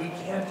we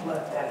can't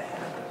let that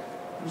happen.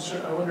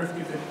 I wonder if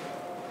you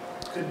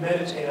could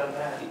meditate on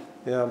that.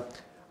 Yeah.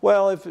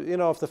 Well, if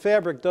the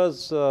fabric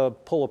does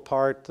pull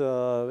apart,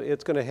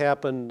 it's going to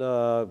happen.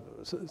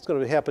 It's going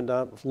to happen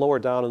lower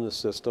down in the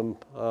system.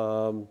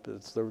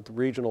 It's the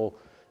regional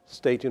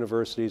state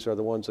universities are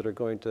the ones that are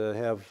going to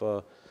have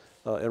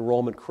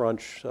enrollment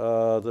crunch.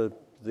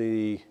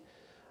 The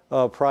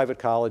private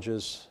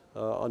colleges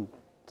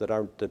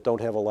that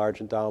don't have a large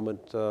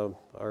endowment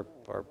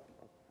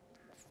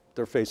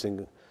they're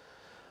facing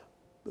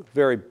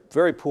very,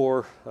 very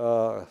poor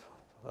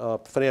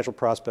financial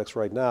prospects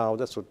right now.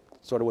 That's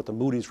sort of what the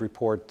Moody's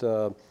report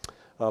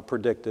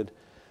predicted.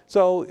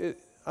 So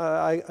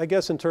I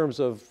guess in terms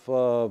of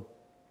the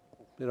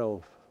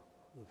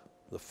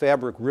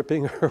fabric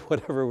ripping or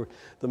whatever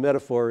the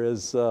metaphor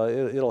is,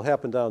 it'll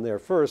happen down there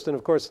first. And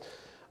of course,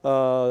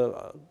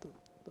 the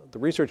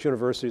research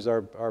universities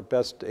are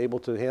best able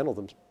to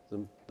handle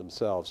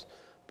themselves.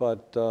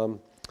 But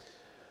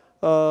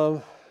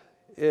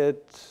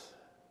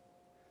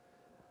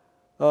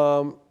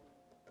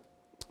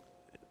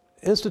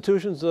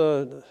institutions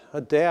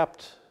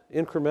adapt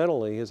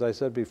incrementally, as I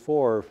said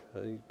before,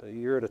 a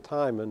year at a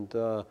time, and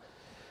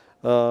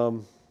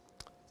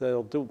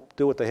they'll do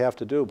what they have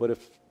to do. But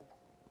if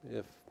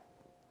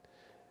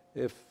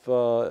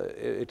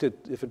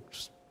it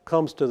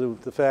comes to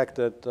the fact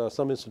that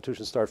some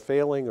institutions start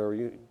failing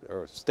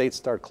or states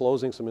start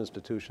closing some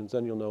institutions,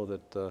 then you'll know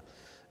that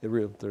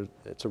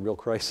it's a real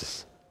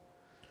crisis.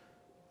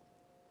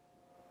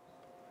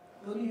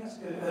 Let me ask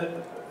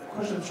a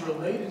question that's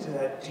related to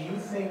that. Do you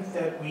think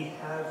that we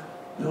have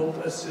built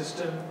a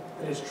system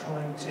that is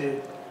trying to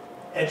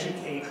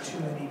educate too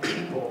many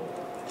people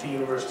at the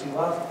university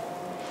level?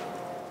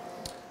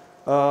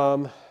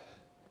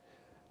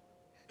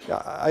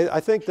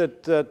 I think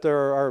that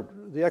there are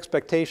the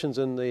expectations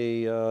in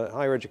the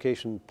higher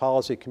education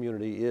policy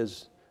community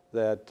is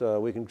that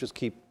we can just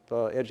keep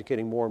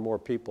educating more and more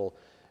people.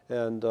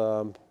 And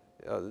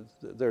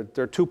there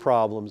are two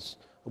problems.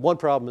 One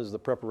problem is the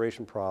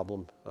preparation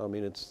problem. I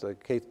mean, it's the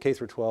K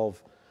through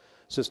 12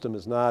 system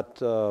is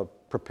not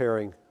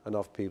preparing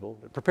enough people.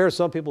 It prepares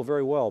some people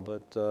very well,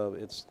 but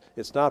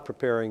it's not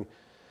preparing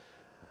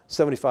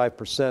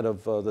 75%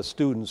 of the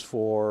students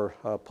for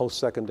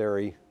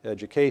post-secondary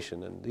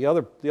education. And the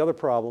other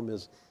problem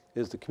is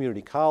the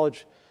community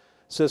college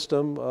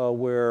system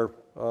where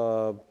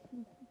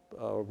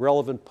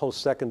relevant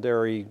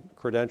post-secondary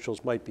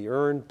credentials might be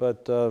earned,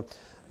 but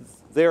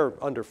they're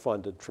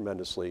underfunded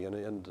tremendously.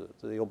 And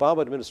the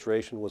Obama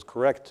administration was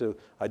correct to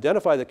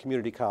identify the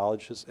community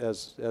college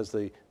as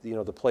the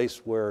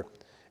place where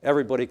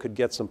everybody could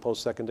get some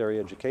post-secondary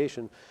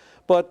education,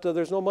 but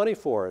there's no money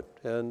for it.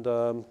 And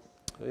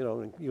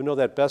you know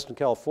that best in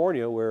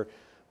California, where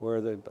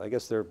I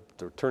guess they're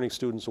turning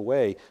students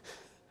away.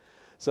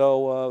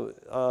 So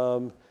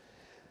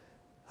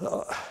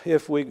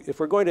if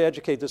we're going to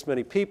educate this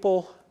many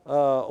people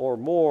or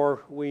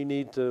more, we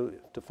need to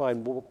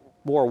find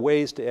more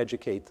ways to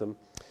educate them.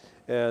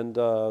 And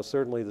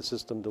certainly the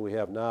system that we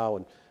have now,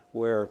 and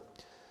where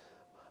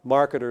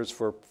marketers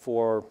for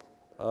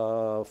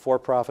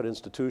for-profit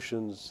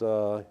institutions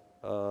sort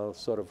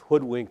of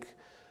hoodwink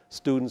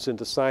students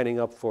into signing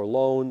up for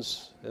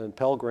loans and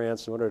Pell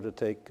Grants in order to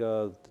take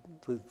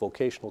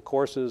vocational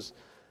courses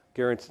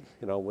guarantee,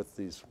 with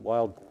these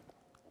wild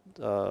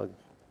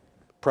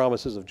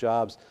promises of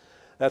jobs,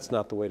 that's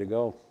not the way to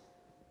go.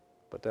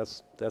 But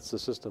that's the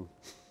system.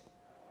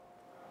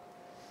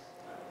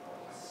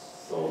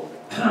 So,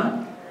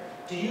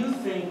 do you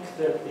think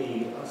that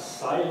the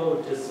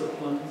silo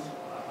disciplines,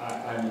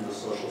 I'm in the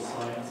social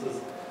sciences,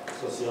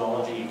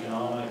 sociology,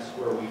 economics,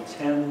 where we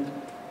tend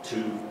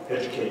to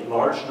educate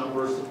large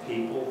numbers of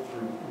people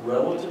through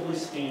relatively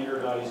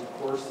standardized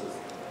courses,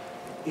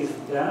 is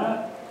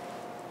that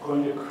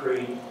going to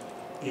create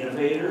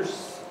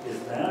innovators? Is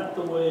that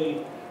the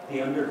way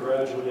the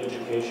undergraduate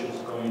education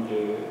is going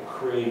to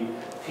create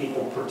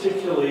people,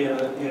 particularly in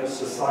a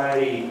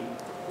society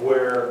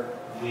where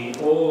the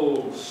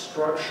old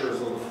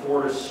structures of the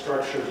Fordist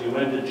structures, you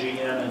went to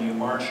GM and you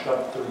marched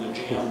up through the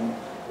GM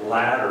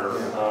ladder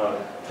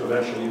to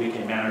eventually you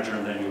became manager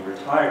and then you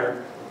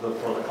retired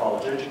for the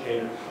college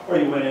educated, or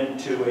you went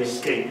into a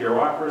state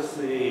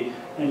bureaucracy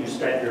and you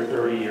spent your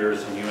 30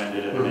 years and you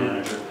ended as a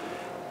manager.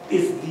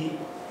 Is the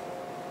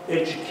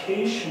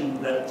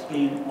education that's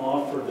being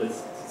offered that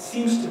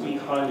seems to be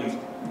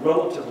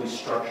relatively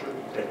structured,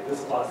 you take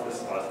this class, this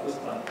class, this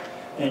class,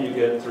 and you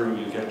get through,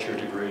 you get your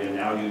degree, and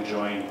now you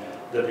join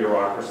the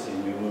bureaucracy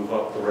and you move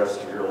up the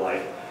rest of your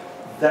life.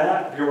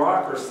 That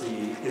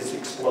bureaucracy is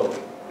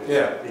exploding.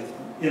 It's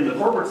in the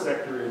corporate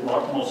sector, it's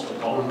mostly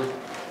gone.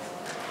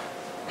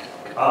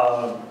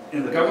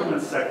 In the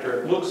government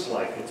sector, it looks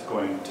like it's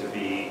going to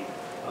be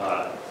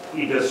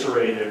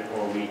eviscerated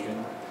or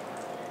weakened.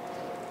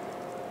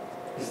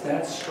 Is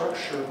that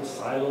structure, the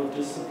silo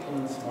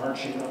disciplines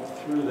marching up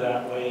through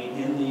that way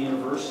in the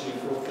university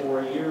for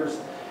 4 years,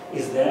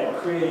 is that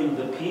creating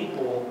the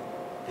people,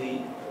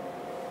 the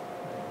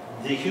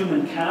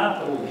human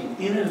capital,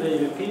 the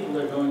innovative people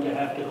that are going to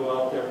have to go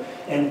out there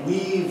and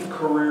weave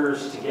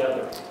careers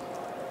together?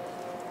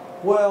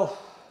 Well,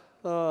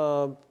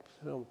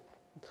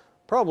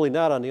 probably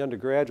not on the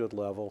undergraduate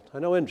level. I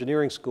know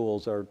engineering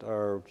schools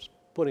are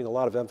putting a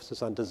lot of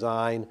emphasis on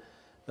design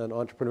and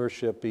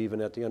entrepreneurship even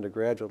at the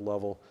undergraduate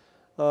level.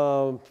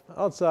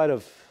 Outside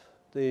of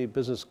the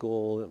business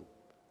school,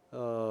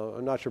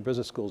 I'm not sure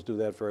business schools do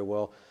that very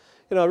well.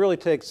 It really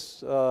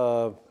takes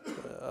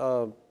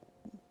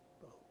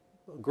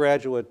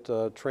graduate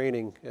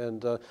training,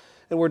 and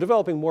we're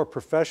developing more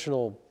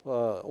professional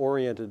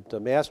oriented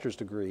master's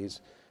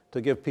degrees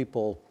to give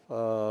people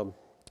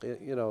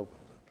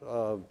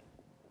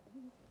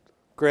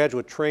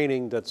graduate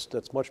training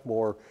that's much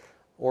more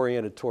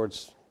oriented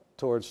towards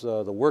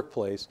the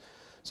workplace.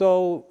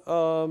 So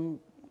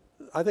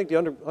I think the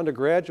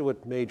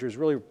undergraduate majors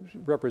really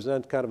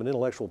represent kind of an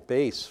intellectual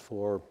base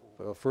for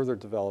further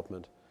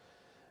development,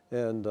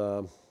 and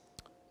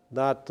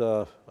not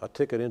a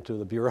ticket into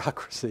the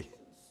bureaucracy.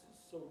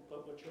 So,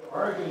 but what you're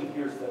arguing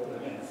here is that they're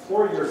going to have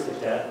 4 years of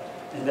debt,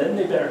 and then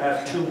they better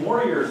have 2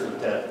 more years of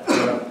debt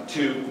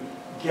to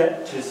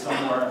get to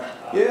somewhere.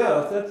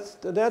 Yeah,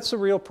 that's a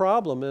real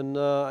problem, and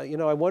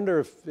I wonder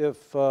if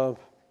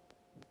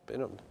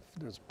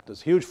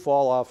there's huge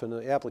fall off in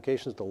the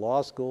applications to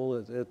law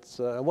school.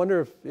 I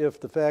wonder if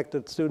the fact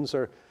that students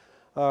are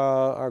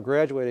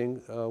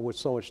graduating with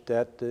so much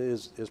debt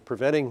is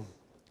preventing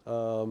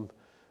the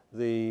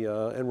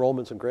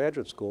enrollments in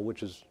graduate school,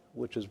 which is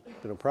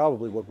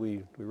probably what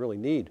we really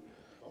need.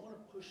 I want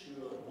to push you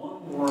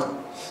one more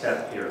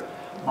step here.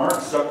 Mark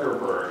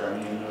Zuckerberg,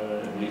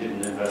 we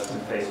didn't invest in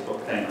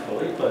Facebook,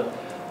 thankfully, but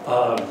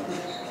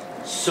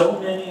so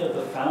many of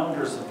the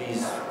founders of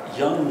these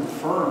young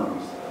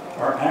firms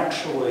are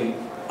actually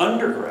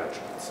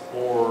undergraduates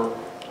or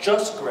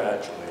just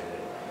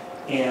graduated,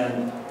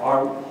 and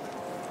are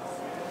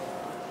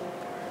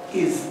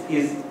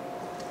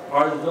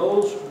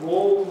those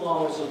role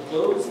models, of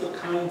those the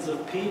kinds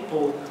of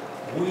people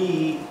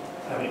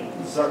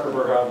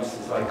Zuckerberg obviously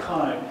is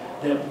iconic,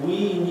 that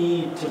we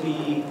need to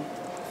be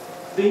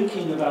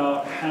thinking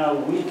about how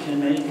we can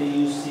make a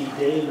UC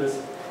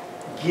Davis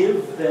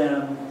give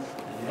them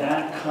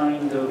that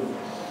kind of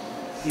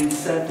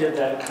incentive,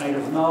 that kind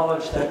of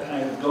knowledge, that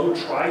kind of go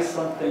try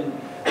something,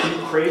 be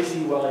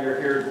crazy while you're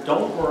here.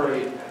 Don't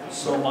worry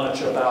so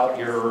much about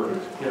your,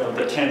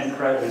 the 10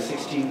 credit,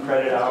 16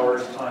 credit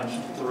hours times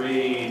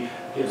 3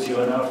 gives you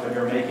enough and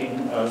you're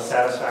making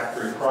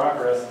satisfactory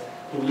progress.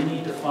 But we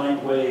need to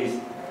find ways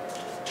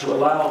to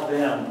allow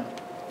them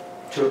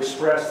to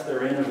express their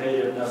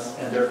innovativeness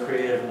and their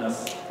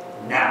creativeness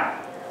now.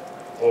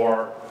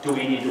 Or do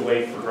we need to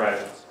wait for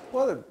graduates?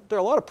 Well, there are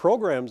a lot of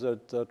programs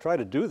that try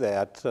to do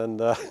that,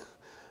 and I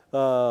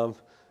don't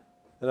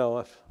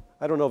know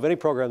of any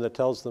program that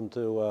tells them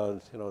to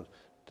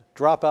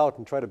drop out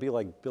and try to be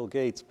like Bill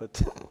Gates,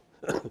 but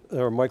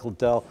or Michael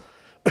Dell.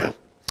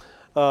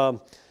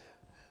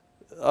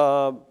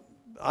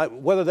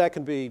 Whether that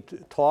can be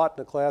taught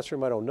in a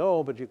classroom, I don't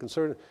know, but you can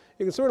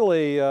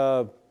certainly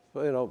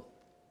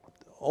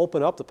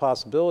open up the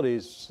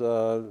possibilities,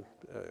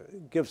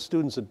 give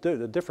students a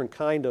different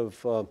kind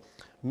of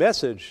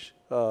message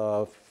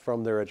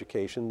from their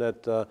education,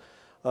 that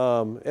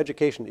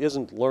education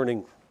isn't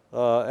learning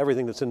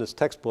everything that's in this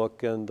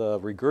textbook and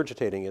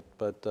regurgitating it,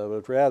 but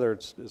rather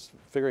it's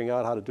figuring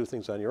out how to do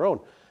things on your own.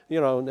 You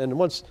know, and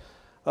once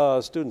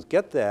students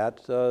get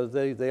that,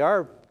 they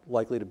are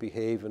likely to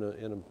behave in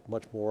a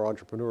much more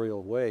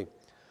entrepreneurial way.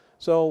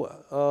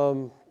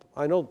 So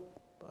I know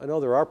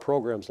there are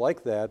programs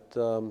like that.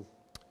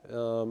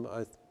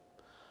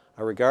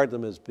 I regard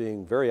them as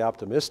being very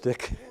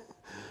optimistic,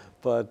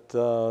 but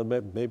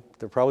maybe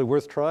they're probably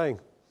worth trying.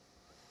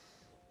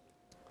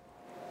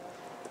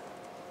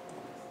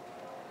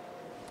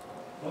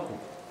 Well,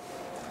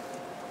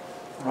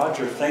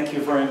 Roger, thank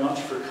you very much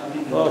for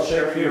coming and Well,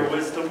 sharing thank you. your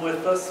wisdom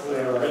with us. We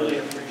really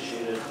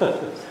appreciate it.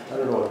 I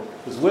don't know,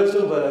 there's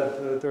wisdom,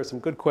 but there are some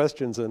good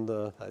questions, and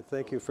I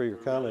thank you for your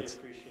comments.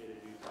 Really appreciated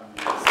you coming.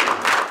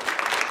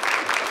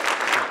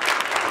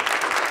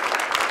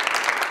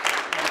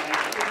 And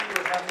I think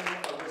we're having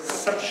a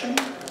reception.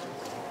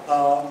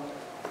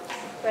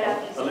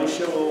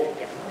 Alicia will,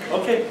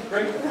 okay,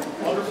 great,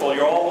 wonderful.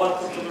 You're all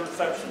welcome to the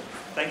reception.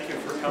 Thank you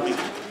for coming.